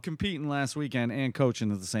I'm competing last weekend and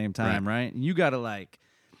coaching at the same time, right? And you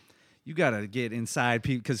gotta get inside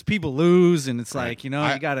people because people lose, and it's Right. like, you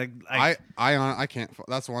gotta. I can't.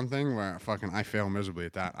 That's one thing where I fail miserably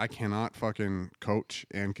at that. I cannot fucking coach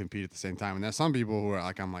and compete at the same time. And there's some people who are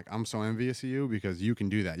like, I'm so envious of you because you can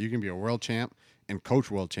do that. You can be a world champ and coach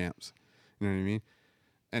world champs. You know what I mean?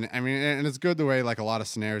 And I mean, and it's good the way like a lot of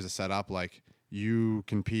scenarios are set up. Like you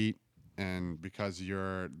compete, and because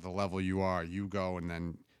you're the level you are, you go, and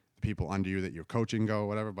then the people under you that you're coaching go,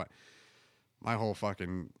 whatever. But my whole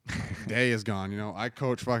fucking day is gone. I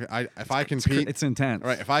coach if I compete, It's intense,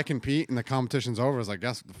 right. If I compete and the competition's over, it's like,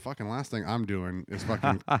 guess the fucking last thing I'm doing is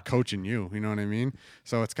fucking coaching you. You know what I mean?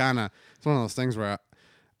 So it's one of those things where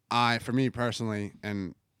for me personally,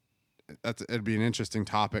 and it'd be an interesting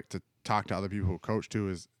topic to talk to other people who coach too.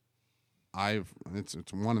 Is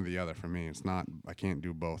it's one or the other for me. It's not. I can't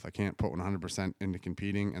do both. I can't put 100% into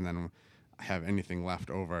competing and then have anything left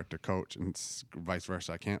over to coach, and it's vice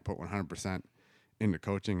versa. I can't put 100% into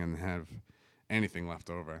coaching and have anything left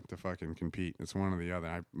over to fucking compete. It's one or the other.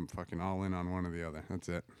 I'm fucking all in on one or the other. That's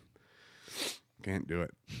it. Can't do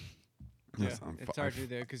it. Yes, It's hard to do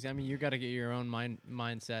there because you got to get your own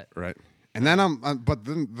mindset. Right. And then but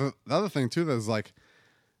then the other thing too that is like,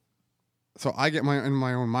 so I get in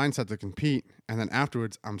my own mindset to compete, and then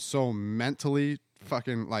afterwards I'm so mentally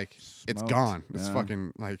fucking like it's Smoked. gone. It's Yeah.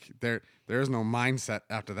 fucking like there is no mindset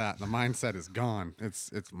after that. The mindset is gone.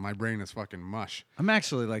 It's my brain is fucking mush. I'm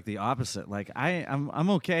actually like the opposite. Like I'm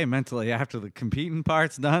okay mentally after the competing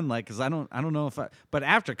part's done. Like, cause I don't know but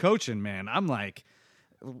after coaching, man, I'm like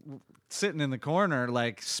sitting in the corner,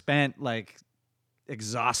 like spent, like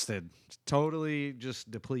exhausted, totally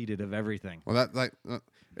just depleted of everything. Well,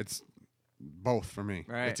 it's both for me.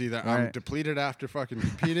 Right, It's either I'm right. depleted after fucking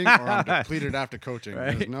competing or I'm depleted after coaching.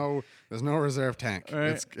 Right. There's no reserve tank.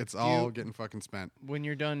 Right. It's all getting fucking spent. When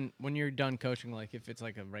you're done coaching, like if it's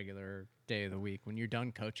like a regular day of the week, when you're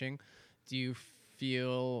done coaching, do you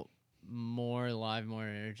feel more alive, more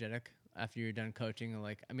energetic after you're done coaching?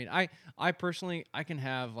 Like, I mean, I personally, I can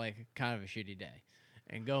have like kind of a shitty day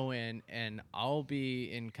and go in and I'll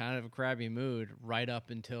be in kind of a crabby mood right up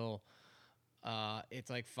until it's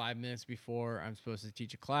like 5 minutes before I'm supposed to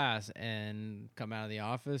teach a class and come out of the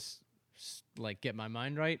office, like get my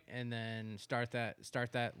mind right, and then start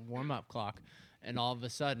that warm-up clock. And all of a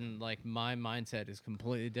sudden, like my mindset is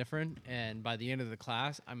completely different. And by the end of the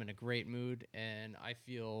class, I'm in a great mood and I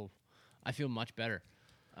feel much better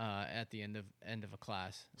at the end of a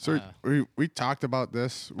class. So we talked about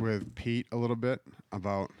this with Pete a little bit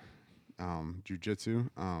about jiu-jitsu.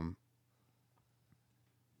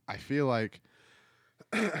 I feel like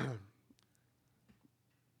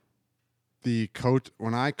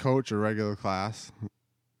when I coach a regular class,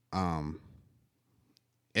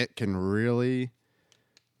 it can really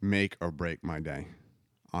make or break my day,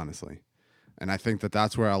 honestly. And I think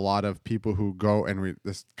that's where a lot of people who go, and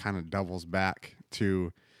this kind of doubles back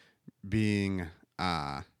to being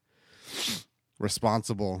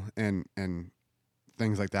responsible and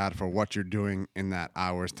things like that for what you're doing in that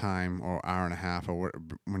hour's time or hour and a half, or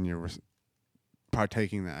when you're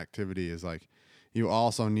partaking in the activity, is like you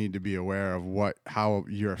also need to be aware of how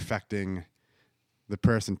you're affecting the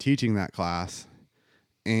person teaching that class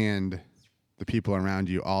and the people around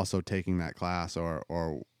you also taking that class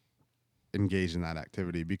or engaged in that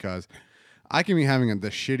activity. Because I can be having the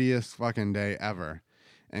shittiest fucking day ever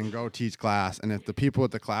and go teach class, and if the people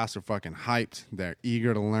at the class are fucking hyped, they're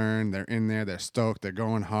eager to learn, they're in there, they're stoked, they're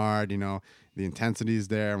going hard, the intensity's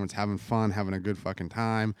there, everyone's having fun, having a good fucking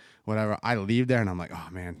time, whatever. I leave there and I'm like, oh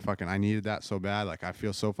man, fucking I needed that so bad. Like I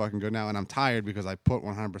feel so fucking good now, and I'm tired because I put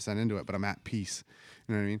 100% into it, but I'm at peace.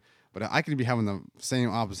 You know what I mean? But I could be having the same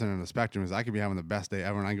opposite end of the spectrum. Is I could be having the best day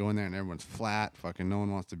ever, and I go in there and everyone's flat. Fucking no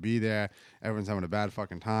one wants to be there. Everyone's having a bad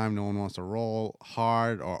fucking time. No one wants to roll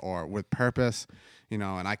hard or with purpose, you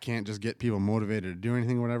know. And I can't just get people motivated to do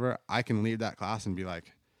anything or whatever. I can leave that class and be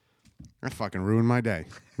like, I fucking ruined my day.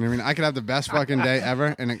 You know what I mean? I could have the best fucking day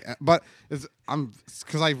ever, but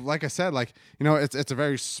because like I said, like, you know, it's a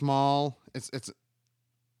very small.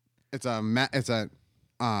 It's a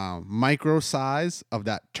micro size of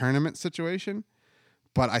that tournament situation,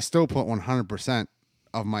 but I still put 100%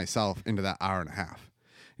 of myself into that hour and a half.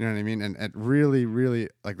 You know what I mean? And it really, really,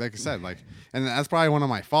 like I said, like, and that's probably one of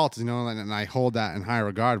my faults, you know, and I hold that in high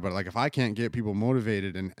regard. But like, if I can't get people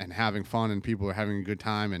motivated and having fun and people are having a good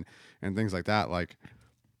time and things like that, like,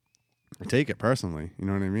 I take it personally. You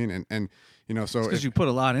know what I mean? And you know, so because you put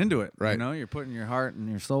a lot into it, right? You know, you're putting your heart and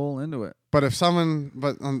your soul into it. But if someone,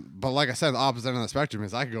 but like I said, the opposite end of the spectrum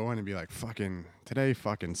is I could go in and be like, fucking, today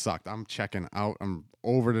fucking sucked. I'm checking out. I'm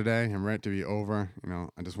over today. I'm ready to be over. You know,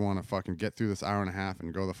 I just want to fucking get through this hour and a half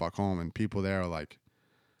and go the fuck home. And people there are like,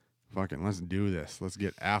 fucking, let's do this. Let's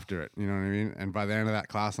get after it. You know what I mean? And by the end of that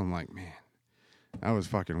class, I'm like, man, that was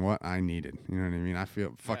fucking what I needed. You know what I mean? I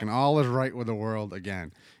feel fucking all is right with the world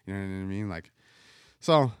again. You know what I mean? Like,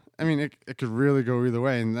 so, I mean, it could really go either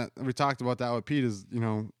way. And that we talked about that with Pete is, you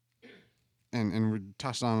know, and we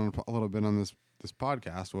touched on it a little bit on this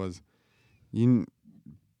podcast was you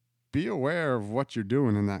be aware of what you're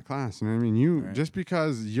doing in that class. You know what I mean? You right. Just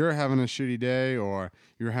because you're having a shitty day or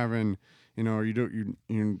you're having, you know, or you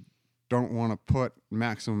don't want to put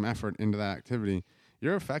maximum effort into that activity,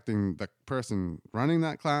 you're affecting the person running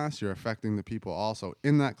that class. You're affecting the people also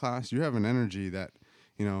in that class. You have an energy that,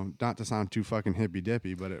 you know, not to sound too fucking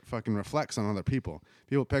hippy-dippy, but it fucking reflects on other people.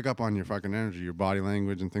 People pick up on your fucking energy, your body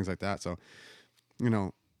language, and things like that. So, you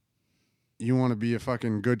know, you want to be a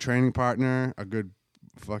fucking good training partner, a good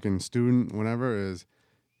fucking student, whatever is,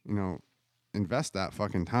 you know, invest that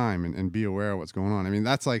fucking time and be aware of what's going on. I mean,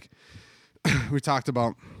 that's like, we talked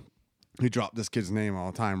about, we drop this kid's name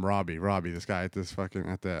all the time, Robbie, this guy at this fucking,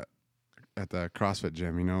 at the CrossFit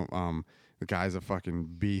gym, you know, the guy's a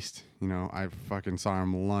fucking beast. You know, I fucking saw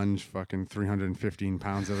him lunge fucking 315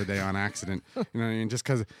 pounds the other day on accident. You know what I mean? Just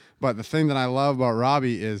because. But the thing that I love about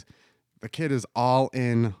Robbie is the kid is all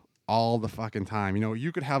in all the fucking time. You know,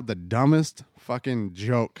 you could have the dumbest fucking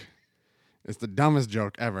joke. It's the dumbest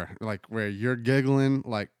joke ever. Like where you're giggling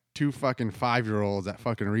like two fucking 5-year-olds at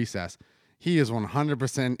fucking recess. He is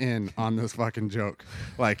 100% in on this fucking joke.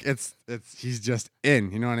 Like he's just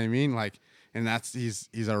in. You know what I mean? Like. And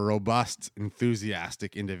he's a robust,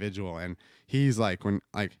 enthusiastic individual, and he's like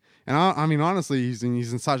I mean honestly, he's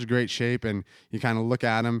in such great shape, and you kind of look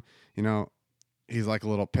at him, you know, he's like a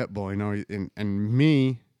little pit bull, you know, and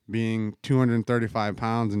me being 235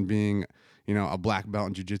 pounds and being, you know, a black belt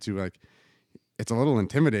in jiu-jitsu, like it's a little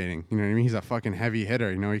intimidating, you know what I mean? He's a fucking heavy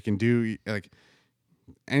hitter, you know, he can do like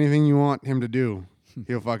anything you want him to do,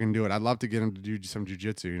 he'll fucking do it. I'd love to get him to do some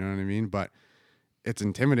jiu-jitsu, you know what I mean? But it's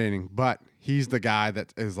intimidating, but he's the guy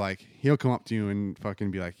that is like, he'll come up to you and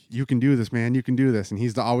fucking be like, you can do this, man. You can do this. And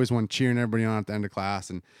he's the always one cheering everybody on at the end of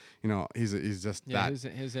class. And, you know, he's just that.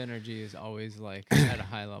 His energy is always like at a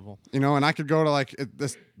high level. You know, and I could go to like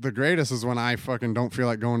the greatest is when I fucking don't feel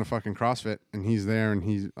like going to fucking CrossFit and he's there and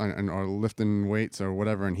he's, or lifting weights or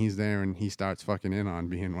whatever. And he's there and he starts fucking in on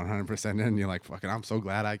being 100% in. And you're like, fucking, I'm so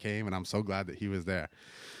glad I came and I'm so glad that he was there,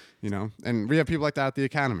 you know? And we have people like that at the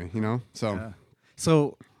academy, you know? So. Yeah.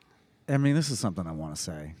 So, I mean, this is something I want to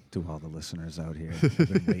say to all the listeners out here who've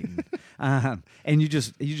been waiting. And you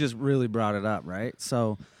just really brought it up, right?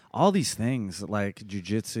 So, all these things like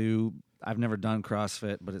jiu-jitsu, I've never done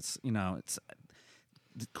CrossFit, but it's, you know, it's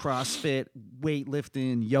CrossFit,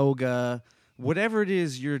 weightlifting, yoga, whatever it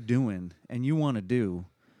is you're doing and you want to do,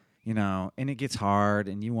 you know, and it gets hard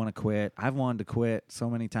and you want to quit. I've wanted to quit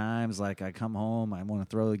so many times. Like I come home, I want to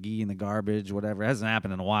throw the gi in the garbage, whatever. It hasn't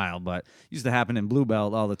happened in a while, but it used to happen in Blue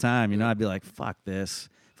Belt all the time. You know, I'd be like, fuck this.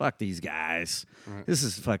 Fuck these guys. Right. This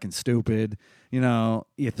is fucking stupid. You know,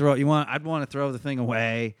 I'd want to throw the thing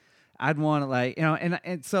away. I'd want to like, you know,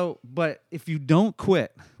 and so, but if you don't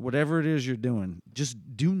quit, whatever it is you're doing, just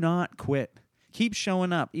do not quit. Keep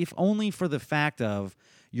showing up, if only for the fact of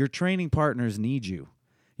your training partners need you.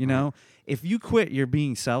 You know, if you quit, you're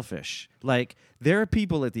being selfish. Like, there are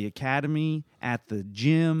people at the academy, at the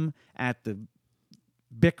gym, at the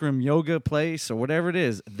Bikram yoga place, or whatever it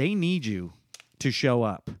is. They need you to show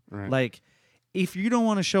up. Right. Like, if you don't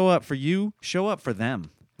want to show up for you, show up for them.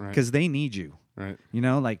 Because they need you. Right. You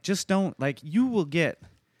know, like, just don't, like, you will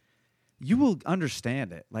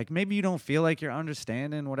understand it. Like, maybe you don't feel like you're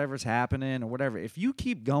understanding whatever's happening or whatever. If you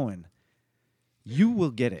keep going, you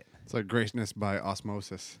will get it. It's like greatness by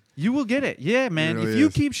osmosis. You will get it. Yeah, man. really If you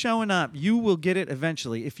is. keep showing up, you will get it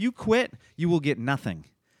eventually. If you quit, you will get nothing.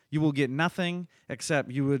 You will get nothing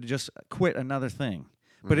except you would just quit another thing.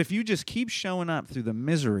 But if you just keep showing up through the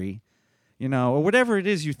misery, you know, or whatever it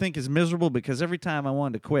is you think is miserable, because every time I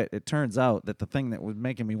wanted to quit, it turns out that the thing that was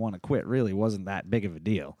making me want to quit really wasn't that big of a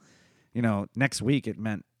deal. You know, next week it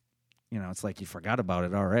meant, you know, it's like you forgot about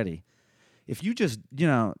it already. If you just, you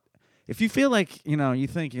know, if you feel like, you know, you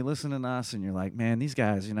think you're listening to us and you're like, man, these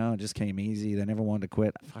guys, you know, it just came easy. They never wanted to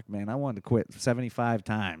quit. Fuck, man, I wanted to quit 75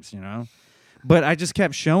 times, you know. But I just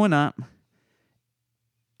kept showing up.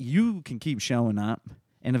 You can keep showing up,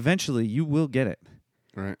 and eventually you will get it.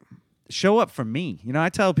 Right. Show up for me. You know, I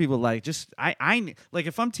tell people, like, just, I like,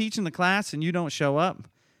 if I'm teaching the class and you don't show up,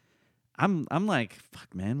 I'm like,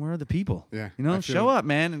 fuck, man, where are the people? Yeah, You know, I feel- show up,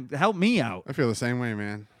 man, and help me out. I feel the same way,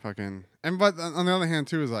 man. Fucking. And but on the other hand,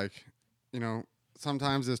 too, is like, you know,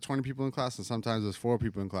 sometimes there's 20 people in class and sometimes there's 4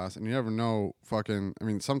 people in class, and you never know. Fucking. I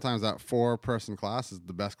mean, sometimes that 4-person class is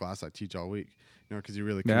the best class I teach all week. You know, because you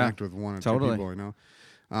really Yeah, connect with 1 or 2 totally. people. You know.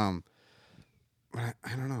 But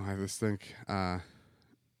I don't know. I just think. If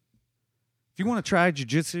you want to try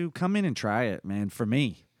jiu-jitsu, come in and try it, man, for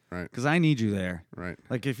me, Right. because I need you there. Right.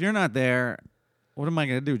 Like, if you're not there, what am I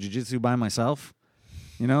going to do, jiu-jitsu by myself?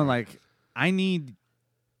 You know, like, I need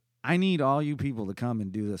all you people to come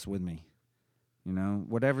and do this with me. You know,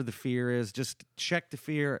 whatever the fear is, just check the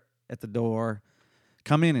fear at the door.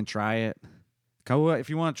 Come in and try it. Go, if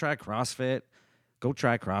you want to try CrossFit, go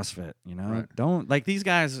try CrossFit, you know? Right. Don't, like, these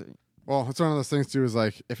guys, Well, it's one of those things too. Is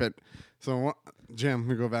like if it. So what, Jim,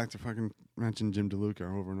 we go back to fucking mention Jim DeLuca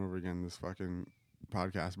over and over again in this fucking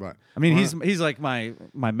podcast, but I mean, one he's like my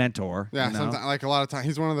mentor. Yeah, you know? sometimes, like a lot of times,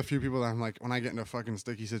 he's one of the few people that I'm like, when I get into a fucking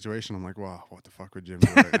sticky situation, I'm like, well, what the fuck would Jim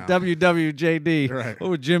do right now? WWJD. Right. What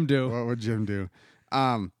would Jim do? What would Jim do?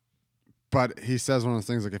 But he says one of those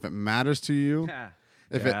things like, if it matters to you,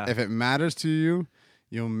 if it matters to you,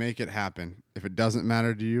 you'll make it happen. If it doesn't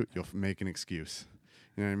matter to you, you'll make an excuse.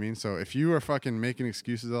 You know what I mean? So if you are fucking making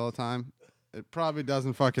excuses all the time, it probably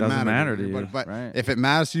doesn't fucking Doesn't matter to you. you, But right. if it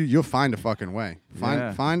matters to you, you'll find a fucking way.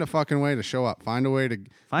 Yeah. Find a fucking way to show up. Find a way to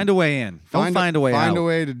Find a way in. Don't find a way Find out. a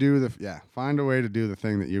way to do find a way to do the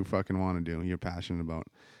thing that you fucking want to do. You're passionate about.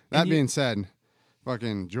 That being said,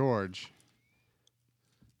 fucking George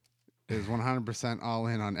is 100% all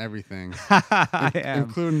in on everything, I am.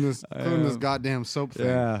 including this goddamn soap thing.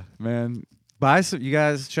 Yeah, man. Buy some. You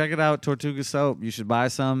guys check it out. Tortuga soap. You should buy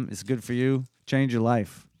some. It's good for you. Change your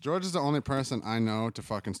life. George is the only person I know to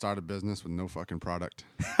fucking start a business with no fucking product.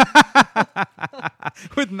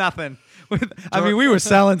 With nothing. I mean, we were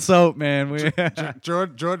selling soap, man.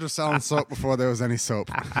 George was selling soap before there was any soap.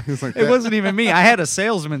 He was like, It wasn't even me. I had a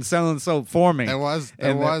salesman selling soap for me. There was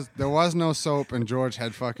no soap, and George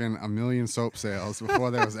had fucking 1 million soap sales before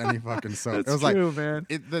there was any fucking soap. That's it was true, like, man.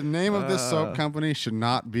 The name of this soap company should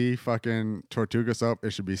not be fucking Tortuga soap.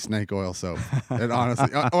 It should be Snake Oil soap. It honestly,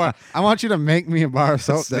 or I want you to make me a bar of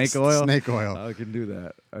soap that's Snake oil? Snake oil. I can do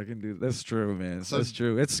that. That's true, man. So- That's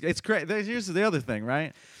true. It's great. Here's the other thing,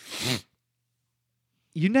 right?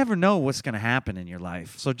 You never know what's going to happen in your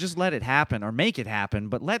life. So just let it happen or make it happen,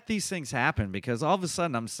 but let these things happen, because all of a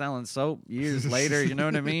sudden I'm selling soap years later. You know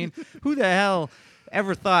what I mean? Who the hell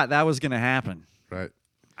ever thought that was going to happen? Right.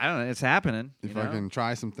 I don't know. It's happening. You You know? fucking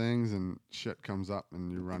try some things and shit comes up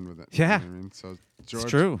and you run with it. Yeah. You know what I mean? So George,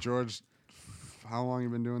 true. George, how long you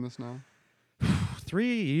been doing this now?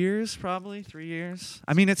 3 years, probably 3 years.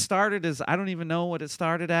 I mean, it started as, I don't even know what it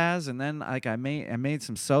started as, and then like I made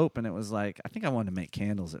some soap, and it was like, I think I wanted to make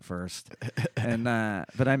candles at first, and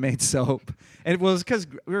but I made soap, and it was because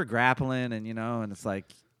we were grappling, and and it's like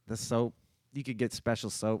the soap, you could get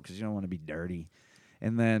special soap because you don't want to be dirty,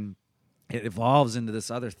 and then it evolves into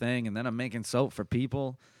this other thing, and then I'm making soap for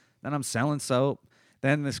people, then I'm selling soap,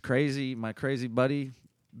 then my crazy buddy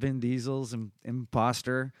Vin Diesel's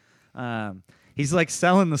imposter. He's like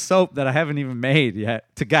selling the soap that I haven't even made yet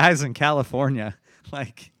to guys in California.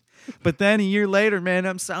 Like, but then a year later, man,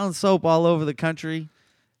 I'm selling soap all over the country,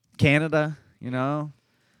 Canada,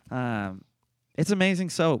 it's amazing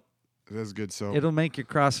soap. It is good soap. It'll make your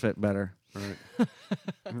CrossFit better. Right.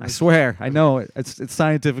 I swear. I know it. It's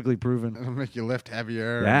scientifically proven. It'll make you lift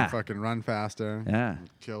heavier Yeah. and fucking run faster. Yeah.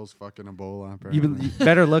 Kills fucking Ebola. You apparently.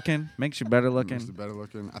 better looking. Makes you better Makes looking. it better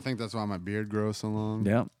looking. I think that's why my beard grows so long.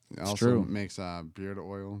 Yep. It It's also true. makes beard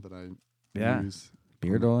oil that I Yeah. use.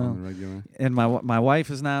 Beard on oil. the regular. And my wife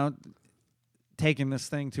is now taking this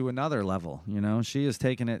thing to another level. She is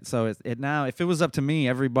taking it. So it now, if it was up to me,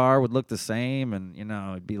 every bar would look the same, and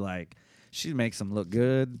it'd be like she makes them look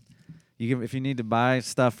good. if you need to buy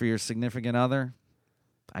stuff for your significant other,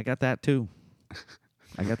 I got that too.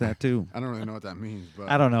 I got that too. I don't really know what that means, but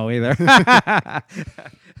I don't know either.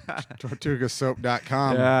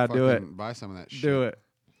 TortugaSoap.com. Yeah, do Fucking it. Buy some of that shit. Do it.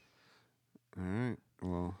 All right.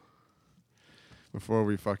 Well, before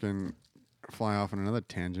we fucking fly off on another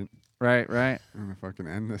tangent, Right. I'm gonna fucking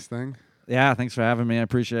end this thing. Yeah, thanks for having me. I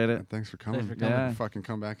appreciate it. Thanks for coming. Thanks for coming. Yeah. Fucking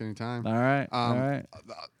come back anytime. All right. All right.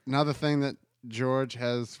 Another thing that George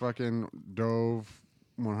has fucking dove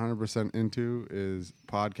 100% into is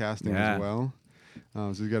podcasting Yeah. as well. So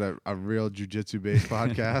he's got a real jiu-jitsu based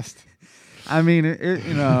podcast. I mean,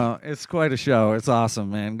 it's quite a show. It's awesome,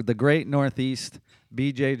 man. The Great Northeast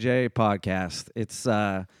BJJ podcast. It's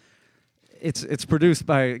produced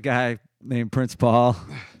by a guy named Prince Paul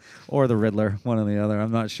or the Riddler, one or the other.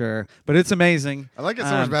 I'm not sure, but it's amazing. I like it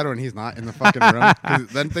so much better when he's not in the fucking room, 'cause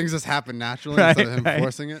then things just happen naturally Right, instead of him right.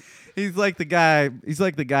 forcing it. He's like the guy. He's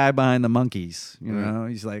like the guy behind the monkeys. You Right. know,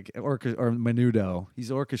 he's like or Menudo.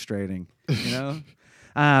 He's orchestrating. You know.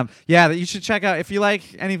 Yeah, that you should check out. If you like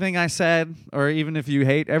anything I said, or even if you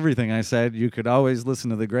hate everything I said, you could always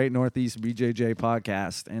listen to the Great Northeast BJJ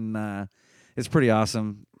podcast, and it's pretty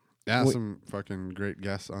awesome. Yeah, We- some fucking great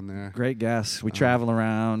guests on there. Great guests. We travel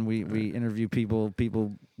around. We interview people.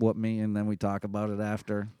 People whoop me, and then we talk about it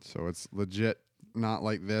after. So it's legit, not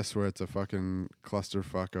like this where it's a fucking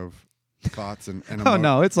clusterfuck of thoughts and Oh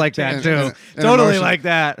no, it's like that and- too. and Totally emotion. like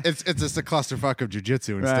that. It's just a clusterfuck of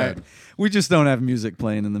jujitsu instead. Right. We just don't have music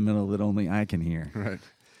playing in the middle that only I can hear. Right.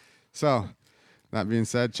 So, that being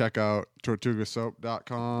said, check out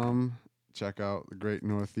TortugaSoap.com. Check out the Great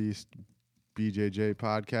Northeast BJJ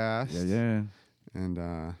podcast. Yeah.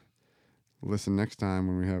 And listen next time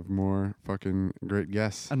when we have more fucking great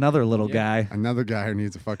guests. Another little guy. Another guy who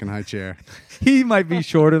needs a fucking high chair. He might be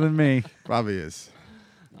shorter than me. Probably is.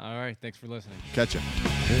 All right. Thanks for listening. Catch ya.